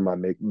was where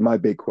my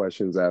big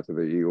questions after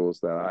the Eagles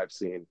that I've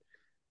seen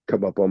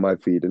come up on my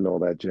feed and all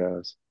that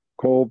jazz.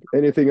 Cole,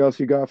 anything else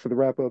you got for the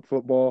wrap up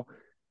football?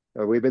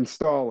 We've been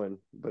stalling,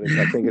 but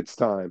I think it's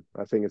time.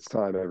 I think it's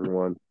time,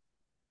 everyone.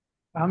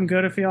 I'm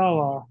good if y'all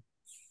are.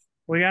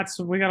 We got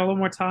a little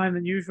more time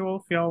than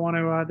usual. If y'all want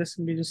to, this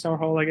can be just our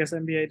whole, I guess,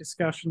 NBA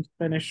discussion to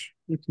finish.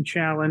 You can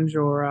challenge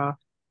or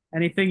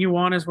anything you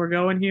want as we're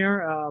going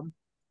here.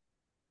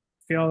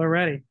 If y'all are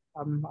ready,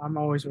 I'm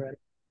always ready.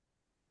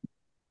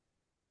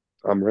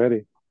 I'm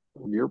ready.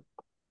 Yep.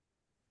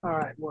 All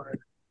right, word.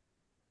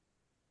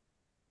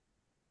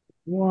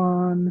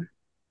 One.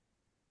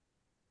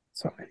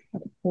 Sorry,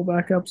 pull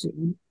back up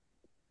soon.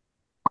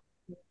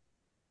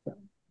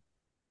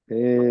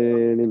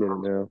 And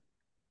now.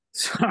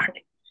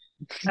 Sorry,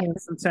 I had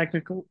some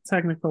technical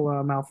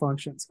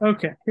malfunctions.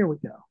 Okay, here we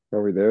go.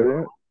 Are we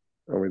there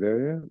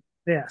yet?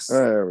 Yes.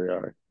 There we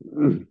are.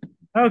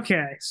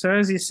 Okay, so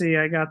as you see,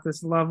 I got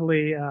this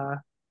lovely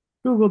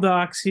Google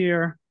Docs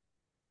here.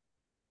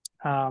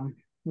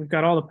 We've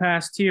got all the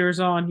past tiers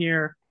on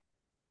here.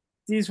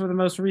 These were the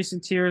most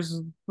recent tiers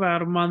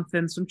about a month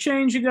and some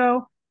change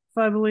ago, if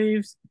I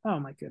believe. Oh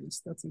my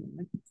goodness, that's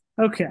amazing.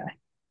 Okay,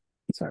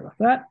 sorry about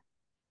that.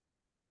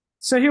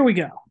 So here we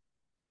go.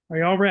 Are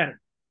you all ready?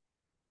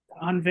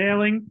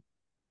 Unveiling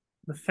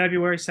the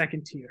February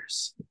 2nd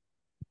tiers.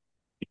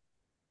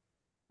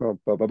 Bum,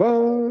 bum, bum,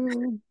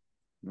 bum.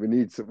 We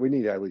need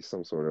at least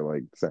some sort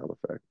of sound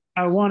effect.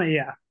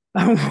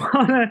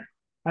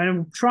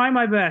 I'm trying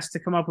my best to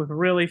come up with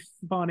really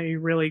funny,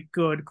 really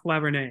good,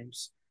 clever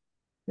names,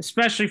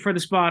 especially for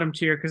this bottom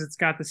tier because it's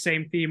got the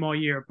same theme all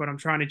year, but I'm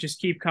trying to just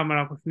keep coming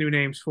up with new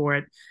names for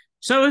it.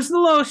 So as the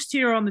lowest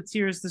tier on the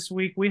tiers this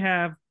week, we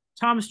have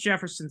Thomas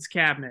Jefferson's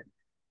Cabinet.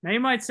 Now you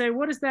might say,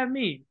 what does that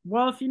mean?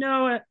 Well, if you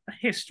know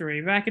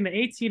history, back in the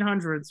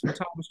 1800s, when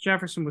Thomas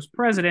Jefferson was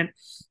president,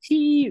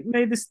 he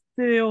made this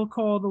deal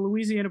called the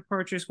Louisiana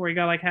Purchase, where he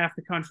got like half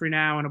the country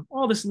now and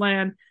all this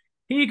land.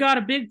 He got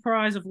a big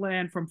prize of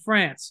land from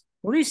France.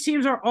 Well, these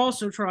teams are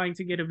also trying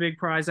to get a big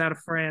prize out of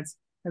France,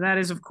 and that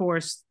is, of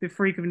course, the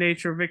freak of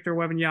nature, Victor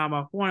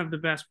Wembanyama, one of the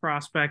best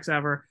prospects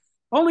ever.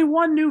 Only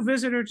one new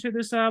visitor to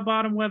this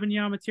bottom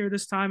Wembanyama tier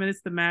this time, and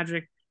it's the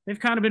Magic. They've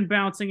kind of been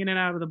bouncing in and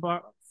out of the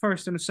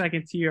first and the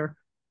second tier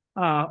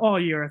all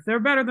year. They're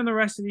better than the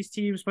rest of these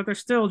teams, but they're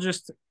still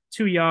just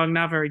too young,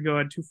 not very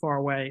good, too far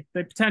away.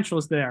 The potential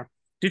is there.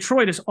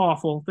 Detroit is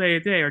awful. They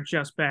are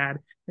just bad.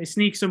 They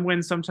sneak some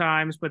wins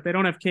sometimes, but they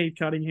don't have Cade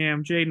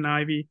Cunningham, Jaden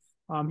Ivey.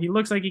 He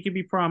looks like he could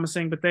be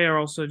promising, but they are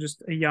also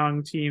just a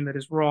young team that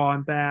is raw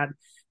and bad.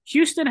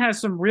 Houston has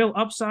some real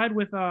upside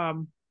with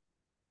blanking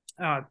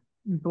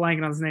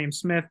on his name,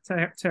 Smith,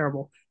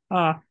 terrible.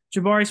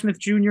 Jabari Smith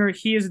Jr.,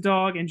 he is a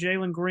dog, and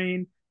Jalen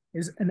Green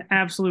is an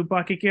absolute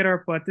bucket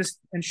getter. But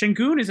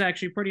Şengün is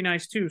actually pretty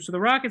nice too. So the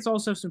Rockets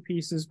also have some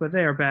pieces, but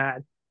they are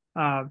bad.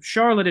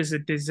 Charlotte is a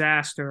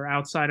disaster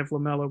outside of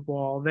LaMelo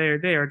Ball.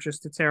 They are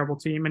just a terrible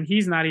team, and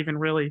he's not even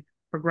really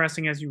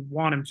progressing as you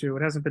want him to.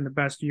 It hasn't been the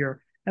best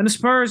year. And the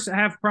Spurs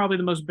have probably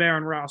the most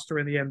barren roster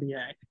in the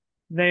NBA.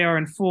 They are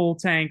in full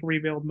tank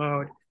rebuild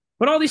mode.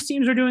 But all these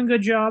teams are doing a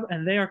good job,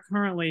 and they are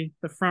currently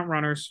the front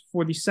runners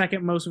for the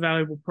second most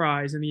valuable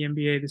prize in the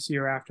NBA this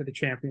year after the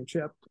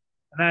championship.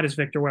 And that is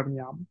Victor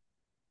Wembanyama.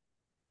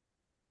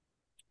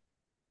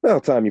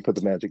 About time you put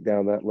the Magic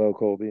down that low,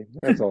 Colby.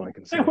 That's all I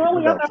can say. Well,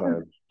 About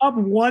time. Up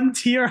one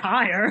tier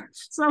higher.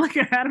 It's not like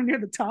I had him near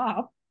the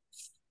top.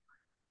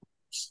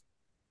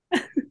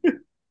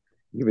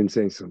 You've been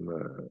saying some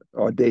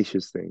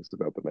audacious things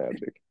about the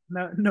Magic.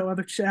 No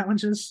other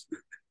challenges.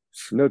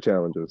 No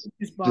challenges.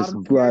 Just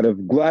glad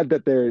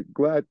that they're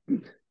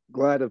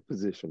glad of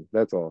position.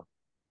 That's all.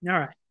 All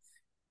right.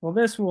 Well,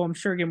 this will, I'm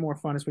sure, get more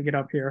fun as we get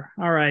up here.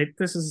 All right.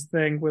 This is the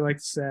thing we like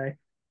to say.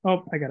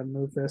 Oh, I got to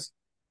move this.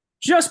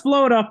 Just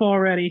blow it up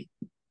already.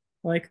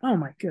 Like, oh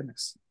my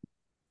goodness.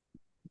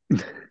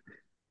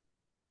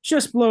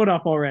 Just blow it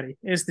up already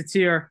is the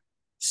tier.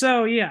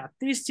 So, yeah,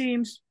 these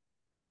teams,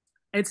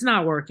 it's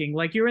not working.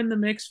 Like, you're in the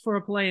mix for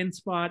a play-in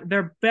spot.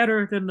 They're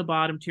better than the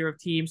bottom tier of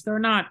teams. They're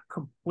not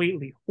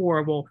completely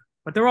horrible,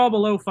 but they're all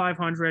below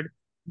 500.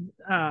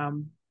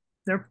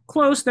 They're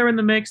close. They're in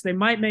the mix. They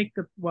might make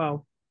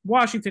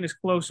Washington is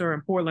closer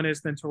and Portland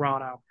is than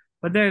Toronto.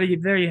 But there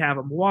you have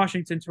them.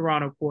 Washington,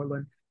 Toronto,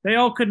 Portland. They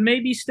all could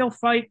maybe still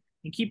fight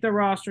and keep their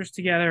rosters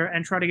together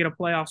and try to get a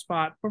playoff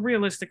spot. But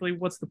realistically,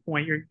 what's the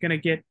point? You're going to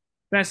get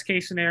best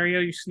case scenario,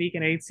 you sneak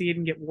an 8 seed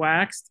and get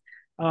waxed.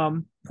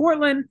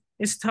 Portland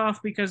is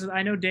tough because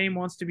I know Dame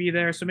wants to be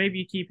there, so maybe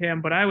you keep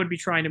him, but I would be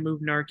trying to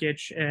move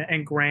Nurkic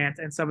and Grant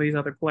and some of these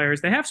other players.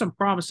 They have some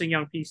promising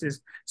young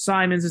pieces.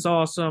 Simons is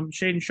awesome.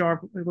 Shaedon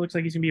Sharpe, it looks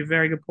like he's going to be a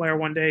very good player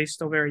one day,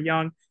 still very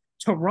young.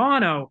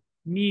 Toronto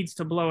needs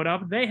to blow it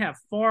up. They have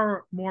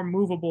far more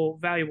movable,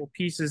 valuable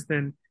pieces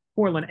than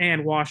Portland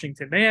and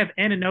Washington. They have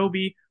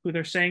Anunoby, who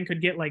they're saying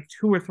could get like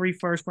 2 or 3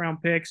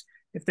 first-round picks.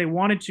 If they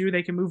wanted to,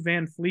 they can move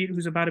Van Fleet,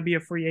 who's about to be a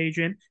free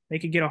agent. They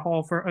could get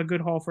a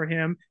good haul for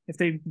him. If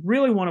they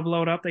really want to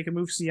blow it up, they can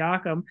move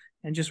Siakam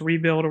and just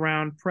rebuild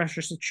around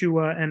Precious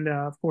Achiuwa and,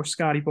 of course,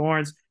 Scotty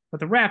Barnes.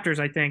 But the Raptors,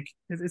 I think,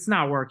 it's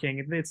not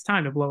working. It's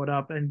time to blow it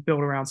up and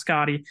build around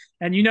Scotty.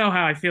 And you know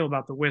how I feel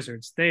about the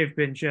Wizards. They've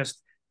been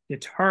just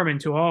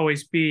determined to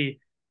always be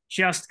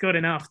just good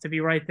enough to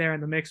be right there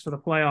in the mix for the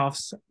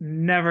playoffs.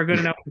 Never good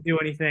enough to do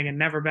anything and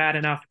never bad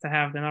enough to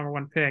have the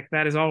 #1 pick.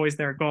 That is always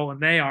their goal,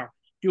 and they are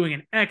doing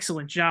an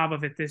excellent job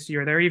of it this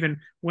year. They're even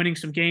winning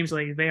some games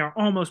lately. They are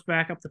almost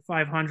back up to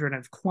 500 and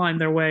have climbed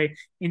their way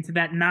into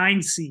that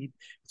 9 seed.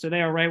 So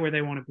they are right where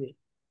they want to be.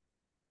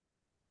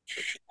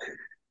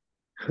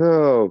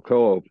 Oh,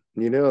 Cole.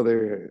 You know,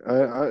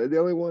 the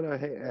only one I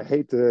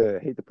hate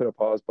to put a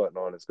pause button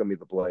on is going to be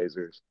the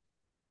Blazers.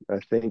 I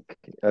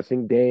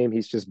think Dame,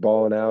 he's just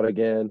balling out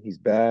again. He's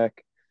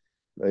back.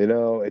 You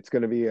know, it's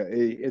gonna be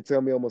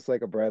almost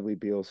like a Bradley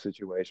Beal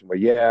situation where,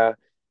 yeah,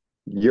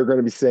 you're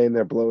gonna be saying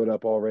they're blowing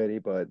up already,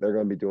 but they're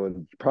gonna be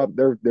doing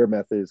their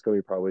method is gonna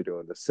be probably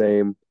doing the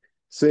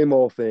same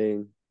old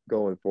thing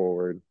going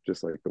forward,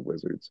 just like the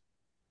Wizards.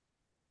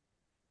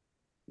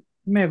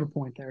 You may have a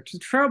point there. The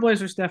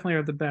Trailblazers definitely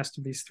are the best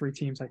of these 3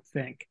 teams, I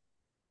think.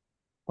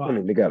 But, I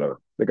mean, they got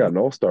an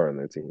all-star on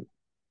their team.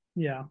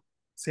 Yeah.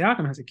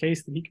 Siakam has a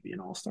case that he could be an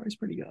all-star. He's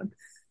pretty good.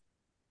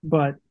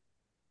 But,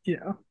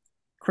 yeah.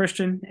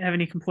 Christian, have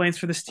any complaints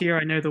for this tier?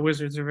 I know the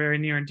Wizards are very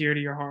near and dear to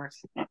your heart.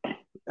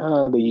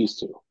 They used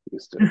to.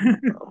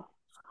 That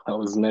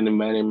was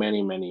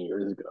many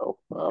years ago.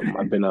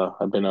 I've been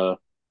a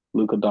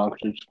Luka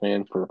Doncic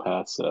fan for the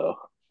past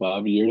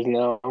 5 years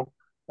now.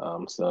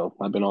 So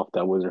I've been off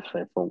that Wizards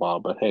fan for a while.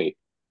 But hey,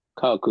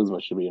 Kyle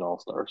Kuzma should be an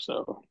all-star.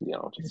 So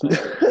just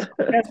saying.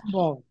 That's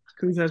ball.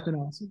 Kuzma has been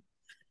awesome.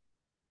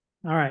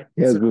 All right.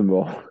 He has been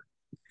ball.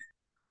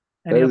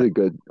 That is a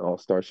good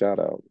all-star shout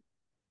out.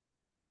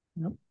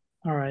 Yep.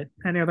 All right.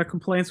 Any other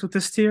complaints with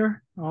this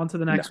tier? On to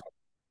the next one.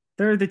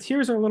 The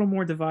tiers are a little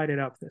more divided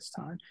up this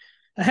time.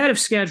 Ahead of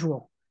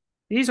schedule,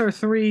 these are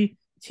three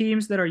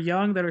teams that are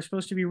young that are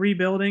supposed to be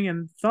rebuilding,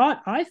 and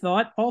I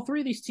thought all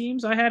three of these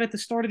teams I had at the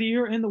start of the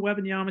year in the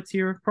Wembanyama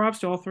tier. Props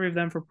to all three of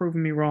them for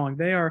proving me wrong.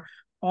 They are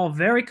all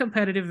very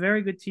competitive,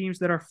 very good teams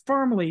that are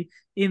firmly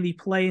in the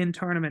play-in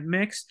tournament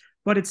mix.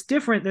 But it's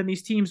different than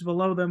these teams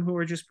below them who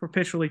are just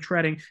perpetually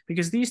treading,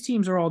 because these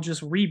teams are all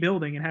just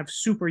rebuilding and have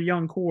super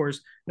young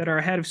cores that are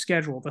ahead of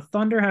schedule. The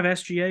Thunder have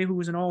SGA, who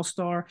was an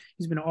all-star.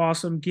 He's been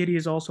awesome. Giddey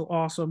is also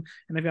awesome.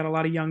 And they've got a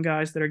lot of young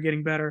guys that are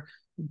getting better.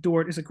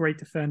 Dort is a great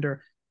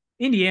defender.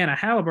 Indiana,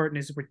 Halliburton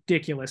is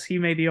ridiculous. He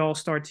made the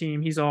all-star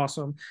team. He's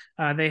awesome.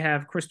 They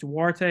have Chris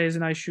Duarte is a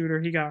nice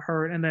shooter. He got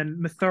hurt. And then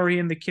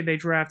Mathurian, the kid they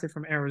drafted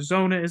from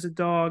Arizona, is a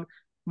dog.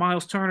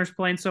 Miles Turner's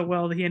playing so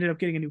well that he ended up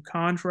getting a new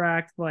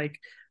contract.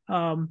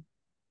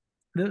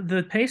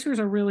 The Pacers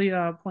are really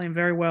playing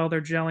very well.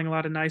 They're gelling a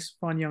lot of nice,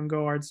 fun young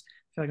guards.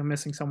 I feel like I'm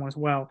missing someone as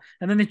well.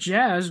 And then the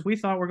Jazz, we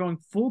thought were going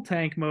full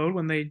tank mode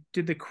when they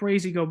did the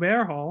crazy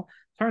Gobert haul.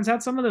 Turns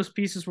out some of those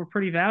pieces were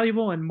pretty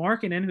valuable, and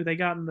Markkanen, who they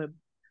got in the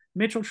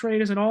Mitchell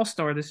trade, is an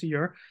all-star this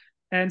year.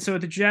 And so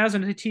the Jazz,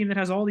 and a team that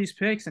has all these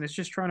picks and it's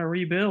just trying to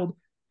rebuild,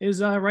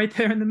 is right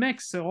there in the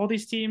mix. So all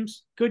these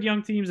teams, good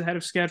young teams ahead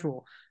of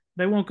schedule.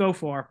 They won't go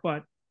far,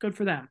 but good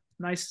for them.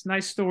 Nice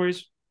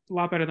stories. A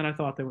lot better than I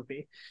thought they would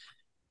be.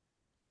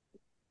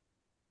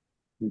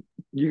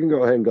 You can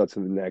go ahead and go to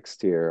the next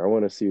tier. I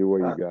want to see where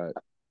you got.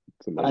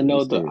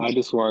 I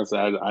just want to say,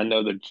 I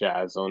know the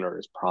Jazz owner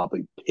is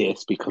probably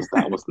pissed because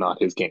that was not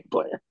his game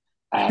plan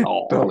at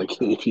all. Like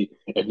if he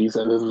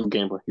said this was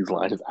game plan, he's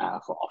lying his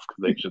ass off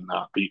because they should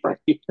not be right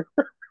here.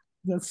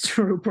 That's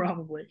true.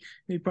 Probably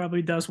he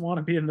probably does want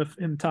to be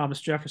in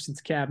Thomas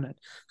Jefferson's cabinet.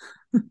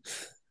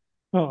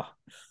 Oh,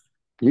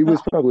 he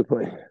was probably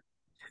playing.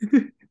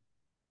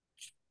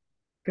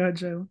 Go ahead,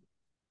 Jalen.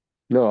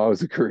 No, I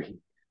was agreeing.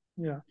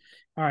 Yeah.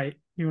 All right.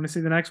 You want to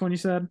see the next one you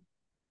said?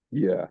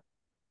 Yeah.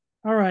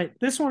 All right.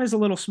 This one is a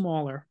little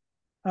smaller.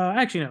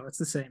 Actually, no, it's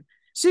the same.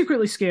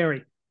 Secretly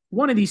scary.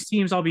 One of these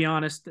teams, I'll be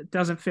honest,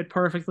 doesn't fit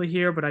perfectly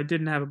here, but I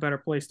didn't have a better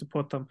place to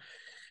put them.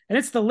 And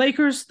it's the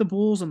Lakers, the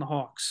Bulls, and the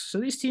Hawks. So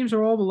these teams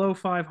are all below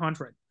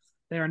 500.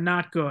 They are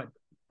not good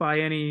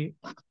by any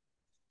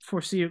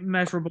foreseeable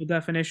measurable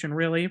definition,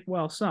 really.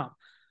 Well, some.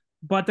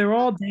 But they're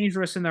all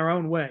dangerous in their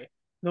own way.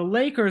 The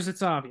Lakers,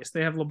 it's obvious.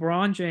 They have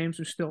LeBron James,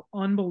 who's still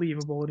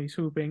unbelievable, and he's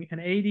hooping.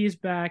 And AD is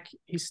back.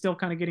 He's still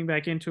kind of getting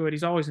back into it.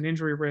 He's always an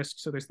injury risk,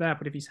 so there's that.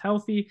 But if he's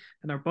healthy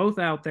and they're both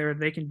out there,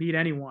 they can beat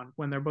anyone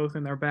when they're both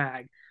in their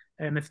bag.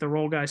 And if the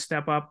role guys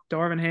step up,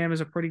 Darvin Ham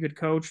is a pretty good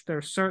coach.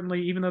 They're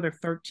certainly, even though they're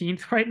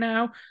 13th right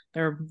now,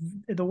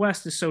 the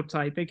West is so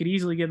tight. They could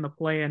easily get in the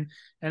play-in.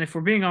 And if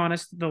we're being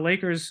honest, the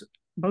Lakers,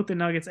 both the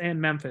Nuggets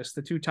and Memphis,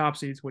 the two top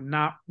seeds, would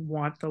not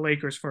want the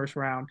Lakers first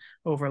round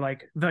over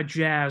like the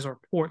Jazz or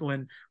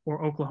Portland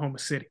or Oklahoma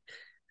City,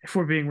 if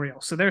we're being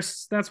real. So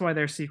that's why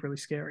they're secretly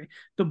scary.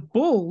 The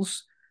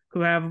Bulls,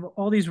 who have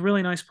all these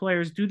really nice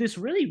players, do this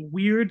really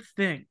weird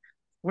thing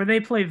where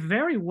they play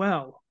very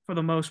well for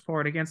the most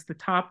part against the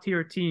top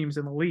tier teams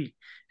in the league,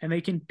 and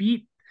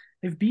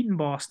they've beaten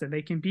Boston,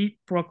 they can beat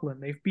Brooklyn,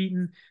 they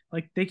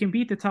can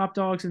beat the top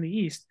dogs in the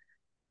East.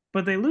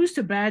 But they lose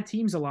to bad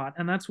teams a lot,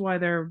 and that's why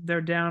they're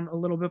down a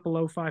little bit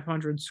below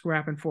 500,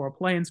 scrapping for a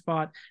play-in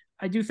spot.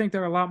 I do think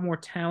they're a lot more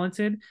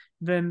talented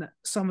than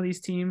some of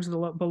these teams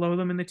below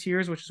them in the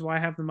tiers, which is why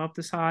I have them up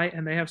this high,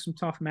 and they have some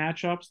tough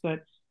matchups that,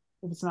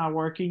 if it's not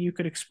working, you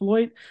could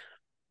exploit.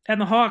 And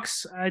the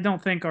Hawks, I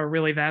don't think are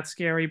really that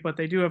scary, but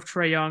they do have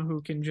Trae Young,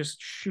 who can just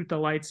shoot the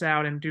lights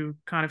out and do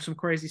kind of some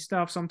crazy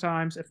stuff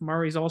sometimes. If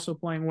Murray's also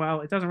playing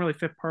well, it doesn't really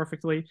fit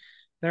perfectly.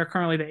 They're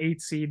currently the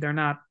 8th seed. They're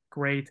not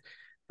great.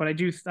 But I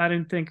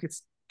didn't think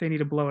they need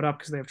to blow it up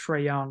because they have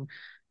Trae Young,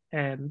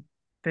 and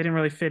they didn't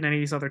really fit in any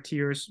of these other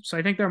tiers. So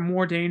I think they're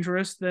more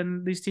dangerous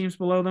than these teams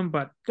below them,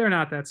 but they're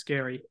not that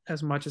scary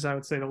as much as I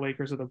would say the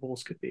Lakers or the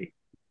Bulls could be.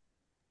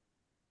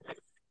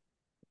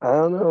 I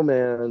don't know,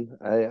 man.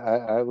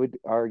 I would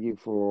argue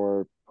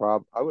for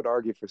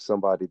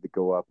somebody to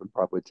go up and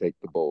probably take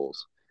the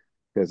Bulls,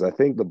 because I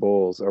think the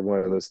Bulls are one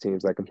of those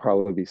teams that can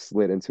probably be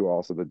slid into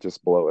also to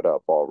just blow it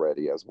up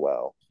already as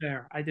well.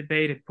 There, I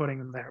debated putting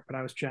them there, but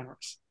I was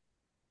generous.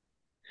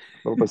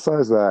 But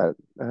besides that,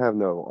 I have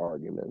no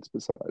arguments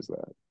besides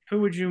that.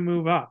 Who would you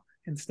move up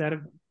instead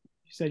of them?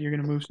 You said you're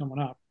going to move someone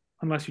up,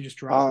 unless you just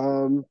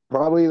drop.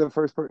 Probably the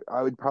first person.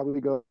 I would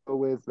probably go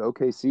with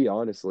OKC,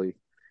 honestly.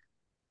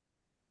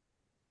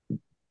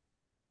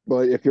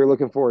 But if you're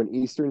looking for an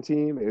Eastern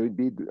team,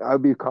 I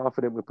would be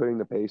confident with putting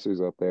the Pacers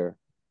up there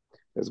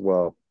as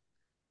well.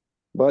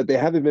 But they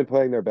haven't been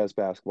playing their best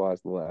basketball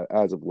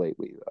as of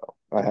lately, though.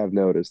 I have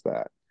noticed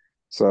that.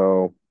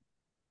 So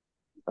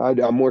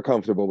I'm more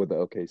comfortable with the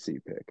OKC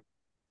pick.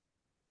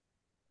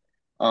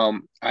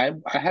 I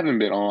haven't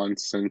been on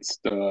since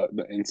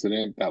the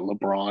incident that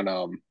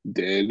LeBron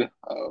did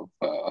of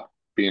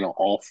being on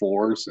all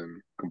fours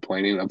and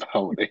complaining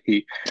about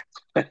a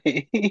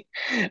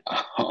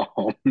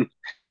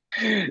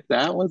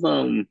that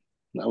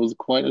was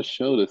quite a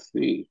show to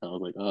see. I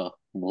was like, oh,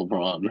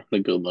 LeBron,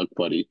 good luck,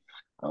 buddy.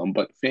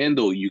 But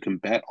FanDuel, you can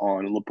bet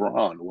on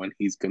LeBron when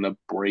he's gonna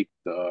break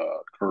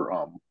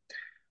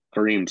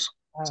Kareem's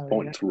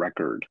points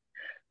record.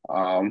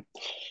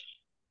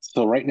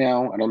 So right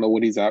now, I don't know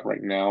what he's at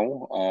right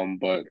now.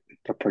 But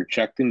they're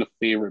projecting the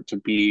favorite to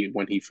be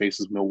when he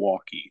faces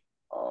Milwaukee.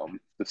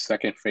 The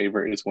second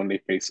favorite is when they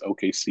face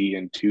OKC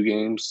in 2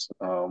 games.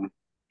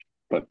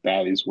 But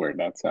that is where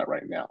that's at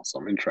right now. So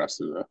I'm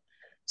interested to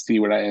see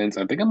where that ends.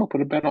 I think I'm gonna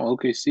put a bet on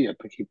OKC. I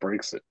think he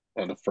breaks it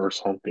on the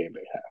first home game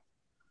they have.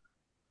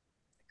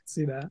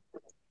 See that?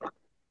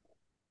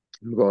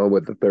 I'm going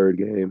with the third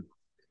game.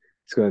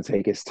 It's going to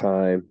take its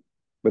time.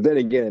 But then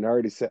again, I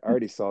already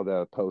saw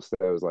the post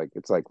that was like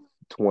it's like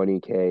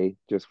 $20K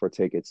just for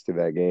tickets to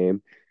that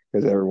game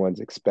because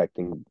everyone's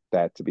expecting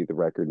that to be the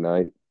record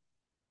night.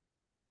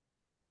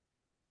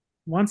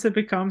 Once he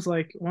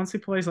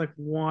plays like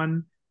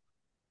 1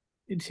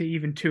 to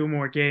even 2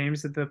 more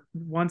games,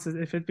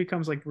 if it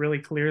becomes like really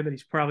clear that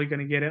he's probably going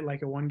to get it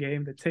like a 1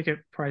 game, the ticket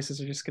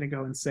prices are just going to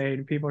go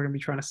insane. People are going to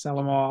be trying to sell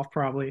them off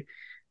probably.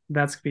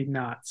 That's going to be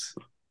nuts.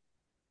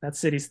 That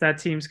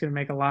team's going to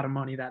make a lot of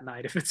money that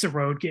night if it's a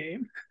road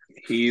game.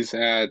 He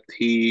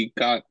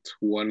got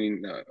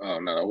 20. Oh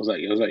no, was that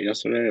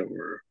yesterday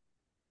or?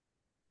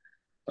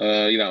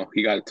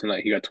 He got it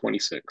tonight. He got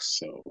 26.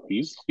 So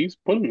he's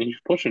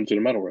pushing to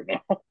the medal right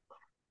now.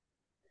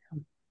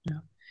 Yeah.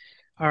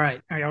 All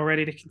right. Are y'all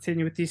ready to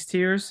continue with these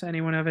tiers? Christian,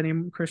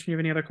 you have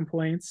any other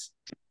complaints?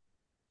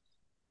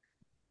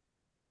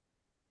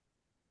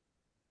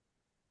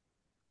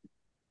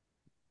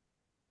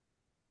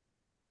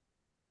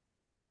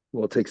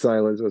 We'll take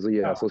silence as a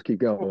yes. Let's keep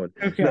going.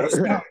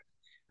 Okay.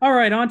 All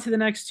right, on to the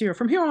next tier.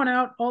 From here on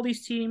out, all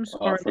these teams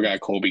I forgot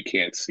Colby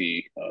can't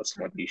see us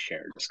when he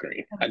shared the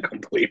screen. I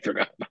completely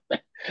forgot about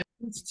that.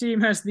 Each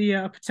team has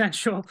the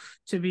potential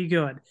to be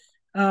good.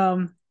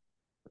 So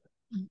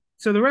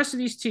the rest of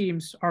these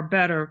teams are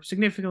better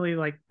significantly.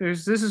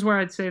 This is where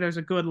I'd say there's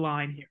a good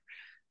line here.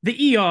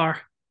 The ER,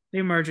 the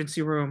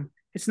emergency room,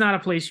 it's not a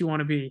place you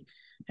want to be.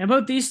 And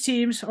both these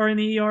teams are in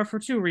the ER for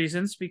 2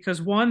 reasons.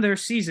 Because 1, their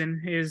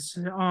season is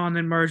on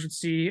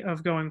emergency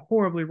of going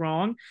horribly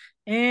wrong.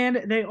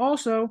 And they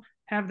also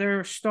have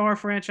their star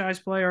franchise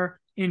player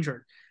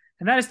injured.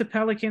 And that is the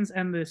Pelicans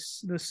and the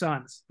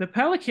Suns. The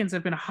Pelicans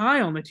have been high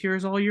on the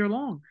tiers all year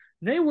long.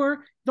 They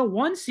were the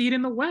 1 seed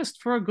in the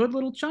West for a good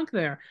little chunk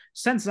there.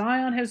 Since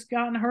Zion has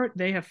gotten hurt,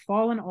 they have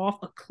fallen off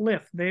a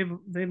cliff. They've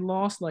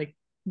lost like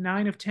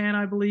 9 of 10,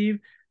 I believe.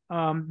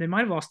 They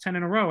might have lost 10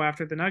 in a row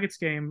after the Nuggets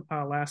game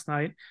last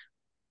night.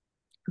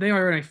 They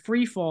are in a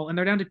free fall, and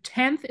they're down to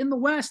 10th in the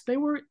West. They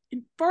were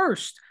in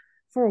first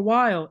for a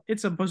while.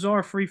 It's a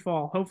bizarre free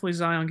fall. Hopefully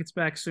Zion gets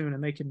back soon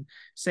and they can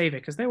save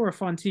it because they were a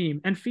fun team.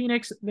 And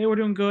Phoenix, they were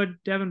doing good.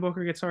 Devin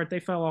Booker gets hurt.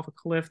 They fell off a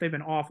cliff. They've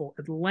been awful.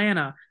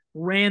 Atlanta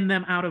ran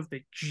them out of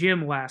the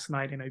gym last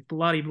night in a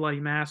bloody, bloody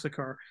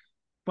massacre.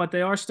 But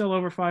they are still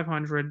over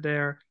 500.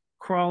 They're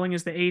crawling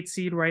as the 8th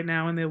seed right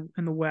now in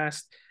the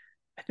West.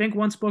 I think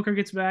once Booker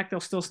gets back, they'll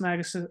still snag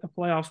a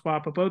playoff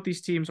spot, but both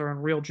these teams are in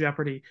real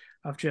jeopardy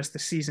of just the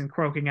season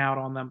croaking out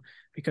on them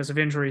because of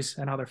injuries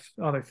and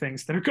other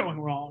things that are going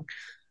wrong.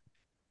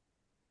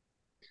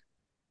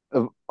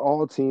 Of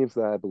all teams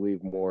that I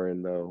believe more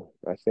in, though,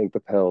 I think the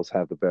Pels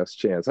have the best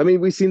chance. I mean,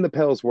 we've seen the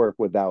Pels work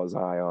without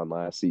Zion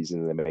last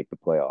season and they make the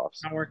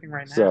playoffs. Not working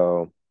right now.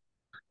 So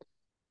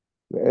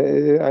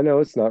I know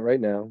it's not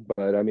right now,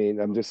 but I mean,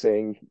 I'm just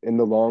saying in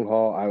the long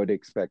haul, I would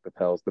expect the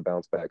Pels to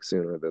bounce back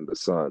sooner than the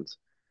Suns.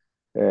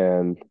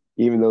 And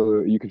even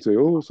though you can say,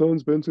 "Oh,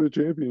 Suns been to a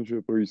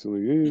championship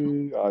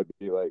recently," I'd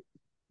be like,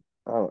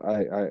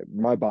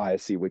 my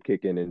bias would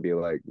kick in and be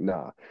like,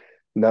 "Nah,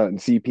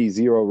 not CP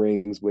 0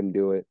 rings wouldn't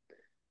do it."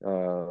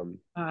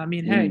 I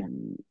mean, hey,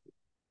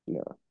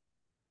 no,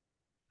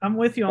 I'm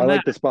with you on that. I that.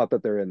 like the spot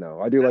that they're in,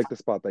 though. I do like the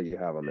spot that you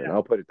have them in.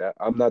 I'll put it that.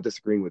 I'm not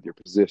disagreeing with your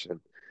position.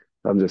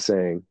 I'm just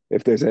saying,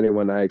 if there's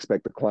anyone I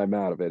expect to climb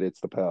out of it, it's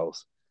the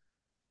Pels.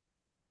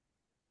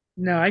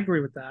 No, I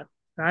agree with that.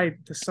 The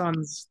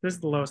Suns, this is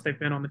the lowest they've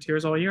been on the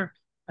tiers all year.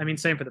 I mean,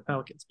 same for the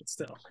Pelicans, but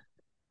still.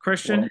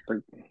 Christian?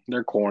 Well,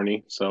 they're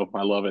corny, so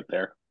I love it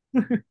there.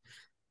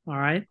 All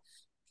right.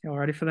 Y'all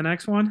ready for the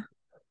next one?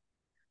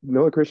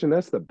 No, Christian,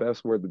 that's the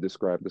best word to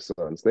describe the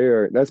Suns.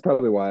 That's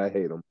probably why I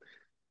hate them.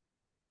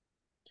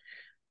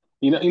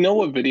 You know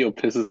what video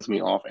pisses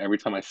me off every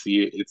time I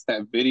see it? It's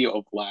that video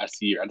of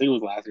last year. I think it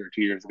was last year or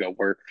 2 years ago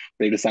where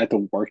they decide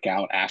to work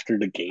out after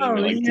the game. Oh,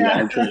 and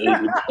yeah.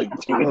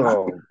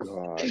 Oh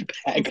God.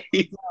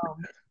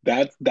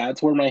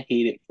 That's where I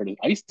hate it for.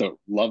 I used to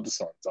love the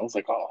Suns. I was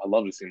like, oh, I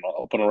love to see them.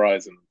 I'll open our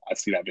eyes and I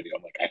see that video.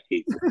 I'm like, I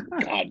hate them.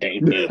 God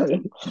dang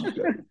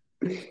it.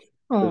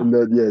 And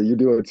then, yeah, you're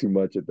doing too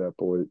much at that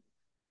point.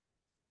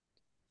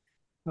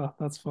 Oh,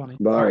 that's funny.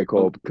 All right,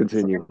 Cole,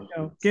 continue.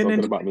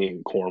 Something about me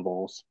and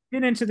cornballs.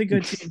 Get into the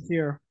good teams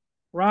here.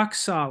 Rock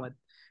solid.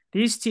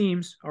 These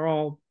teams are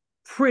all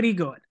pretty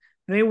good.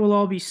 They will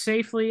all be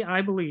safely,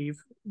 I believe,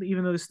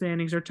 even though the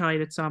standings are tight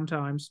at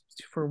sometimes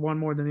for one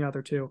more than the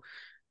other two.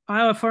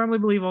 I firmly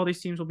believe all these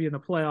teams will be in the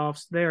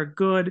playoffs. They are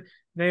good.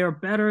 They are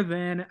better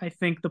than, I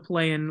think, the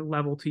play-in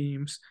level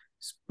teams.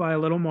 by a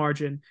little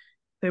margin.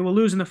 They will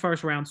lose in the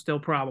first round still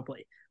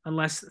probably,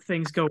 unless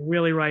things go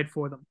really right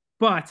for them.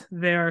 But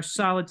they're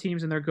solid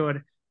teams and they're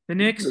good. The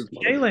Knicks,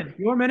 Jalen,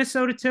 your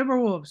Minnesota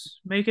Timberwolves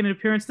making an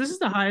appearance. This is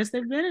the highest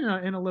they've been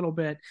in a little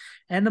bit.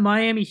 And the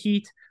Miami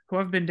Heat, who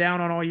have been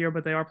down on all year,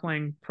 but they are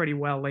playing pretty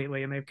well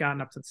lately, and they've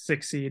gotten up to the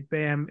 6th seed.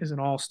 Bam is an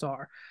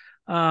all-star.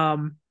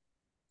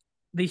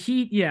 The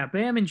Heat, yeah,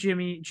 Bam and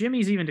Jimmy.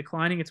 Jimmy's even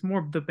declining. It's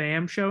more the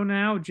Bam show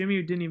now.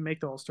 Jimmy didn't even make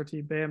the All-Star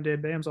team. Bam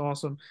did. Bam's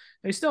awesome.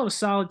 They still have a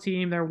solid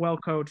team. They're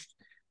well-coached,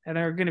 and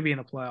they're going to be in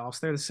the playoffs.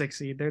 They're the 6th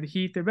seed. They're the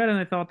Heat. They're better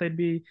than I thought they'd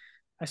be.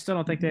 I still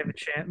don't think they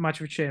have much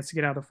of a chance to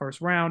get out of the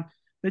first round.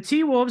 The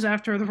T-Wolves,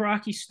 after the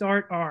rocky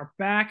start, are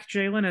back,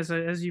 Jalen,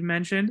 as you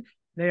mentioned.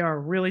 They are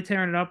really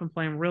tearing it up and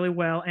playing really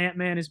well.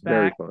 Ant-Man is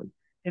back. Very fun.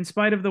 In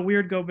spite of the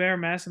weird Gobert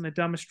mess and the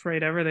dumbest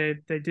trade ever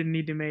they didn't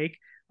need to make.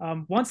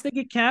 Once they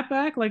get Cat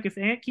back, like if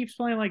Ant keeps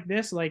playing like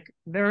this, like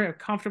they're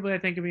comfortably, I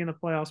think, to be in the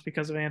playoffs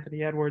because of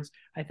Anthony Edwards.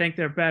 I think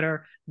they're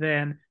better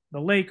than the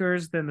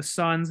Lakers, than the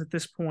Suns at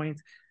this point,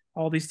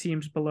 all these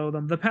teams below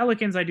them. The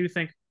Pelicans, I do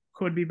think,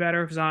 could be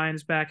better if Zion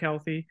is back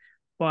healthy,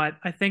 but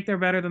I think they're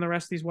better than the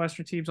rest of these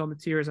Western teams on the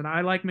tiers, and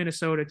I like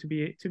Minnesota to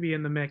be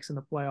in the mix in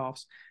the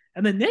playoffs.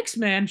 And the Knicks,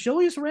 man,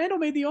 Julius Randle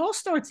made the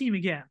All-Star team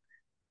again.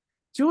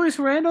 Julius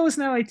Randle is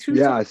now a 2.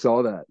 Yeah, I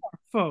saw that.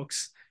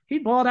 Folks. He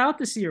balled out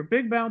this year.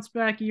 Big bounce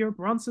back year.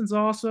 Brunson's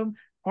awesome.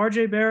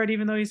 RJ Barrett,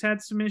 even though he's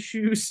had some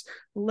issues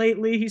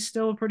lately, he's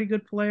still a pretty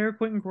good player.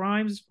 Quentin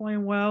Grimes is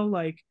playing well.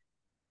 Like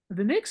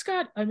the Knicks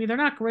they're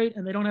not great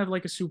and they don't have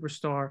like a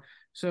superstar.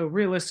 So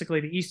realistically,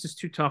 the East is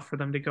too tough for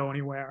them to go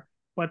anywhere.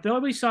 But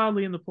they'll be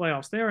solidly in the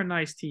playoffs. They're a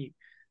nice team.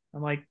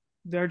 And like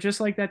they're just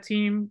like that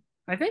team.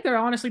 I think they're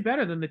honestly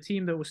better than the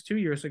team that was 2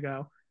 years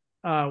ago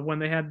when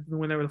they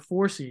were the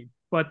 4 seed.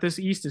 But this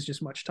East is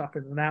just much tougher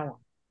than that one.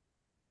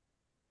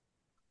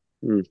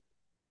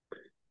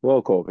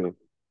 Well, Colby,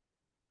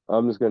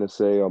 I'm just going to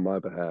say on my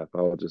behalf,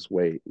 I'll just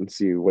wait and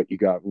see what you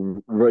got,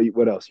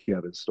 what else you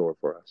have in store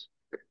for us.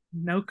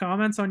 No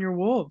comments on your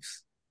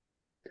Wolves.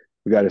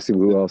 We got to see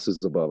who else is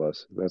above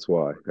us. That's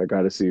why. I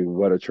got to see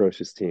what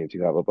atrocious teams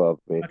you have above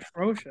me.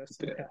 Atrocious.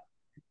 Okay.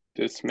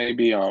 This may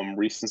be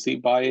recency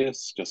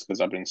bias, just because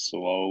I've been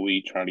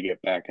slowly trying to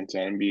get back into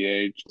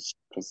NBA, just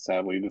because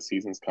sadly the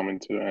season's coming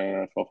to an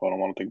end. I don't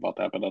want to think about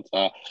that, but that's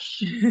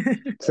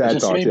sad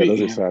thoughts. Yeah,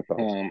 those are sad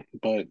thoughts.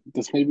 But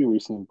this may be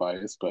recency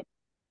bias, but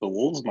the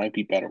Wolves might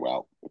be better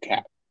without the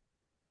Cat.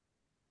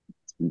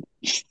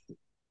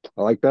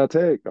 I like that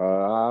take.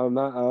 I'm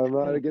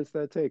not against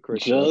that take,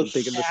 Christian. I've been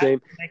thinking the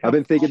same. I've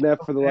been thinking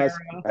that for the last.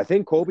 I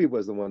think Colby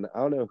was the one. I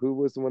don't know who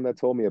was the one that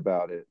told me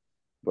about it.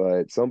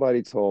 But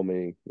somebody told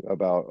me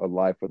about a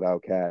life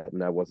without Cat,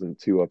 and I wasn't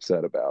too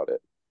upset about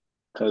it.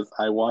 Because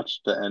I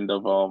watched the end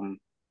of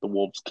the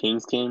Wolves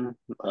Kings game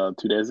 2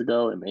 days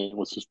ago, and Aiden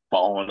was just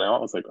balling out. I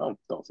was like, oh,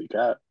 don't see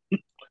Cat.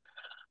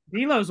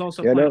 D'Lo's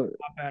also playing a lot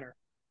better.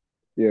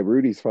 Yeah,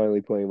 Rudy's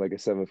finally playing like a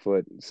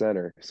 7-foot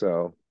center.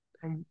 So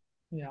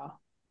yeah.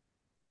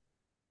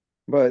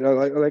 But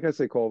like I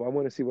say, Cole, I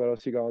want to see what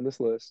else you got on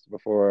this list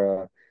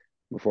before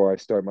I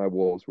start my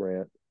Wolves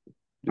rant.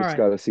 Just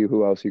got to see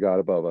who else you got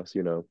above us,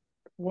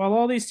 Well,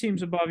 all these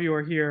teams above you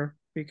are here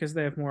because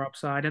they have more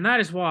upside, and that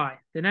is why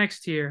the next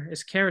tier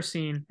is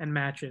kerosene and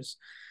matches.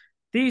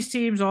 These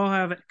teams all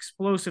have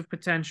explosive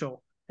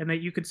potential, and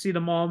that you could see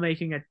them all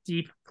making a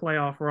deep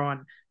playoff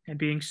run and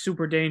being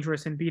super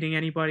dangerous and beating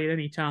anybody at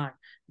any time.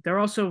 They're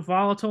also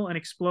volatile and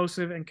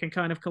explosive and can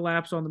kind of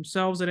collapse on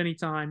themselves at any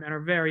time and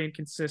are very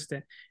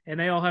inconsistent, and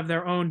they all have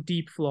their own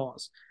deep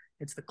flaws.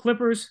 It's the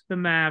Clippers, the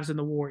Mavs, and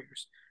the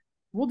Warriors.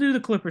 We'll do the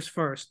Clippers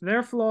first.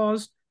 Their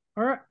flaws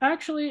are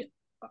actually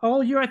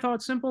all year I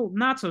thought simple,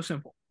 not so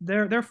simple.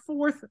 They're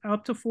fourth,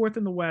 up to fourth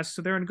in the West,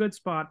 so they're in a good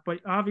spot. But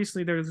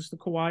obviously there's the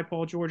Kawhi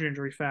Paul George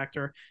injury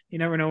factor. You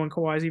never know when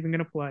Kawhi's even going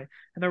to play.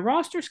 And their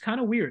roster's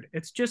kind of weird.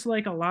 It's just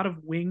like a lot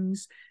of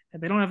wings,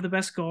 and they don't have the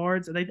best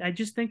guards. I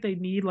just think they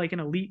need like an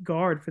elite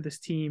guard for this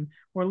team,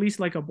 or at least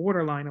like a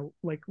borderline,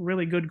 like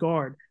really good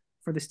guard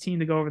for this team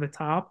to go over the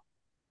top.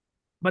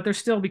 But they're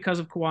still, because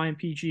of Kawhi and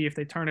PG, if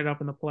they turn it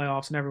up in the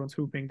playoffs and everyone's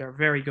hooping, they're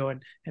very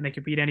good, and they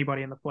could beat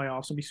anybody in the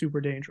playoffs and be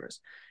super dangerous.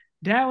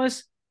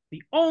 Dallas,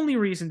 the only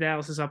reason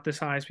Dallas is up this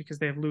high is because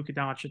they have Luka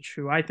Doncic,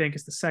 who I think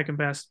is the second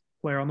best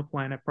player on the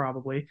planet,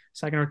 probably,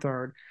 second or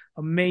third.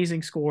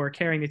 Amazing scorer,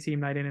 carrying the team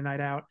night in and night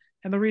out.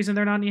 And the reason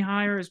they're not any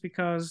higher is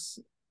because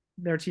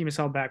their team is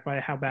held back by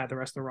how bad the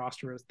rest of the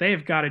roster is. They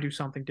have got to do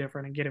something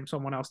different and get him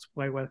someone else to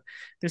play with.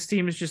 This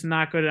team is just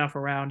not good enough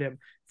around him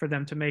for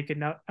them to make it.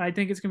 Now, I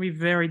think it's going to be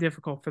very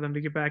difficult for them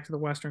to get back to the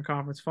Western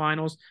Conference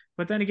Finals.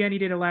 But then again, he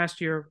did it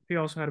last year. He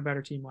also had a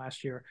better team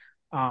last year.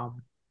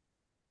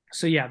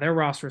 So yeah, their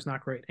roster is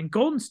not great. And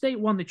Golden State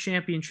won the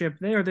championship.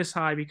 They are this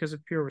high because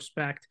of pure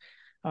respect.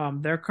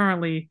 They're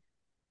currently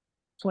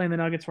playing the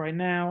Nuggets right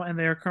now, and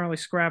they're currently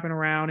scrapping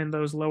around in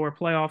those lower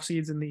playoff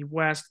seeds in the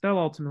West. They'll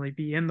ultimately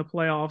be in the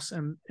playoffs,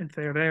 and if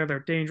they're there, they're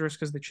dangerous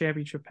because of the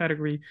championship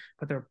pedigree,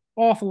 but they're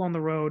awful on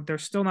the road. They're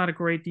still not a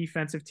great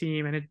defensive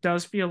team, and it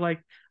does feel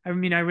like, I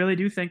really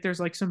do think there's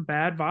like some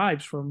bad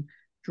vibes from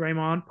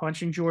Draymond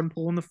punching Jordan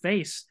Poole in the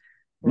face.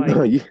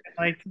 No,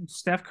 Like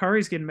Steph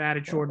Curry's getting mad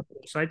at Jordan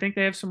Poole. So I think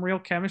they have some real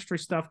chemistry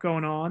stuff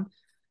going on.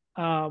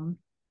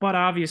 But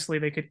obviously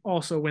they could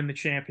also win the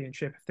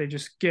championship if they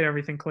just get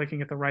everything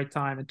clicking at the right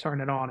time and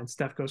turn it on and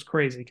Steph goes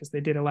crazy because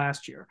they did it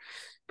last year.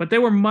 But they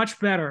were much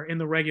better in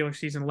the regular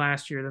season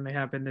last year than they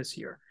have been this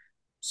year.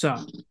 So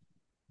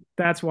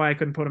that's why I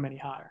couldn't put them any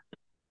higher.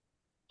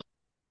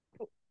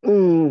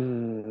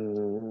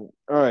 All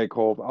right,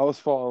 Cole. I was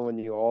following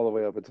you all the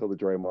way up until the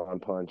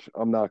Draymond punch.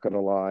 I'm not gonna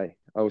lie.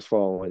 I was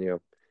following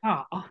you.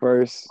 Oh,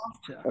 First,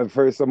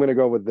 I'm gonna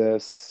go with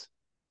this.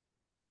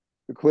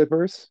 The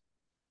Clippers,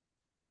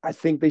 I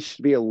think they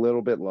should be a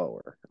little bit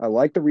lower. I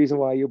like the reason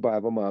why you buy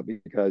them up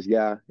because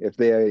you're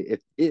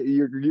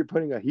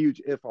putting a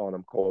huge if on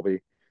them,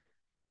 Colby.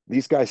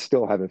 These guys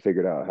still haven't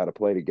figured out how to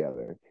play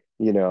together,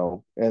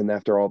 and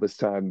after all this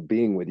time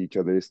being with each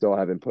other, they still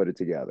haven't put it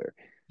together.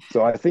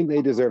 So I think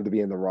they deserve to be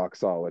in the rock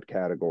solid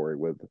category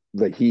with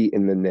the Heat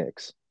and the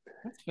Knicks.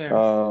 That's fair.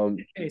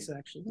 Case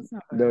actually, that's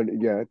not no,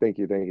 yeah, thank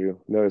you.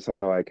 Notice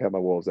how I kept my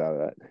wolves out of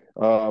that.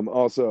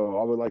 Also,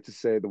 I would like to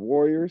say the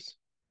Warriors.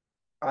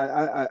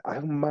 I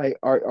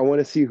want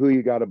to see who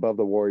you got above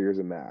the Warriors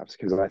and Mavs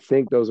because I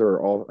think those are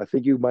all. I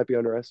think you might be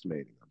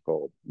underestimating them,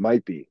 Cole.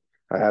 Might be.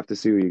 I have to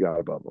see who you got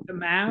above them. The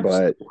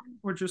Mavs,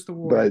 or just the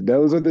Warriors? But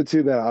those are the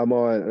two that I'm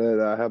on.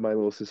 That I have my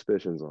little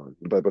suspicions on.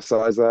 But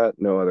besides that,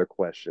 no other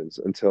questions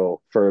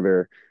until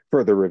further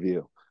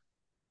review.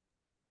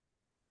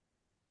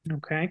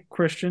 Okay,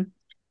 Christian.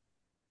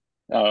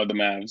 The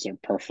Mavs are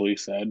perfectly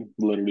said,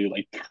 literally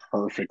like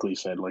perfectly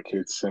said. Like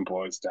it's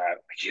simple as that.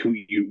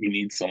 You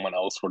need someone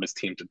else for this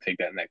team to take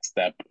that next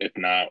step. If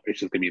not, it's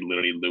just gonna be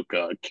literally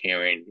Luka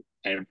carrying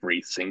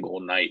every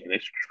single night, and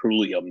it's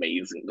truly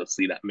amazing to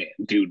see that man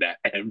do that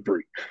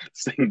every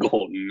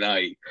single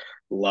night.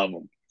 Love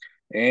him.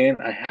 And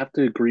I have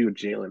to agree with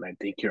Jalen. I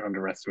think you're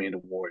underestimating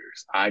the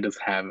Warriors. I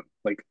just have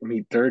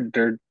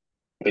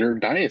they're a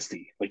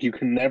dynasty. Like you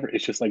can never.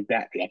 It's just like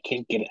that. I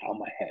can't get it out of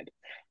my head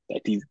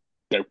that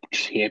their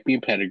champion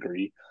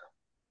pedigree.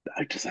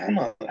 I don't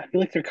know. I feel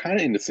like they're kind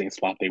of in the same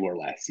spot they were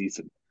last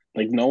season.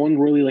 Like no one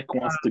really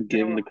wants to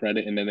give them the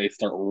credit, and then they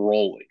start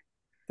rolling.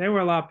 They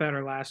were a lot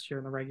better last year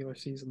in the regular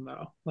season,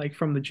 though. Like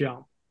from the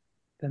jump,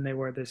 than they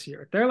were this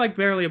year. They're like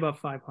barely above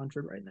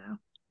 500 right now.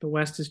 The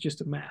West is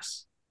just a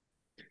mess.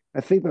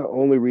 I think the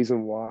only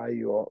reason why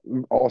you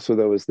also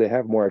though is they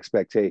have more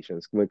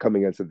expectations when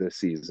coming into this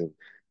season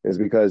is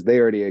because they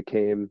already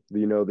came,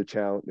 the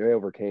challenge. They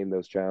overcame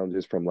those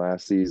challenges from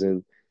last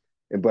season.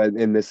 But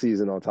in this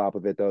season, on top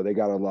of it, though, they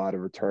got a lot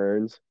of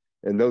returns,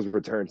 and those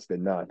returns did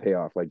not pay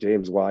off. Like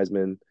James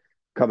Wiseman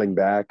coming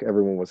back,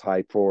 everyone was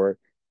hyped for it.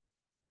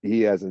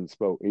 He hasn't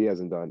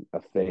done a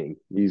thing.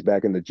 He's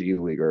back in the G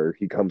League, or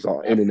he comes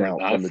in and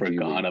out from the G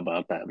League. I forgot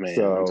about that man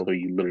until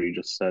you literally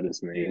just said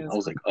his name. I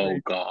was like, oh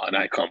God,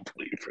 I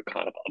completely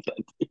forgot about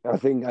that.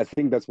 I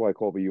think that's why,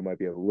 Colby, you might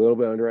be a little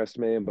bit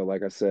underestimated. But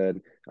like I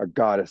said, I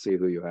gotta see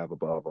who you have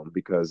above them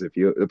because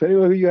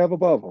depending on who you have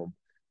above them,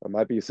 I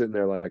might be sitting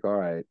there like, all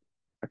right,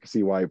 I can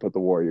see why you put the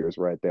Warriors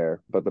right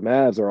there. But the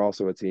Mavs are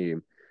also a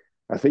team.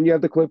 I think you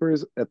have the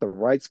Clippers at the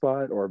right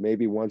spot, or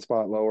maybe one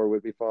spot lower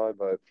would be fine.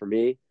 But for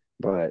me,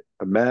 the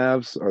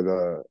Mavs are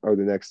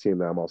the next team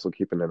that I'm also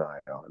keeping an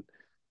eye on.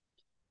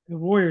 The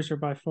Warriors are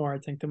by far, I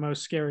think, the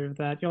most scary of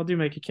that. Y'all do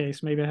make a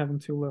case. Maybe I have them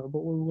too low,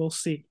 but we'll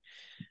see.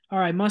 All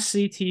right,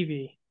 must-see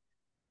TV.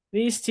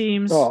 These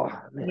teams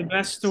are the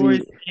best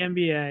stories in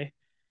the NBA.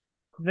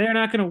 They're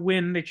not going to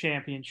win the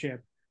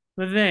championship,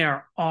 but they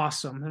are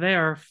awesome.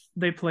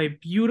 They play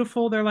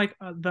beautiful. They're like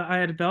I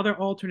had the other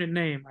alternate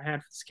name I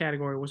had for this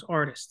category was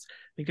artists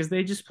because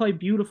they just play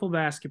beautiful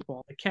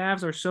basketball. The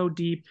Cavs are so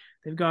deep.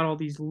 They've got all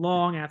these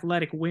long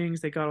athletic wings.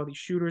 They got all these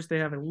shooters. They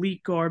have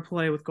elite guard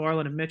play with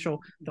Garland and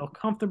Mitchell. They'll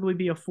comfortably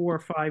be a 4 or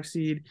 5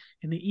 seed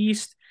in the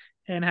East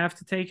and have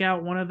to take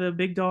out one of the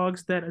big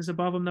dogs that is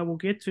above them that we'll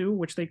get to,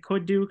 which they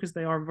could do because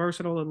they are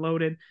versatile and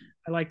loaded.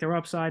 I like their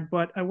upside,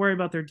 but I worry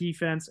about their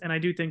defense, and I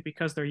do think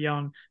because they're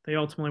young, they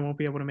ultimately won't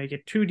be able to make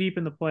it too deep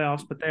in the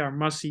playoffs, but they are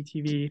must-see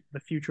TV. The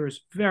future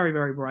is very,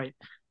 very bright.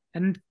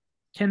 And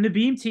can the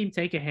Beam team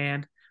take a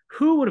hand?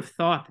 Who would have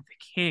thought that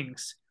the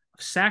Kings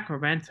of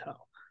Sacramento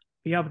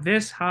be up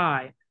this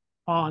high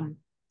on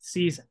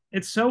season?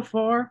 It's so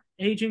far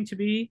aging to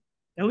be,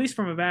 at least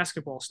from a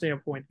basketball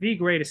standpoint, the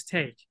greatest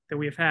take that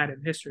we have had in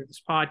the history of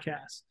this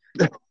podcast.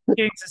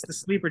 Kings is the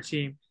sleeper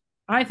team.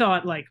 I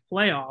thought like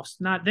playoffs,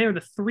 they're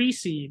the 3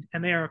 seed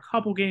and they are a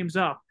couple games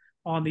up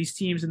on these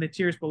teams in the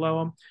tiers below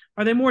them.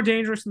 Are they more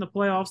dangerous in the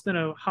playoffs than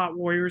a hot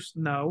Warriors?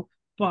 No.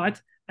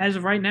 But as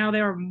of right now,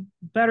 they are a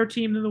better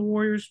team than the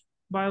Warriors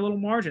by a little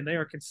margin. They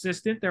are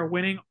consistent. They're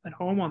winning at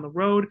home, on the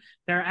road.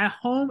 They're at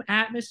home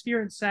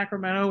atmosphere in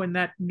Sacramento in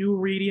that new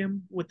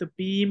Radium with the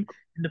Beam,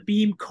 and the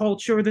Beam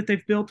culture that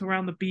they've built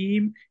around the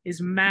Beam is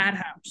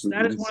madhouse.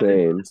 That is one of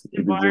the best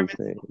environments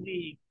in the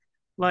league.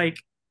 Like,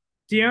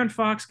 De'Aaron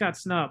Fox got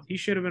snubbed. He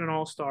should have been an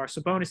all-star.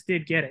 Sabonis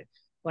did get it.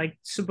 Like,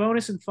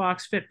 Sabonis and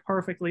Fox fit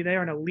perfectly. They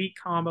are an elite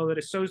combo that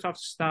is so tough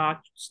to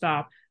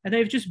stop. and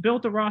they've just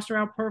built the roster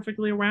out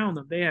perfectly around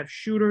them. They have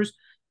shooters.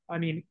 I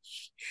mean,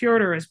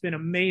 Huerter has been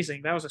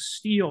amazing. That was a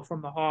steal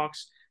from the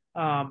Hawks.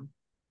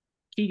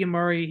 Keegan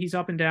Murray, he's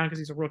up and down because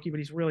he's a rookie, but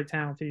he's really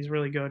talented. He's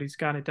really good. He's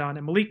got it done.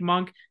 And Malik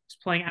Monk is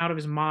playing out of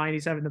his mind.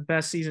 He's having the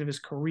best season of his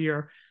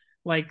career.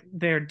 Like,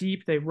 they're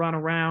deep. They run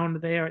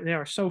around. They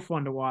are so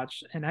fun to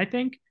watch. And I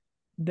think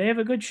they have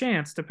a good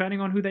chance,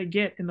 depending on who they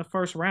get in the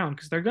first round,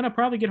 because they're going to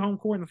probably get home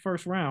court in the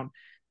first round.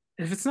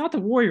 If it's not the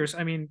Warriors,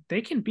 I mean,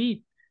 they can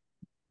beat.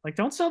 Like,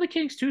 don't sell the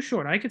Kings too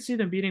short. I could see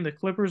them beating the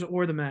Clippers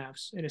or the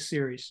Mavs in a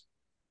series,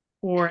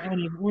 or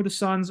the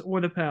Suns or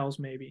the Pels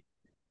maybe.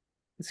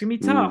 It's gonna be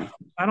tough.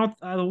 I don't.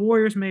 The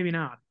Warriors maybe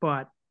not,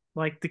 but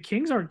like the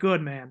Kings are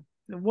good, man.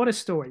 What a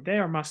story! They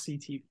are must see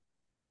TV.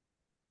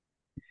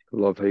 I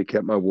love how you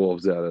kept my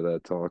Wolves out of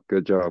that talk.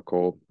 Good job,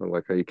 Cole. I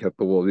like how you kept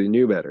the Wolves. You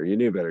knew better. You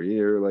knew better.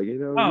 You were like,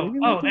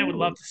 They would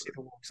love to see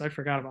the Wolves. I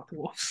forgot about the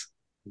Wolves.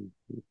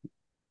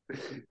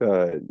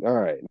 All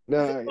right.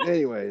 No,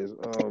 anyways,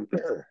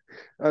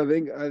 I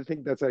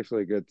think that's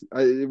actually good.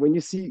 When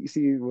you see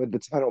with the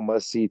title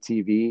must see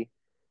TV,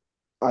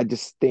 I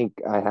just think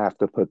I have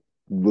to put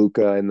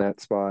Luca in that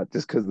spot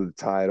just because of the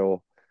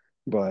title.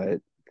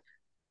 But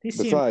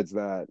besides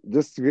that,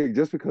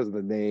 just because of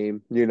the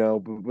name, but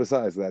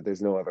besides that,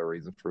 there's no other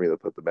reason for me to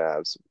put the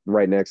Mavs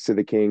right next to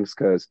the Kings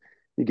because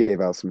you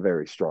gave out some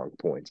very strong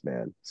points,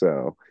 man.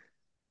 So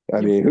I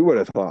mean, who would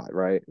have thought,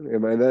 right? I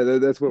mean,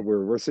 that's what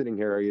we're sitting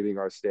here eating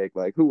our steak.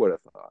 Like, who would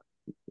have thought?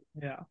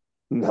 Yeah.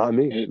 Not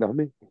me. Not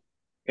me.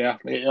 Yeah,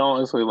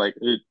 honestly, like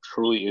it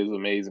truly is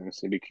amazing to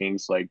see the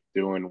Kings like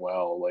doing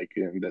well. Like,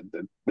 and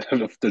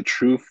the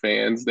true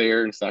fans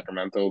there in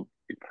Sacramento,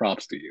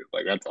 props to you.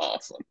 Like, that's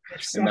awesome.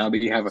 And now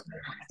that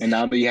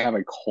you have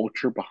a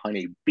culture behind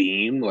a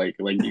beam, like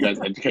you guys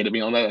educated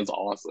me on that. That's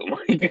awesome.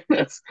 Like,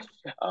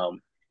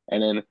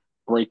 and then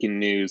breaking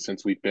news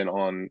since we've been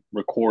on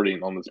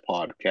recording on this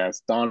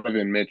podcast,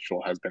 Donovan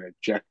Mitchell has been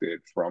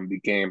ejected from the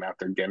game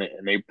after getting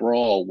in a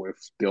brawl with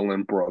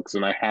Dylan Brooks.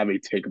 And I have a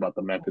take about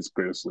the Memphis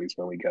Grizzlies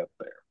when we get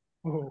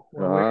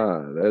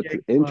there. That's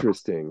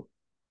interesting.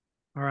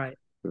 All right.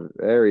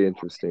 Very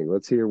interesting.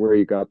 Let's hear where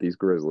you got these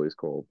Grizzlies,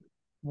 Cole.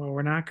 Well,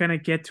 we're not going to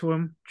get to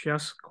them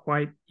just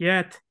quite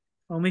yet.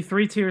 Only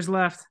 3 tiers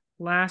left.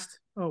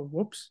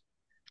 Whoops.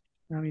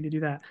 I don't mean to do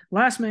that.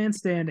 Last man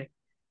standing.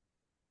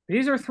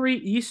 These are 3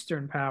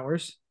 Eastern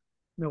powers.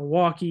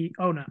 Milwaukee.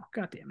 Oh, no.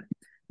 God damn it.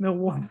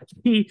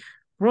 Milwaukee,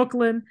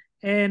 Brooklyn,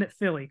 and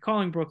Philly.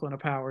 Calling Brooklyn a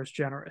power is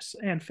generous,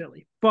 and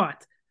Philly.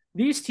 But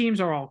these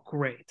teams are all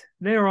great.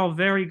 They are all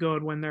very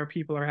good when their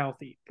people are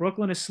healthy.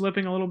 Brooklyn is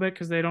slipping a little bit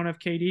because they don't have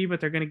KD, but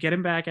they're going to get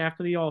him back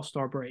after the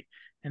All-Star break.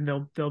 And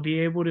they'll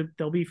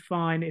be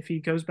fine if he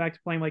goes back to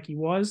playing like he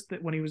was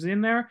when he was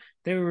in there.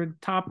 They were the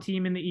top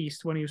team in the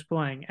East when he was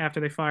playing after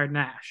they fired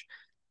Nash.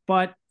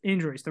 But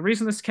injuries. The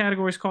reason this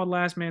category is called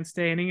last man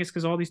standing is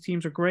because all these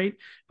teams are great,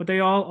 but they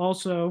all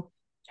also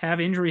have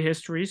injury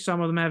histories.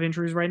 Some of them have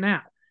injuries right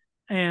now.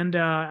 And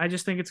I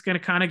just think it's going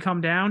to kind of come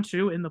down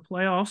to, in the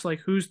playoffs, like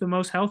who's the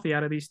most healthy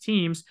out of these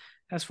teams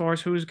as far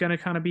as who's going to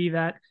kind of be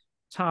that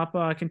top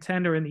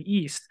contender in the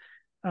East.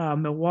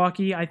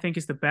 Milwaukee, I think,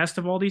 is the best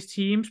of all these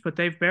teams, but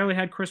they've barely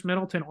had Chris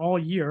Middleton all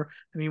year.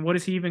 I mean, what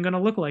is he even going to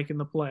look like in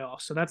the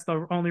playoffs? So that's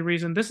the only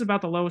reason. This is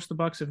about the lowest the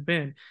Bucks have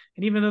been.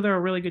 And even though they're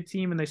a really good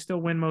team and they still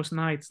win most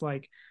nights,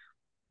 like,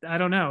 I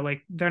don't know,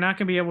 like they're not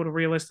going to be able to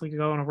realistically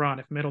go on a run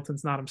if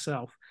Middleton's not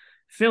himself.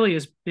 Philly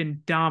has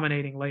been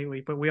dominating lately,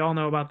 but we all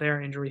know about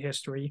their injury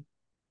history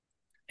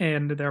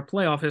and their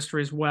playoff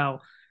history as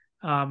well.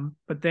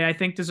 But they, I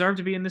think, deserve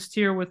to be in this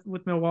tier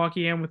with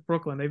Milwaukee and with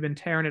Brooklyn. They've been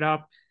tearing it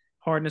up.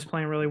 Harden is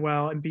playing really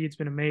well. Embiid's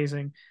been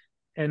amazing.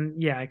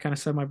 And yeah, I kind of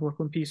said my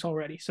Brooklyn piece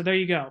already. So there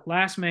you go.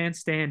 Last man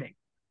standing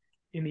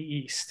in the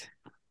East.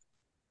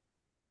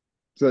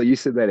 So you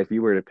said that if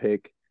you were to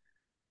pick,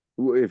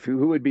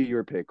 who would be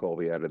your pick,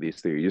 Colby, out of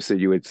these 3? You said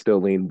you would still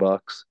lean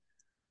Bucks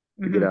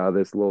to get out of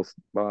this little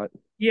spot.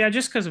 Yeah,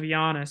 just because of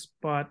Giannis,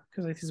 but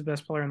because I think he's the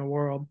best player in the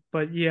world.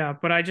 But yeah,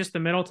 the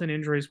Middleton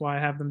injury is why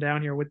I have them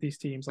down here with these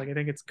teams. Like, I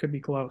think it could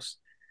be close.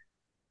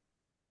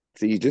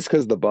 See, just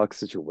because the Bucks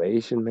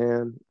situation,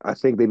 man, I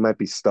think they might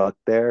be stuck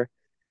there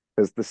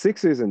because the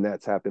Sixers and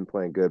Nets have been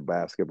playing good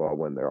basketball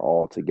when they're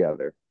all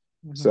together.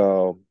 Mm-hmm.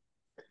 So,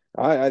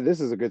 this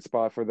is a good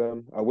spot for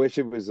them. I wish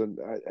it was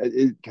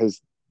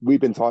because we've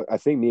been talking. I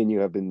think me and you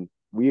have been.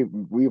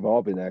 We've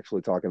all been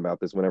actually talking about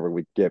this whenever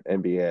we get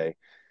NBA.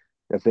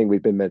 I think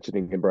we've been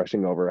mentioning and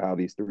brushing over how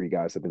these 3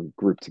 guys have been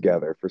grouped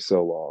together for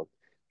so long,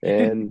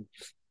 and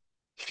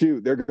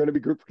shoot, they're going to be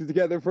grouped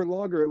together for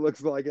longer. It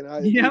looks like,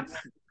 and yep.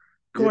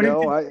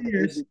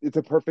 It's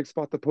a perfect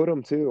spot to put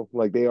them too.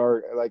 Like, they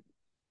are, like,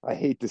 I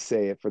hate to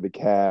say it for the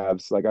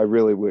Cavs. Like, I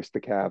really wish the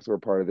Cavs were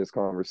part of this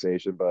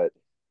conversation, but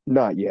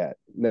not yet.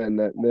 Then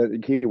the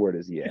key word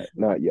is yet,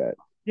 not yet.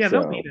 Yeah,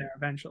 they'll be there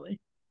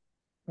eventually,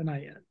 but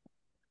not yet.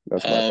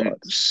 That's my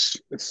thoughts.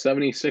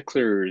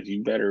 76ers,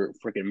 you better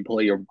freaking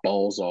play your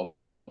balls off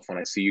when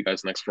I see you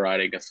guys next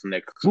Friday against the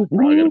Knicks. We're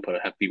probably going to put a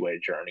hefty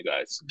wager on you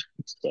guys.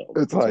 So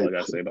that's all I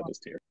got to say about this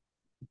tier.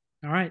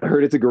 All right. I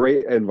heard it's a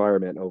great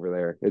environment over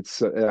there. I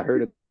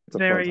heard it's a fun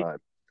Very time.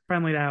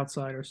 friendly to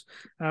outsiders.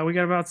 We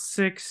got about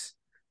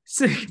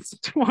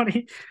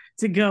 6:20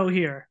 to go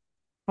here.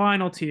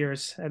 Final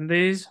tiers, and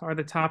these are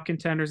the top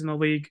contenders in the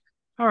league.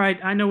 All right,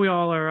 I know we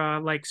all are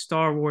like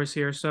Star Wars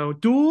here, so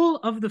Duel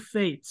of the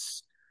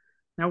Fates.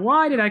 Now,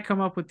 why did I come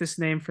up with this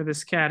name for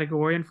this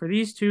category and for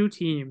these two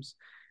teams?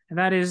 And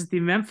that is the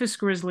Memphis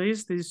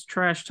Grizzlies, these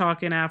trash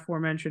talking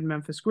aforementioned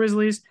Memphis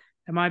Grizzlies,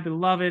 and my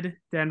beloved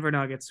Denver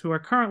Nuggets, who are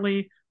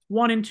currently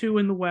 1-2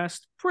 in the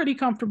West, pretty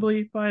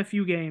comfortably by a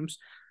few games.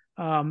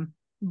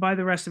 By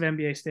the rest of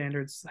NBA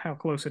standards, how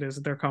close it is,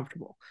 they're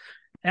comfortable.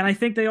 And I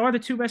think they are the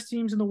two best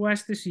teams in the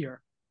West this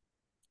year.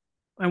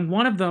 And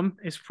one of them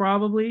is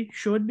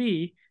should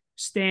be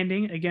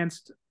standing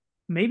against,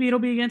 maybe it'll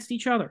be against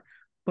each other,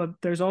 but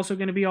there's also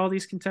going to be all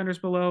these contenders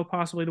below,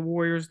 possibly the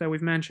Warriors that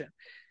we've mentioned.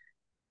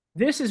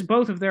 This is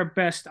both of their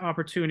best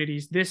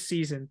opportunities this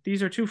season.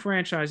 These are two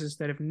franchises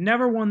that have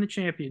never won the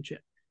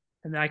championship.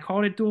 And I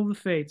called it Duel of the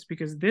Fates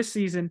because this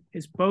season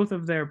is both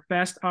of their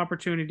best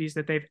opportunities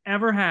that they've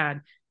ever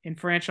had in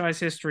franchise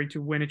history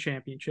to win a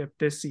championship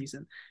this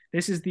season.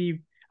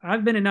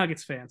 I've been a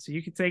Nuggets fan, so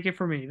you can take it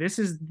from me. This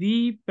is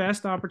the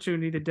best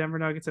opportunity the Denver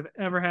Nuggets have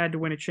ever had to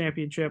win a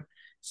championship.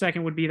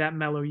 Second would be that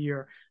Melo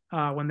year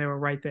when they were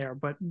right there.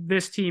 But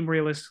this team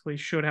realistically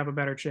should have a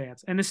better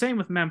chance. And the same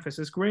with Memphis.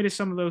 As great as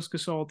some of those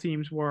Gasol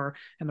teams were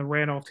and the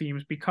Randolph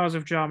teams, because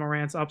of Ja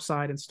Morant's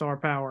upside and star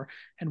power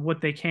and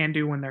what they can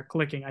do when they're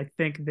clicking, I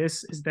think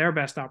this is their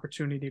best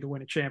opportunity to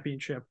win a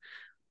championship.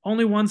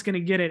 Only one's going to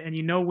get it,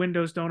 and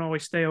windows don't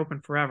always stay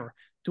open forever.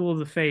 Duel of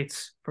the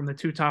Fates from the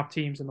two top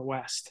teams in the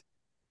West.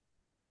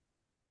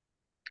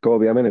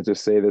 Colby, I'm going to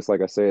just say this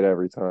like I say it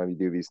every time you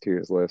do these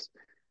tiers lists.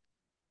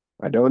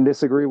 I don't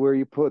disagree where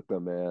you put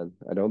them, man.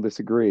 I don't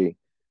disagree.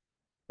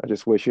 I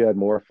just wish you had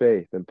more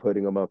faith in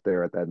putting them up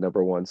there at that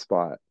number one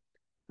spot.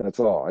 That's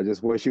all. I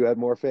just wish you had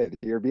more faith.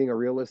 You're being a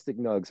realistic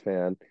Nugs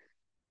fan.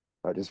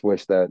 I just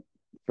wish that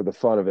for the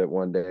fun of it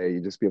one day,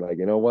 you just be like,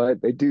 you know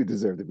what? They do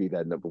deserve to be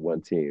that number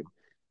one team.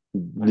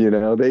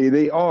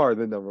 They are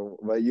the number one.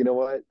 But you know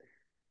what?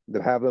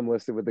 To have them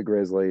listed with the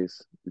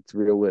Grizzlies, it's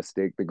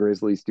realistic. The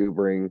Grizzlies do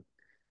bring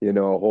a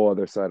whole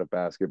other side of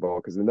basketball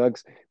because the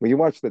Nuggets, when you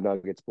watch the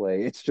Nuggets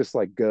play, it's just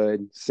like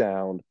good,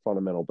 sound,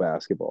 fundamental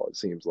basketball. It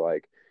seems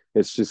like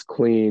it's just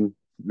clean.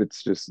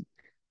 It's just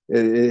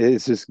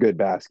good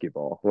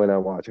basketball when I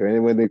watch it.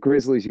 And when the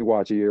Grizzlies, you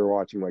watch it, you're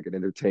watching like an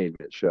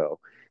entertainment show.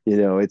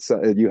 It's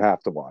you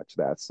have to watch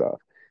that stuff.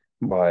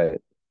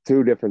 But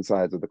two different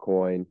sides of the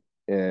coin,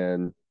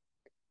 and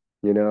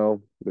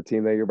the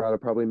team that you're about to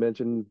probably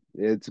mention,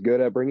 it's good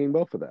at bringing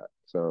both of that.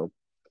 So,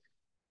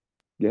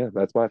 yeah,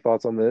 that's my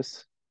thoughts on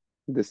this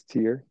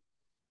tier.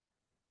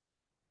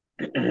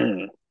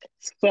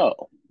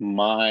 So,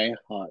 my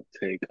hot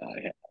take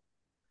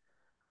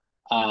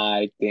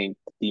I think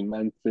the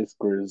Memphis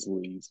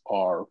Grizzlies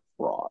are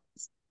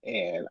frauds.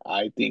 And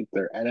I think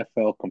their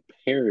NFL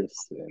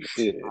comparison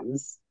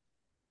is,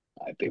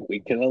 I think we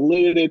can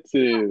allude it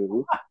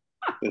to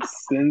the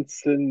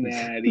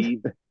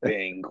Cincinnati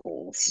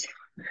Bengals.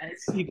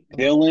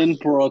 Dylan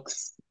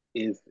Brooks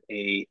is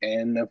a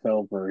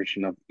NFL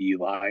version of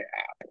Eli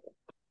Apple.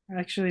 I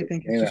actually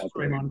think it's just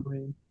Draymond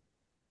Green.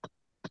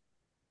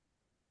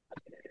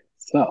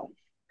 So,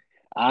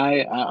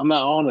 I'm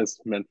not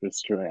honest,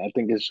 Memphis train. I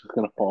think it's just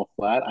gonna fall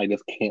flat. I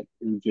just can't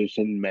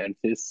envision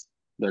Memphis,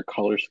 their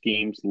color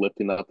schemes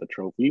lifting up the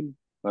trophy.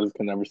 I just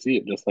can never see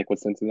it. Just like with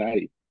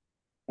Cincinnati,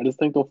 I just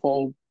think they'll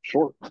fall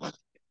short.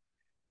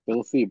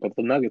 We'll see. But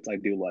the Nuggets, I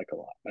do like a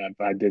lot.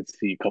 I did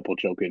see a couple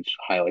Jokic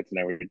highlights and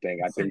everything.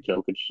 I think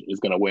Jokic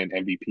is gonna win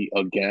MVP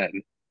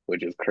again,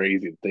 which is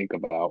crazy to think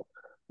about.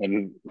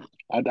 And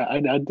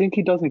I think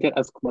he doesn't get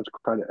as much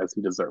credit as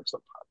he deserves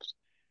sometimes.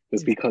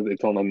 Just because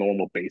it's on a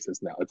normal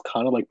basis now. It's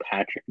kind of like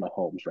Patrick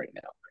Mahomes right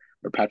now,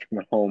 where Patrick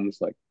Mahomes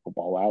like will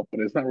ball out,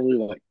 but it's not really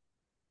like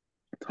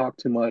talk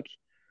too much.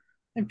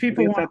 And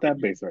people it's at that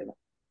base right now.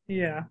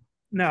 Yeah.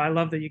 No, I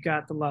love that you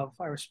got the love.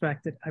 I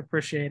respect it. I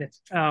appreciate it.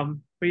 But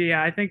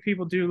yeah, I think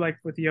people do like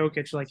with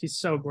Jokic, like he's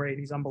so great.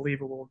 He's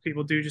unbelievable.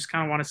 People do just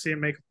kind of want to see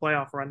him make a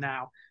playoff run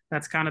now.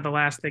 That's kind of the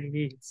last thing he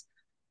needs.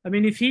 I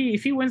mean, if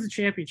he wins the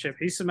championship,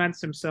 he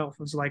cements himself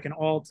as like an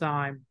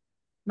all-time,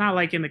 not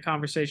like in the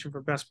conversation for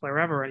best player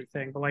ever or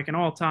anything, but like an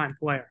all-time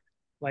player.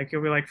 Like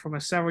it'll be like from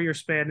a several-year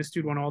span, this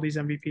dude won all these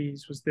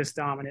MVPs, was this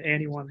dominant, and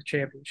he won the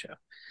championship.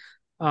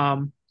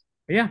 But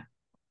yeah,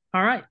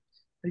 all right.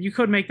 You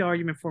could make the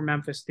argument for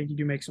Memphis. I think you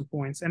do make some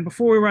points. And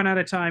before we run out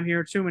of time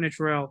here, 2-minute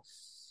drill.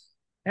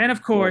 And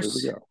of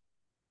course,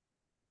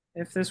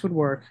 if this would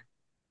work,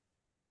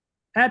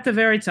 at the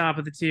very top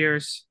of the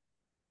tiers,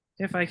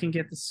 if I can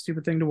get this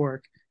stupid thing to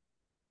work,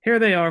 here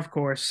they are, of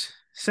course.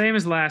 Same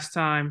as last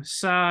time.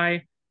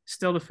 Sigh,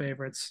 still the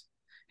favorites.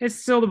 It's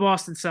still the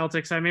Boston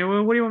Celtics. I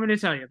mean, what do you want me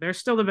to tell you? They're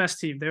still the best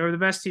team. They were the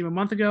best team a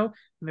month ago.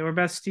 And they were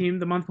best team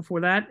the month before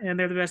that, and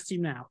they're the best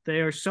team now.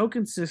 They are so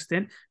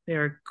consistent. They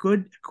are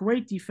good,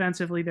 great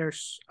defensively. Their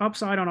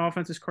upside on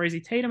offense is crazy.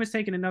 Tatum has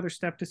taken another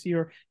step this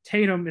year.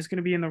 Tatum is going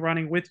to be in the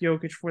running with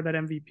Jokic for that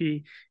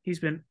MVP. He's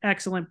been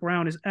excellent.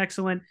 Brown is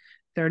excellent.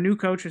 Their new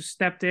coach has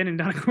stepped in and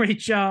done a great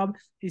job.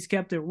 He's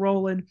kept it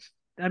rolling.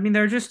 I mean,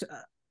 they're just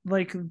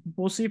like,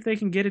 we'll see if they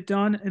can get it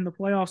done in the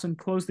playoffs and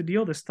close the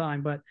deal this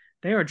time, but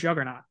they are a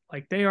juggernaut.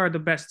 Like, they are the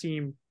best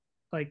team.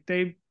 Like,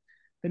 the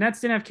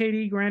Nets didn't have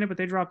KD, granted, but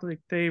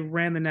they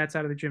ran the Nets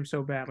out of the gym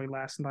so badly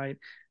last night.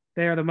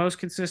 They are the most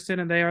consistent,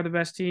 and they are the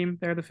best team.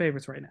 They're the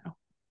favorites right now.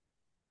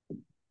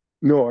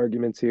 No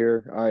arguments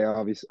here. I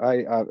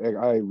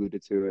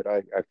alluded to it.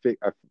 I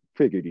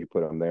figured you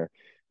put them there.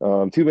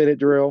 2-minute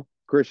drill.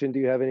 Christian, do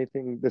you have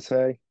anything to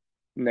say?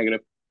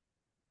 Negative.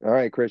 All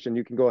right, Christian,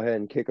 you can go ahead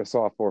and kick us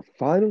off for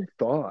final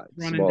thoughts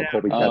while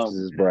Colby catches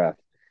his breath.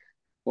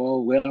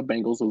 Well, Atlanta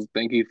Bengals was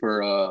thank you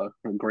for a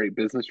great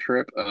business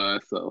trip.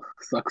 So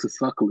sucks to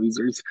suck,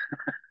 losers.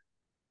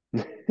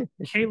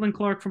 Caitlin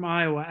Clark from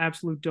Iowa,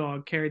 absolute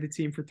dog, carried the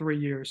team for 3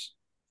 years.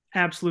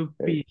 Absolute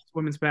beast,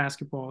 women's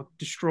basketball,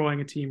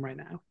 destroying a team right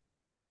now.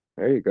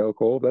 There you go,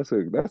 Cole. That's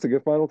a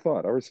good final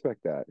thought. I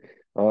respect that.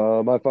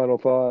 My final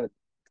thought: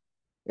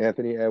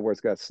 Anthony Edwards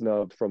got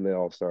snubbed from the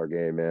All-Star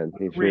game, man.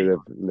 He should have.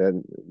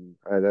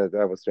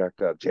 That was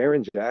jacked up.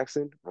 Jaren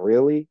Jackson,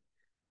 really?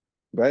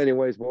 But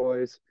anyways,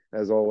 boys,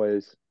 as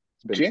always,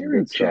 it's been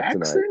Jaren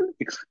Jackson? Tonight.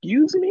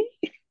 Excuse me?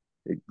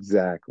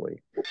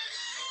 Exactly.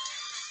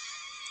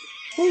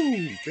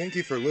 Woo! Thank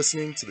you for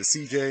listening to the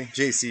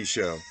CJ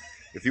Show.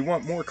 If you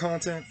want more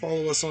content,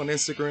 follow us on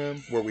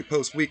Instagram, where we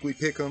post weekly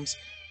pick'ems,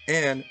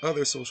 and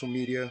other social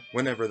media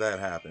whenever that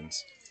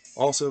happens.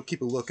 Also,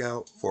 keep a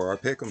lookout for our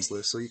pick'ems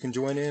list so you can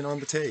join in on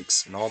the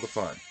takes and all the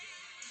fun.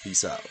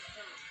 Peace out.